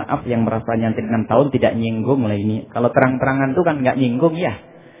 mohon maaf yang merasa nyantri 6 tahun tidak nyinggung lah ini. Kalau terang-terangan tuh kan nggak nyinggung ya.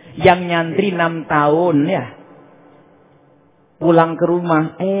 Yang nyantri 6 tahun ya. Pulang ke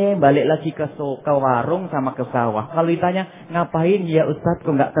rumah, balik lagi ke warung sama ke sawah. Kalau ditanya, ngapain ya Ustadz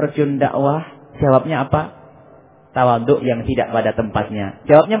kok nggak terjun dakwah? Jawabnya apa? Tawadhu yang tidak pada tempatnya.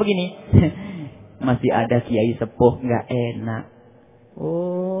 Jawabnya begini. Masih ada kiai sepuh nggak enak.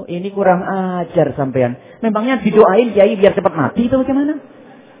 Oh, ini kurang ajar sampean. Memangnya didoain kiai biar cepat mati itu bagaimana?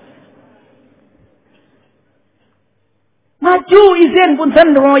 Maju izin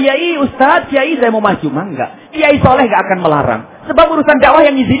punten kiai ustaz, kiai saya mau maju mah enggak. Kiai soleh enggak akan melarang. Sebab urusan dakwah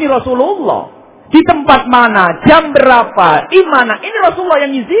yang izini Rasulullah. Di tempat mana, jam berapa, di mana, ini Rasulullah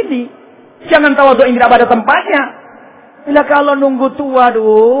yang izini. Jangan tawadhu yang tidak pada tempatnya. Bila kalau nunggu tua,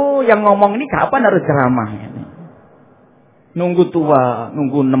 yang ngomong ini kapan harus ceramahnya? Nunggu tua,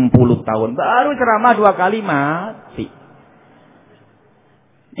 nunggu 60 tahun, baru ceramah 2 kali mati.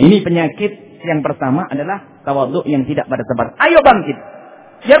 Ini penyakit yang pertama adalah tawadhu yang tidak pada tempat. Ayo bangkit.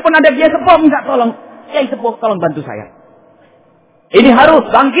 Biarpun ada kiai sepuh, enggak tolong. Kiai sepuh, tolong bantu saya. Ini harus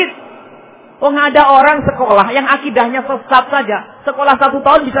bangkit. Oh, nggak ada orang sekolah yang akidahnya sesat saja. Sekolah 1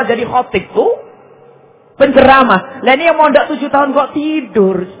 tahun bisa jadi khotib tuh. Penceramah. Lah ini yang mondok 7 tahun kok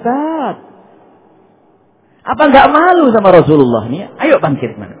tidur, Ustaz. Apa nggak malu sama Rasulullah nih? Ayo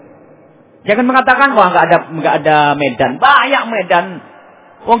bangkit mana? Jangan mengatakan wah nggak ada medan. Banyak medan.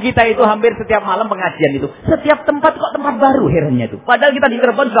 Wong kita itu hampir setiap malam pengajian itu. Setiap tempat kok tempat baru herannya itu. Padahal kita di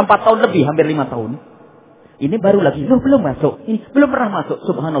Cirebon sudah 4 tahun lebih, hampir 5 tahun. Ini baru lagi. Loh, belum masuk. Ini belum pernah masuk.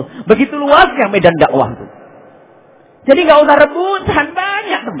 Subhanallah. Begitu luasnya medan dakwah itu. Jadi nggak usah rebutan,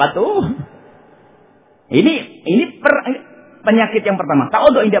 banyak tempat tuh. Ini penyakit yang pertama.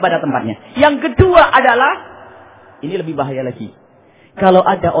 Tawadhu tidak pada tempatnya. Yang kedua adalah ini lebih bahaya lagi. Kalau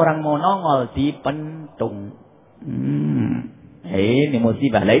ada orang mau nongol di pentung. Ini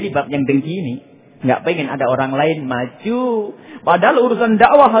musibah. Lah ini bab yang dengki ini. Nggak pengen ada orang lain maju. Padahal urusan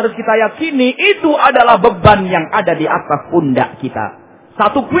dakwah harus kita yakini itu adalah beban yang ada di atas pundak kita.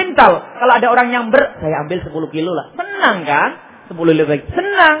 1 kuintal. Kalau ada orang nyamber, saya ambil 10 kilo lah. Senang kan? 10 kilo lagi.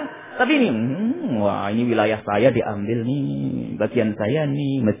 Senang. Tapi ini, wah ini wilayah saya diambil nih. Bagian saya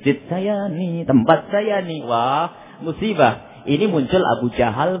nih. Masjid saya nih. Tempat saya nih. Wah musibah. Ini muncul Abu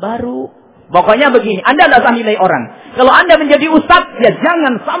Jahal baru. Pokoknya begini, Anda tidak usah nilai orang. Kalau Anda menjadi ustadz, ya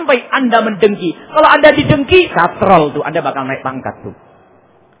jangan sampai Anda mendengki. Kalau Anda didengki, katrol tuh, Anda bakal naik pangkat tuh.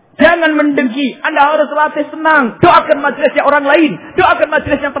 Jangan mendengki, Anda harus latih senang. Doakan majelisnya orang lain, doakan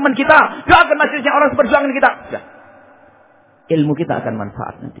majelisnya teman kita, doakan majelisnya orang seperjuangan kita. Sudah. Ilmu kita akan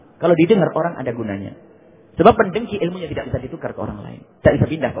manfaat nanti. Kalau didengar orang ada gunanya. Sebab pendengki ilmunya tidak bisa ditukar ke orang lain. Tidak bisa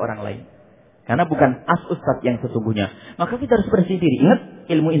pindah ke orang lain. Karena bukan as ustadz yang sesungguhnya. Maka kita harus bersih diri. Ingat,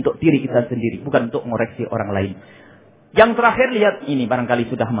 ilmu untuk diri kita sendiri. Bukan untuk mengoreksi orang lain. Yang terakhir, lihat ini. Barangkali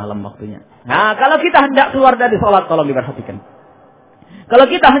sudah malam waktunya. Nah, kalau kita hendak keluar dari sholat, tolong diperhatikan. Kalau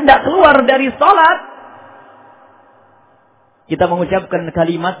kita hendak keluar dari sholat, kita mengucapkan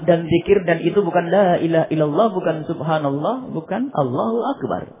kalimat dan zikir. Dan itu bukan la ilaha illallah, bukan subhanallah, bukan Allahu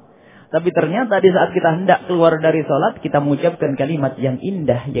Akbar. Tapi ternyata di saat kita hendak keluar dari sholat, kita mengucapkan kalimat yang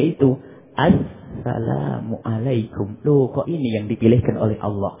indah, yaitu Assalamualaikum. Loh, kok ini yang dipilihkan oleh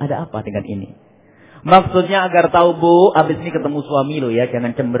Allah? Ada apa dengan ini? Maksudnya agar tahu, Bu, habis ini ketemu suami lo ya,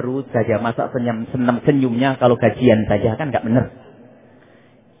 jangan cemberut saja. Masa senyumnya kalau gajian saja, kan nggak benar.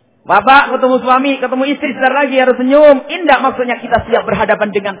 Bapak ketemu suami, ketemu istri, sebentar lagi harus senyum. Indah maksudnya kita siap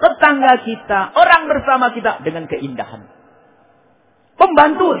berhadapan dengan tetangga kita, orang bersama kita dengan keindahan.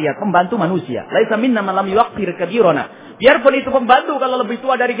 Pembantu, lihat, pembantu manusia. Laisa minna man lam yuqir kabirana. Biarpun itu pembantu, kalau lebih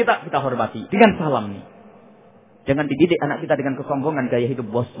tua dari kita, kita hormati. Dengan salam nih. Jangan dididik anak kita dengan kesombongan gaya hidup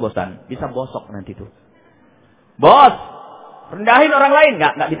bos-bosan. Bisa bosok nanti tuh. Bos, rendahin orang lain.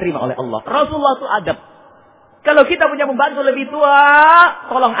 Nggak diterima oleh Allah. Rasulullah itu adab. Kalau kita punya pembantu lebih tua,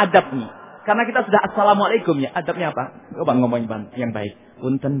 tolong adab nih. Karena kita sudah assalamualaikum ya. Adabnya apa? Coba ngomong yang baik.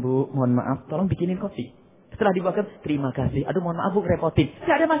 Punten Bu, mohon maaf, tolong bikinin kopi. Setelah dibuatkan, terima kasih. Aduh mohon maaf Bu, repotin.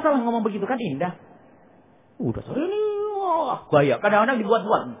 Tidak ada masalah ngomong begitu, kan indah. Udah sore ini, wah, gaya. Kadang-kadang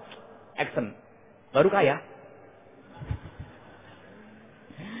dibuat-buat. Action. Baru kaya.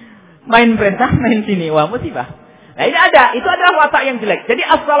 Main perintah, main sini. Wah, musibah. Nah ini ada. Itu adalah watak yang jelek. Jadi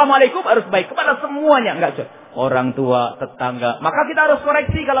assalamualaikum harus baik kepada semuanya. Enggak, orang tua, tetangga. Maka kita harus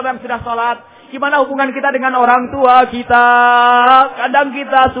koreksi kalau memang sudah sholat. Gimana hubungan kita dengan orang tua kita? Kadang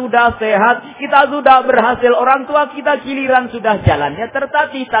kita sudah sehat, kita sudah berhasil. Orang tua kita giliran sudah jalannya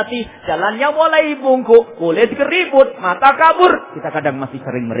tertati-tati. Jalannya mulai bungkuk, kulit keriput, mata kabur. Kita kadang masih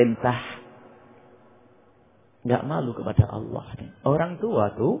sering merintah. Nggak malu kepada Allah. Orang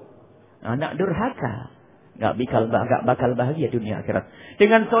tua tuh anak durhaka. Nggak bakal bahagia dunia akhirat.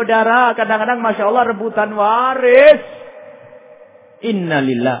 Dengan saudara kadang-kadang Masya Allah rebutan waris.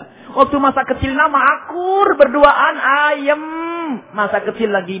 Innalillah. Waktu masa kecil nama akur, berduaan ayem. Masa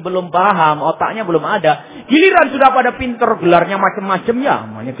kecil lagi belum paham, otaknya belum ada. Giliran sudah pada pinter, gelarnya macam-macam ya.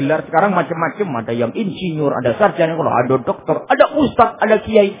 Namanya gelar sekarang macam-macam. Ada yang insinyur, ada sarjana, ada dokter, ada ustaz, ada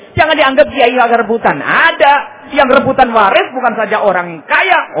kiai. Jangan dianggap kiai agak rebutan. Ada. Yang rebutan waris bukan saja orang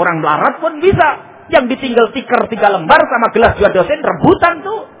kaya, orang melarat pun bisa. Yang ditinggal tikar 3 lembar sama gelas 2 dosen, rebutan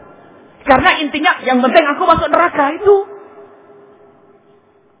tuh. Karena intinya yang penting aku masuk neraka itu.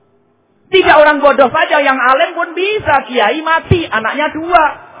 Tidak orang bodoh saja, yang alim pun bisa. Kiai mati, anaknya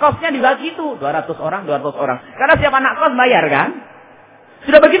 2. Kosnya dibagi itu. 200 orang. Karena siap anak kos bayar kan?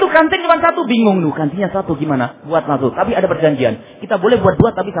 Sudah begitu kantin cuma 1. Bingung lu, kantinnya 1 gimana? Buat 1. Tapi ada perjanjian. Kita boleh buat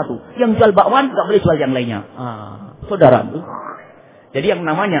 2 tapi 1. Yang jual bakwan gak boleh jual yang lainnya. Saudara. Jadi yang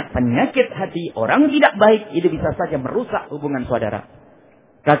namanya penyakit hati orang tidak baik, itu bisa saja merusak hubungan saudara.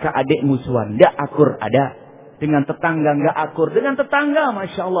 Kakak adik musuhan, gak akur ada. Dengan tetangga nggak akur. Dengan tetangga,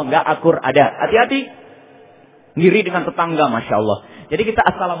 Masya Allah, nggak akur ada. Hati-hati. Ngiri dengan tetangga, Masya Allah. Jadi kita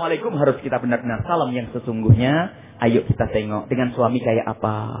assalamualaikum harus kita benar-benar salam yang sesungguhnya. Ayo kita tengok. Dengan suami kayak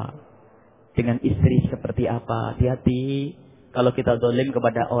apa. Dengan istri seperti apa. Hati-hati. Kalau kita zalim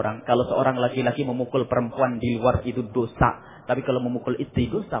kepada orang. Kalau seorang laki-laki memukul perempuan di luar itu dosa. Tapi kalau memukul istri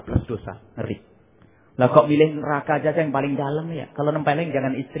dosa plus dosa. Ngeri. Lah kok milih neraka aja yang paling dalam ya. Kalau nempelin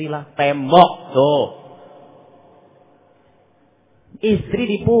jangan istri lah. Tembok. Tuh. Istri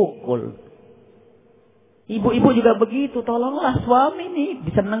dipukul. Ibu-ibu juga begitu. Tolonglah suami nih.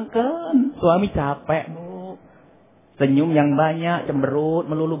 Disenengkan. Suami capek Bu. Senyum yang banyak. Cemberut.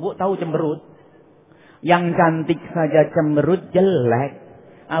 Melulu Bu. Tahu cemberut? Yang cantik saja cemberut jelek.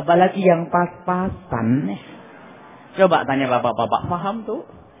 Apalagi yang pas-pasan. Coba tanya bapak-bapak. Paham tuh?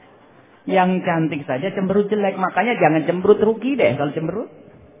 Yang cantik saja cemberut jelek. Makanya jangan cemberut, rugi deh kalau cemberut.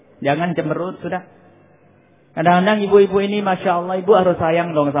 Jangan cemberut. Sudah. Kadang-kadang ibu-ibu ini Masya Allah, ibu harus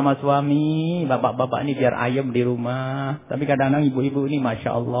sayang dong sama suami. Bapak-bapak ini biar ayem di rumah. Tapi kadang-kadang ibu-ibu ini Masya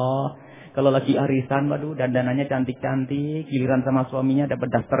Allah, kalau lagi arisan, waduh dandanannya cantik-cantik. Giliran sama suaminya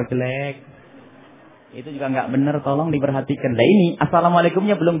dapat daster jelek. Itu juga nggak benar, tolong diperhatikan. Nah ini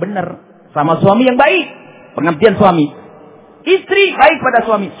Assalamualaikumnya belum benar. Sama suami yang baik. Pengabdian suami. Istri baik pada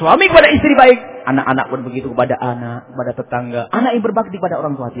suami, suami kepada istri baik. Anak-anak pun begitu kepada anak, kepada tetangga. Anak yang berbakti pada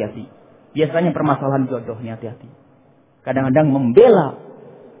orang tua, hati-hati. Biasanya permasalahan jodohnya, hati-hati. Kadang-kadang membela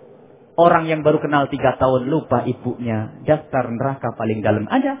orang yang baru kenal 3 tahun, lupa ibunya. Daftar neraka paling dalam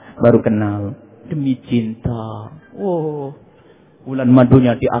aja, baru kenal. Demi cinta. Oh, bulan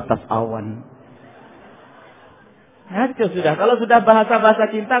madunya di atas awan. Nah, itu sudah. Kalau sudah bahasa-bahasa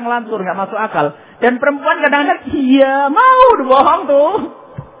cinta ngelantur, nggak masuk akal. Dan perempuan kadang-kadang, iya mau bohong tuh.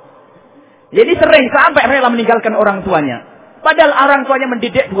 Jadi sering sampai rela meninggalkan orang tuanya. Padahal orang tuanya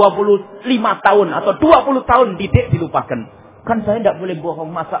mendidik 25 tahun atau 20 tahun didik dilupakan. Kan saya tidak boleh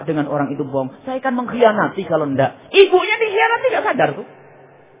bohong, masa dengan orang itu bohong. Saya kan mengkhianati kalau enggak. Ibunya dikhianati nggak sadar tuh.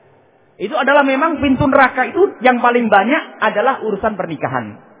 Itu adalah memang pintu neraka itu yang paling banyak adalah urusan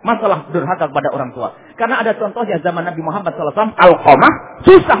pernikahan. Masalah durhaka kepada orang tua. Karena ada contohnya zaman Nabi Muhammad SAW, Alqamah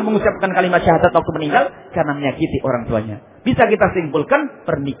susah mengucapkan kalimat syahadat waktu meninggal karena menyakiti orang tuanya. Bisa kita simpulkan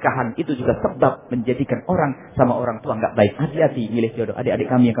pernikahan itu juga sebab menjadikan orang sama orang tua nggak baik. Hati-hati milih jodoh. Adik-adik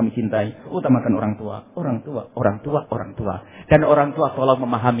kami yang kami cintai, utamakan orang tua, orang tua, orang tua, orang tua. Dan orang tua tolong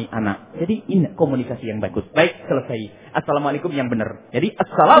memahami anak. Jadi ini komunikasi yang bagus. Baik, selesai. Assalamualaikum yang benar. Jadi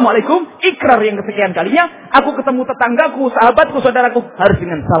assalamualaikum, ikrar yang kesekian kalinya. Aku ketemu tetanggaku, sahabatku, saudaraku harus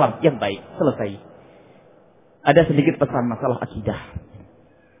dengan salam yang baik. Selesai. Ada sedikit pesan masalah akidah.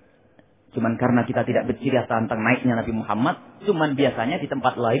 Cuman karena kita tidak bercerita tentang naiknya Nabi Muhammad, cuman biasanya di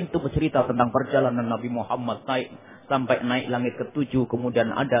tempat lain itu bercerita tentang perjalanan Nabi Muhammad naik sampai naik langit ke-7, kemudian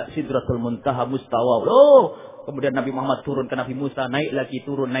ada Sidratul Muntaha Mustawa. Loh, kemudian Nabi Muhammad turun ke Nabi Musa, naik lagi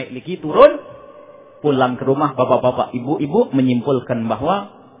turun, naik lagi turun. Pulang ke rumah bapak-bapak, ibu-ibu menyimpulkan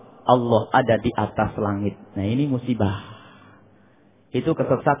bahwa Allah ada di atas langit. Nah, ini musibah. Itu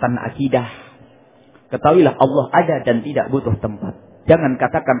kesesatan akidah. Ketahuilah Allah ada dan tidak butuh tempat. Jangan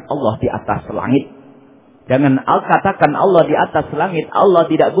katakan Allah di atas langit. Jangan katakan Allah di atas langit. Allah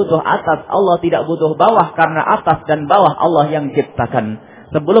tidak butuh atas, Allah tidak butuh bawah. Karena atas dan bawah Allah yang ciptakan.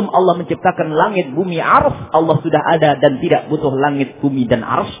 Sebelum Allah menciptakan langit, bumi, arsy, Allah sudah ada dan tidak butuh langit, bumi, dan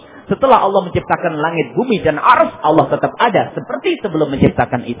arsy. Setelah Allah menciptakan langit, bumi, dan arsy, Allah tetap ada seperti sebelum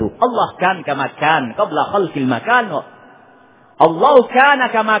menciptakan itu. Allah kan kama kan qabla khalqil makan. Allah kana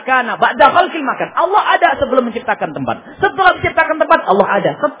kama kana ba'da khalqil makan. Allah ada sebelum menciptakan tempat. Setelah menciptakan tempat, Allah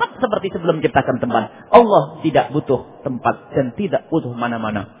ada tetap seperti sebelum menciptakan tempat. Allah tidak butuh tempat dan tidak butuh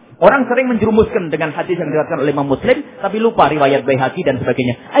mana-mana. Orang sering menjerumuskan dengan hadis yang diriwayatkan oleh Imam Muslim, tapi lupa riwayat Baihaqi dan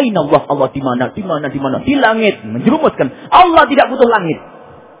sebagainya. Aina Allah, Allah di mana? Di mana? Di mana? Di langit. Menjerumuskan. Allah tidak butuh langit.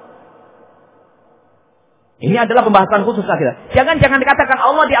 Ini adalah pembahasan khusus kita. Jangan dikatakan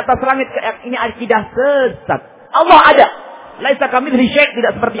Allah di atas langit. Ini akidah sesat. Allah ada. Laisa kamitslihi syai',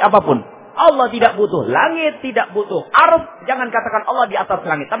 tidak seperti apapun. Allah tidak butuh langit, tidak butuh arsy. Jangan katakan Allah di atas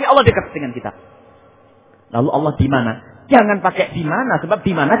langit, tapi Allah dekat dengan kita. Lalu Allah di mana? Jangan pakai di mana, sebab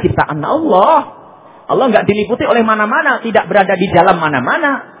di mana ciptaan Allah. Allah enggak diliputi oleh mana-mana, tidak berada di dalam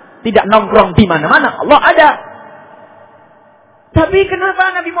mana-mana, tidak nongkrong di mana-mana. Allah ada. Tapi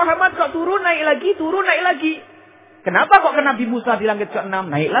kenapa Nabi Muhammad kok turun naik lagi? Kenapa kok ke Nabi Musa di langit ke-6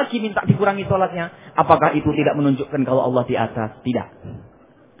 naik lagi minta dikurangi sholatnya? Apakah itu tidak menunjukkan kalau Allah di atas? Tidak.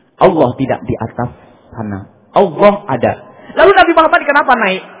 Allah tidak di atas sana. Allah ada. Lalu Nabi Muhammad kenapa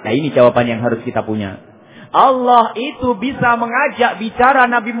naik? Nah, ini jawaban yang harus kita punya. Allah itu bisa mengajak bicara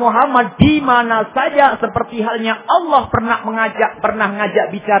Nabi Muhammad di mana saja, seperti halnya Allah pernah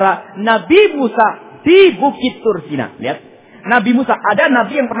ngajak bicara Nabi Musa di Bukit Tursina. Lihat. Nabi Musa, ada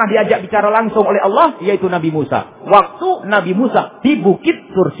Nabi yang pernah diajak bicara langsung oleh Allah, yaitu Nabi Musa. Waktu Nabi Musa di Bukit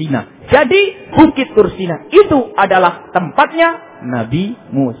Tursina. Jadi Bukit Tursina itu adalah tempatnya Nabi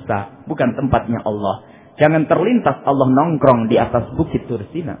Musa, bukan tempatnya Allah. Jangan terlintas Allah nongkrong di atas Bukit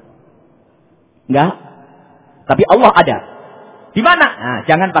Tursina. Enggak. Tapi Allah ada. Di mana? Nah,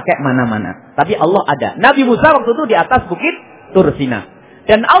 jangan pakai mana-mana. Tapi Allah ada. Nabi Musa waktu itu di atas Bukit Tursina.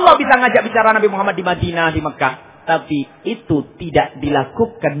 Dan Allah bisa ngajak bicara Nabi Muhammad di Madinah, di Mekah. Tapi itu tidak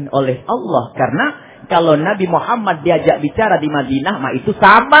dilakukan oleh Allah. Karena kalau Nabi Muhammad diajak bicara di Madinah, mah itu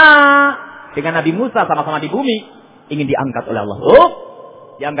sama dengan Nabi Musa sama-sama di bumi. Ingin diangkat oleh Allah. Oh,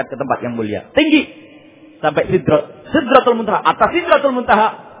 diangkat ke tempat yang mulia. Tinggi. Sampai Sidratul Muntaha. Atas Sidratul Muntaha.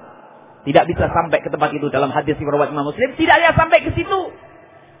 Tidak bisa sampai ke tempat itu. Dalam hadis riwayat Imam Muslim. Tidak ada sampai ke situ.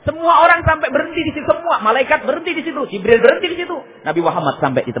 Semua orang sampai berhenti di situ. Semua malaikat berhenti di situ. Jibril berhenti di situ. Nabi Muhammad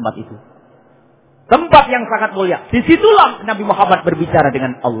sampai di tempat itu. Tempat yang sangat mulia. Disitulah Nabi Muhammad berbicara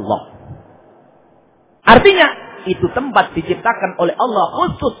dengan Allah. Artinya, itu tempat diciptakan oleh Allah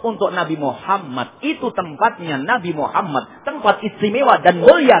khusus untuk Nabi Muhammad. Itu tempatnya Nabi Muhammad. Tempat istimewa dan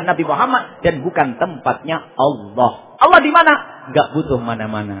mulia Nabi Muhammad. Dan bukan tempatnya Allah. Allah di mana? Gak butuh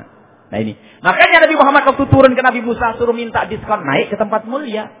mana-mana. Nah ini. Makanya Nabi Muhammad waktu turun ke Nabi Musa suruh minta diskon naik ke tempat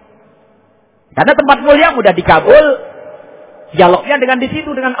mulia. Karena tempat mulia mudah dikabul. Dialognya dengan di situ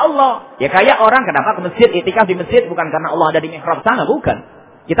dengan Allah. Ya kayak orang kenapa ke masjid, itikaf di masjid bukan karena Allah ada di mihrab sana, bukan.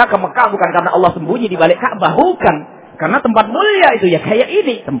 Kita ke Mekah bukan karena Allah sembunyi di balik Ka'bah, bukan. Karena tempat mulia itu ya kayak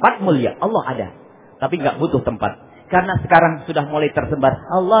ini, tempat mulia. Allah ada. Tapi nggak butuh tempat. Karena sekarang sudah mulai tersebar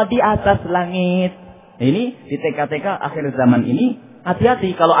Allah di atas langit. Ini di TK-TK akhir zaman ini,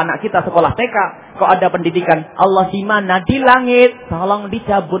 hati-hati kalau anak kita sekolah TK, kok ada pendidikan Allah di mana? Di langit. Tolong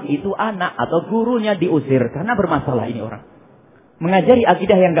dicabut itu anak atau gurunya diusir karena bermasalah ini orang. Mengajari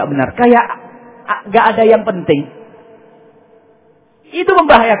akidah yang nggak benar, kayak nggak ada yang penting. Itu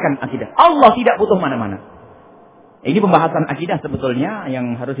membahayakan akidah. Allah tidak butuh mana-mana. Ini pembahasan akidah sebetulnya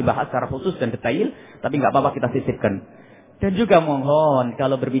yang harus dibahas secara khusus dan detail, tapi nggak apa-apa kita sisipkan. Dan juga mohon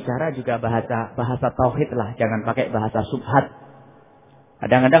kalau berbicara juga bahasa tauhid lah, jangan pakai bahasa subhat.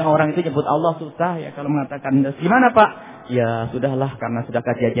 Kadang-kadang orang itu nyebut Allah susah ya kalau mengatakan gimana Pak? Ya sudahlah karena sudah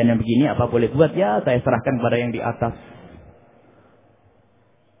kejadian yang begini apa boleh buat ya saya serahkan kepada yang di atas.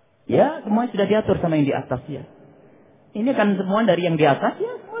 Ya semua sudah diatur sama yang di atas ya. Ini kan semua dari yang di atas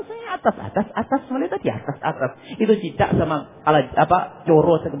ya, semua saya atas, mulai tadi atas. Itu tidak sama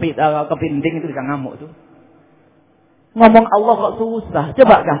coro kepinting itu bisa ngamuk tuh. Ngomong Allah kok susah.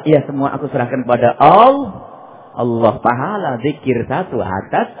 Coba kah? Iya semua aku serahkan kepada Allah pahala zikir satu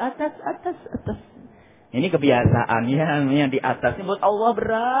atas. Ini kebiasaan ya, yang di atas nyebut Allah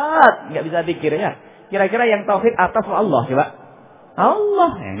berat, nggak bisa zikir ya. Kira-kira yang tauhid atas Allah coba.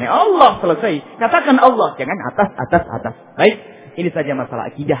 Allah, ini Allah selesai. Katakan Allah, jangan atas. Baik, ini saja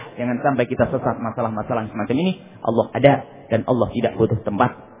masalah akidah. Jangan sampai kita sesat masalah-masalah semacam ini. Allah ada dan Allah tidak butuh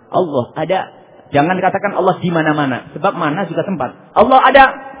tempat. Allah ada. Jangan katakan Allah di mana-mana, sebab mana juga tempat. Allah ada.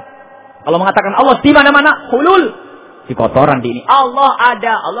 Kalau mengatakan Allah di mana-mana, hulul. Di kotoran di ini. Allah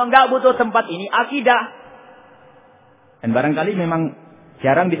ada. Allah enggak butuh tempat, ini akidah. Dan barangkali memang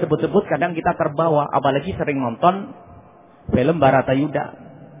jarang disebut-sebut, kadang kita terbawa, apalagi sering nonton film Baratayuda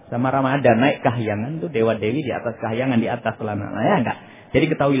sama Ramadan naik kahyangan tuh dewa-dewi di atas kahyangan di atas celana. Nah, ya enggak. Jadi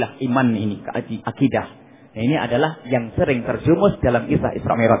ketahuilah iman ini akidah. Nah, ini adalah yang sering terjumus dalam kisah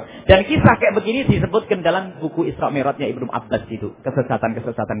Isra Mi'raj. Dan kisah kayak begini disebutkan dalam buku Isra Mi'rajnya Ibnu Abbas itu.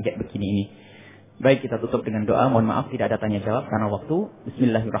 Kesesatan-kesesatan kayak begini ini. Baik, kita tutup dengan doa. Mohon maaf tidak ada tanya jawab karena waktu.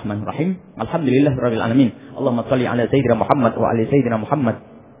 Bismillahirrahmanirrahim. Alhamdulillahirabbil alamin. Allahumma shalli ala sayyidina Muhammad wa ali sayyidina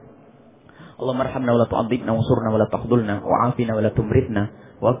Muhammad. Allahumma arhamna wa la tu'adzibna wa surna wa la takhdulna wa afina wa la tumritna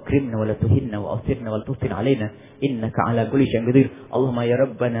wa akrimna wa la tuhinna wa asirna wa la tuftin alaina innaka ala kulli syai'in qadir. Allahumma ya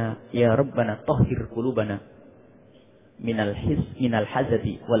rabbana tahhir qulubana minal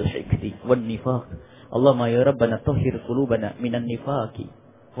hazadi wal hikdi wan nifaq. Allahumma ya rabbana tahhir qulubana minan nifaqi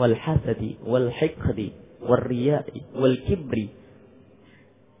wal hasadi wal hikdi wal riya'i wal kibri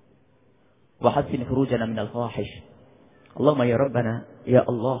wa hassin furujana minal fahish. Allahumma ya Rabbana, ya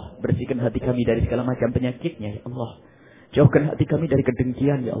Allah, bersihkan hati kami dari segala macam penyakitnya, ya Allah. Jauhkan hati kami dari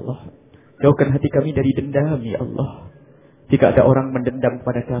kedengkian, ya Allah. Jauhkan hati kami dari dendam, ya Allah. Jika ada orang mendendam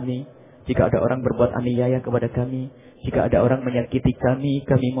kepada kami, jika ada orang berbuat aniaya kepada kami, jika ada orang menyakiti kami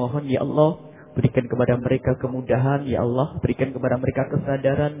mohon, ya Allah, berikan kepada mereka kemudahan, ya Allah. Berikan kepada mereka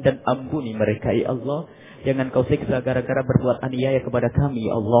kesadaran dan ampuni mereka, ya Allah. Jangan kau siksa gara-gara berbuat aniaya kepada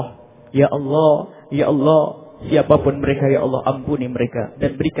kami, ya Allah. Ya Allah, ya Allah. Siapapun mereka, ya Allah, ampuni mereka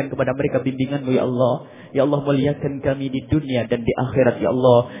dan berikan kepada mereka bimbingan-Mu, ya Allah. Ya Allah, muliakan kami di dunia dan di akhirat, ya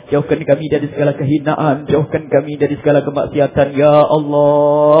Allah. Jauhkan kami dari segala kehinaan, jauhkan kami dari segala kemaksiatan, ya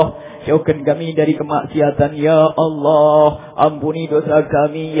Allah. Jauhkan kami dari kemaksiatan, ya Allah. Ampuni dosa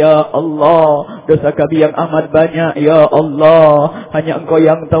kami, ya Allah. Dosa kami yang amat banyak, ya Allah. Hanya Engkau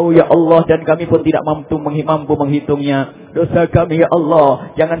yang tahu, ya Allah. Dan kami pun tidak mampu menghitungnya. Dosa kami, ya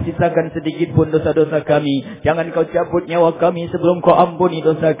Allah. Jangan sisakan sedikit pun dosa-dosa kami. Jangan Kau cabut nyawa kami sebelum Kau ampuni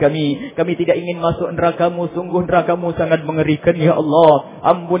dosa kami. Kami tidak ingin masuk neraka-Mu. Sungguh neraka-Mu sangat mengerikan, ya Allah.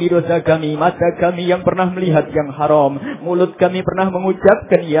 Ampuni dosa kami. Mata kami yang pernah melihat yang haram. Mulut kami pernah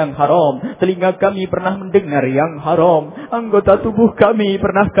mengucapkan yang haram. Telinga kami pernah mendengar yang haram. Anggota tubuh kami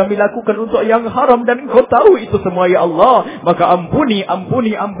pernah kami lakukan untuk yang haram. Dan Engkau tahu itu semua, ya Allah. Maka ampuni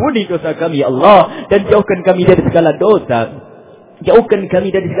dosa kami, ya Allah. Dan jauhkan kami dari segala dosa. Jauhkan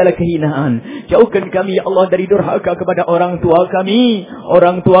kami dari segala kehinaan. Jauhkan kami, ya Allah, dari durhaka kepada orang tua kami.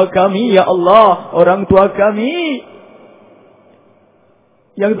 Orang tua kami, ya Allah. Orang tua kami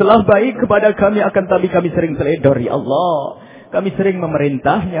yang telah baik kepada kami, akan tapi kami sering teledor, ya Allah. Kami sering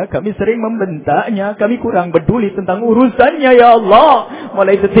memerintahnya, kami sering membentaknya, kami kurang peduli tentang urusannya ya Allah.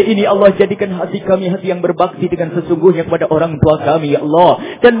 Mulai detik ini Allah jadikan hati kami hati yang berbakti dengan sesungguhnya kepada orang tua kami ya Allah.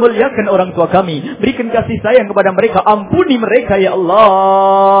 Dan muliakan orang tua kami, berikan kasih sayang kepada mereka, ampuni mereka ya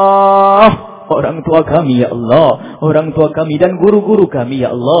Allah. Orang tua kami ya Allah, orang tua kami dan guru-guru kami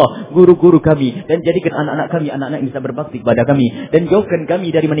ya Allah, guru-guru kami, dan jadikan anak-anak kami anak-anak yang bisa berbakti kepada kami, dan jauhkan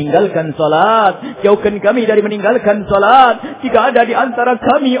kami dari meninggalkan salat, jauhkan kami dari meninggalkan salat. Jika ada di antara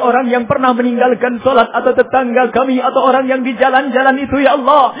kami orang yang pernah meninggalkan salat, atau tetangga kami atau orang yang di jalan-jalan itu ya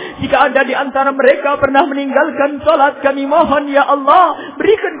Allah, jika ada di antara mereka pernah meninggalkan salat, kami mohon ya Allah,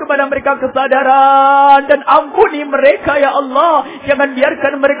 berikan kepada mereka kesadaran dan ampuni mereka ya Allah. Jangan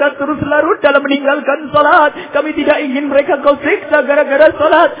biarkan mereka terus larut dalam meninggalkan salat. Kami tidak ingin mereka kau siksa gara-gara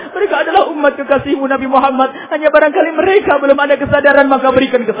salat. Mereka adalah umat kekasihmu Nabi Muhammad. Hanya barangkali mereka belum ada kesadaran, maka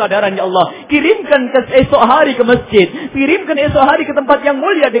berikan kesadaran ya Allah. Kirimkan esok hari ke masjid, kirimkan esok hari ke tempat yang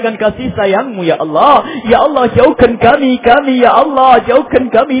mulia dengan kasih sayangmu ya Allah. Ya Allah, jauhkan kami ya Allah,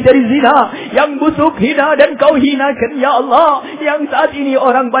 jauhkan kami dari zina yang busuk, hina dan kau hinakan ya Allah, yang saat ini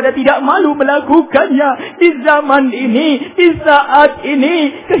orang pada tidak malu melakukannya. Di zaman ini, di saat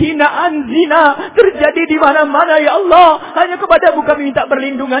ini, kehinaan zina terjadi di mana-mana ya Allah. Hanya kepadamu kami minta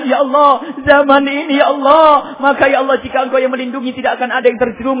perlindungan ya Allah. Zaman ini ya Allah, maka ya Allah, jika Engkau yang melindungi, tidak akan ada yang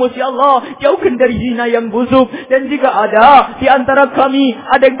terjerumus ya Allah. Jauhkan dari zina yang busuk. Dan jika ada di antara kami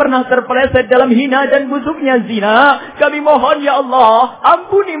ada yang pernah terpeleset dalam hina dan busuknya zina, kami mohon ya Allah,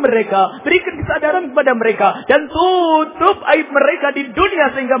 ampuni mereka, berikan kesadaran kepada mereka, dan tutup aib mereka di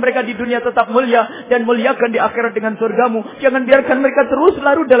dunia, sehingga mereka di dunia tetap mulia, dan muliakan di akhirat dengan surgamu. Jangan biarkan mereka terus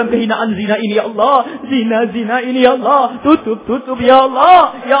larut dalam kehinaan zina ini ya Allah. Zina ini ya Allah, tutup ya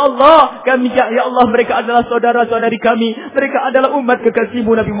Allah. Ya Allah, kami ya Allah, mereka adalah saudara-saudari kami, mereka adalah umat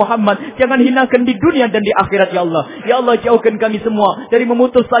kekasihmu Nabi Muhammad. Jangan hinakan di dunia dan di akhirat ya Allah. Ya Allah, jauhkan kami semua dari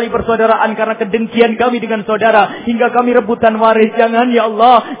memutus tali persaudaraan karena kedengkian kami dengan saudara, hingga kami rebutan waris. Jangan ya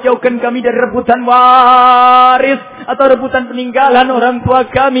Allah, jauhkan kami dari rebutan waris atau rebutan peninggalan orang tua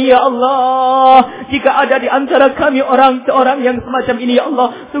kami ya Allah. Jika ada di antara kami orang yang semacam ini ya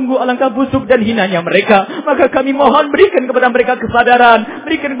Allah, sungguh alangkah busuk dan hinanya mereka, maka kami mohon berikan kepada mereka kesadaran,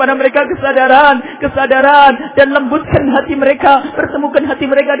 berikan kepada mereka kesadaran, dan lembutkan hati mereka, pertemukan hati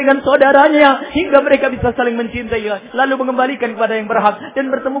mereka dengan saudaranya, hingga mereka bisa saling mencintai, lalu mengembalikan kepada yang berhak, dan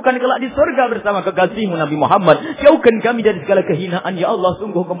bertemukan kelak di surga bersama kekasihmu Nabi Muhammad. Jauhkan kami dari segala kehinaan ya Allah,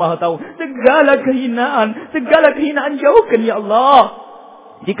 sungguh Kau Maha tahu segala kehinaan jauhkan ya Allah.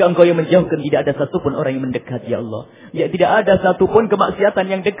 Jika Engkau yang menjauhkan, tidak ada satupun orang yang mendekat ya Allah. Ya, tidak ada satupun kemaksiatan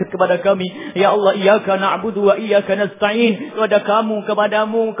yang dekat kepada kami ya Allah. Iyyaka na'budu wa iyyaka nasta'in.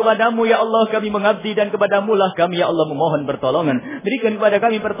 Kepadamu ya Allah kami mengabdi, dan kepadamu lah kami ya Allah memohon pertolongan. Berikan kepada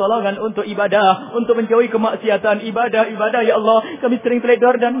kami pertolongan untuk ibadah, untuk menjauhi kemaksiatan. Ibadah ya Allah. Kami sering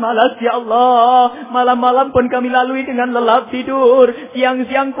teledor dan malas ya Allah. Malam-malam pun kami lalui dengan lelap tidur.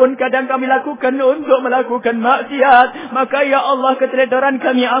 Siang-siang pun kadang kami lakukan untuk melakukan maksiat. Maka ya Allah, keteledoran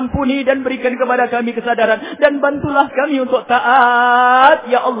kami ampuni, dan berikan kepada kami kesadaran, dan bantulah kami untuk taat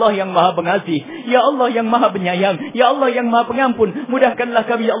ya Allah yang Maha Pengasih, ya Allah yang Maha Penyayang, ya Allah yang Maha Pengampun. Mudahkanlah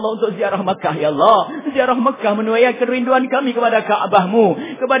kami ya Allah untuk ziarah Makkah ya Allah. Ziarah Makkah menuai kerinduan kami kepada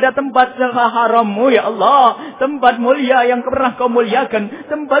Ka'bahmu, kepada tempat harammu ya Allah, tempat mulia yang pernah Kau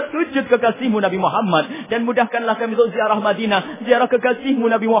muliakan, tempat sujud kekasihmu Nabi Muhammad. Dan mudahkanlah kami untuk ziarah Madinah, ziarah kekasihmu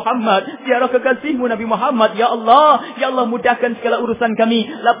Nabi Muhammad, ziarah kekasihmu Nabi Muhammad ya Allah. Ya Allah, mudahkan segala urusan kami,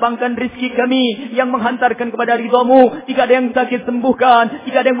 lapangkan rizki kami yang menghantarkan kepada ridhamu. Jika ada yang sakit, sembuhkan.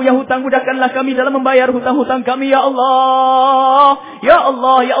 Jika ada yang punya hutang, mudahkanlah kami dalam membayar hutang-hutang kami ya Allah. Ya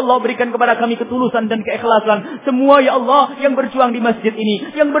Allah, berikan kepada kami ketulusan dan keikhlasan. Semua ya Allah yang berjuang di masjid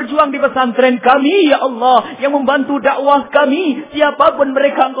ini, yang berjuang di pesantren kami ya Allah, yang membantu dakwah kami, siapapun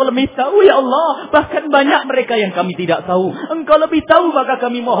mereka Engkau lebih tahu ya Allah. Bahkan banyak mereka yang kami tidak tahu, Engkau lebih tahu, maka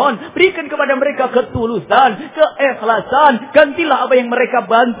kami mohon berikan kepada mereka ketulusan, keikhlasan. Gantilah apa yang mereka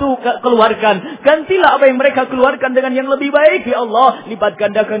bantu keluarkan, gantilah apa yang mereka keluarkan dengan yang lebih baik ya Allah. Lipat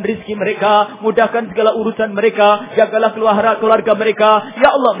gandakan rezeki mereka, mudahkan segala urusan mereka, jagalah keluarga mereka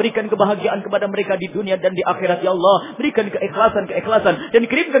ya Allah. Berikan kebahagiaan kepada mereka di dunia dan di akhirat ya Allah. Berikan keikhlasan, dan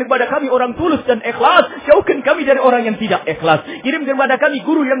kirimkan kepada kami orang tulus dan ikhlas. Jauhkan kami dari orang yang tidak ikhlas. Kirimkan kepada kami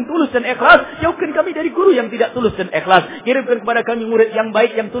guru yang tulus dan ikhlas. Jauhkan kami dari guru yang tidak tulus dan ikhlas. Kirimkan kepada kami murid yang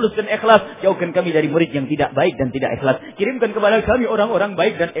baik, yang tulus dan ikhlas. Jauhkan kami dari murid yang tidak baik dan tidak ikhlas. Kirimkan kepada kami orang-orang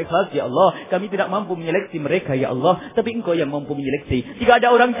baik dan ikhlas ya Allah. Kami tidak mampu menyeleksi mereka ya Allah, tapi Engkau yang mampu menyeleksi. Jika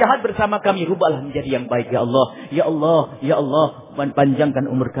ada orang jahat bersama kami, rubahlah menjadi yang baik ya Allah. Ya Allah, panjangkan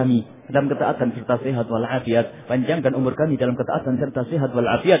umur kami dalam ketaatan serta sehat walafiat. Panjangkan umur kami dalam ketaatan serta sehat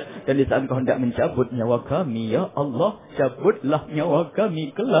walafiat. Dan di saat Engkau hendak mencabut nyawa kami, ya Allah, cabutlah nyawa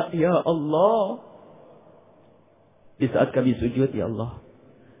kami kelak, ya Allah. Di saat kami sujud, ya Allah.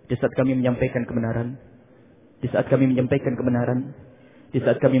 Di saat kami menyampaikan kebenaran. Di saat kami menyampaikan kebenaran. Di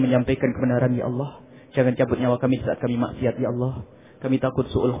saat kami menyampaikan kebenaran, ya Allah. Jangan cabut nyawa kami saat kami maksiat, ya Allah. Kami takut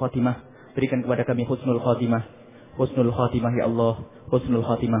su'ul khatimah. Berikan kepada kami husnul khatimah. Husnul khatimah, ya Allah. Husnul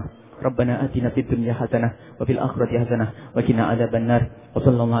khatimah. Rabbana atina fid dunya hasanah wa fil akhirati hasanah wa qina adzabannar. Wa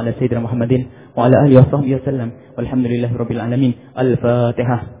sallallahu ala sayyidina Muhammadin wa ala alihi wa sahbihi wasallam. Walhamdulillahirabbil alamin.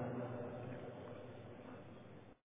 Al-Fatihah.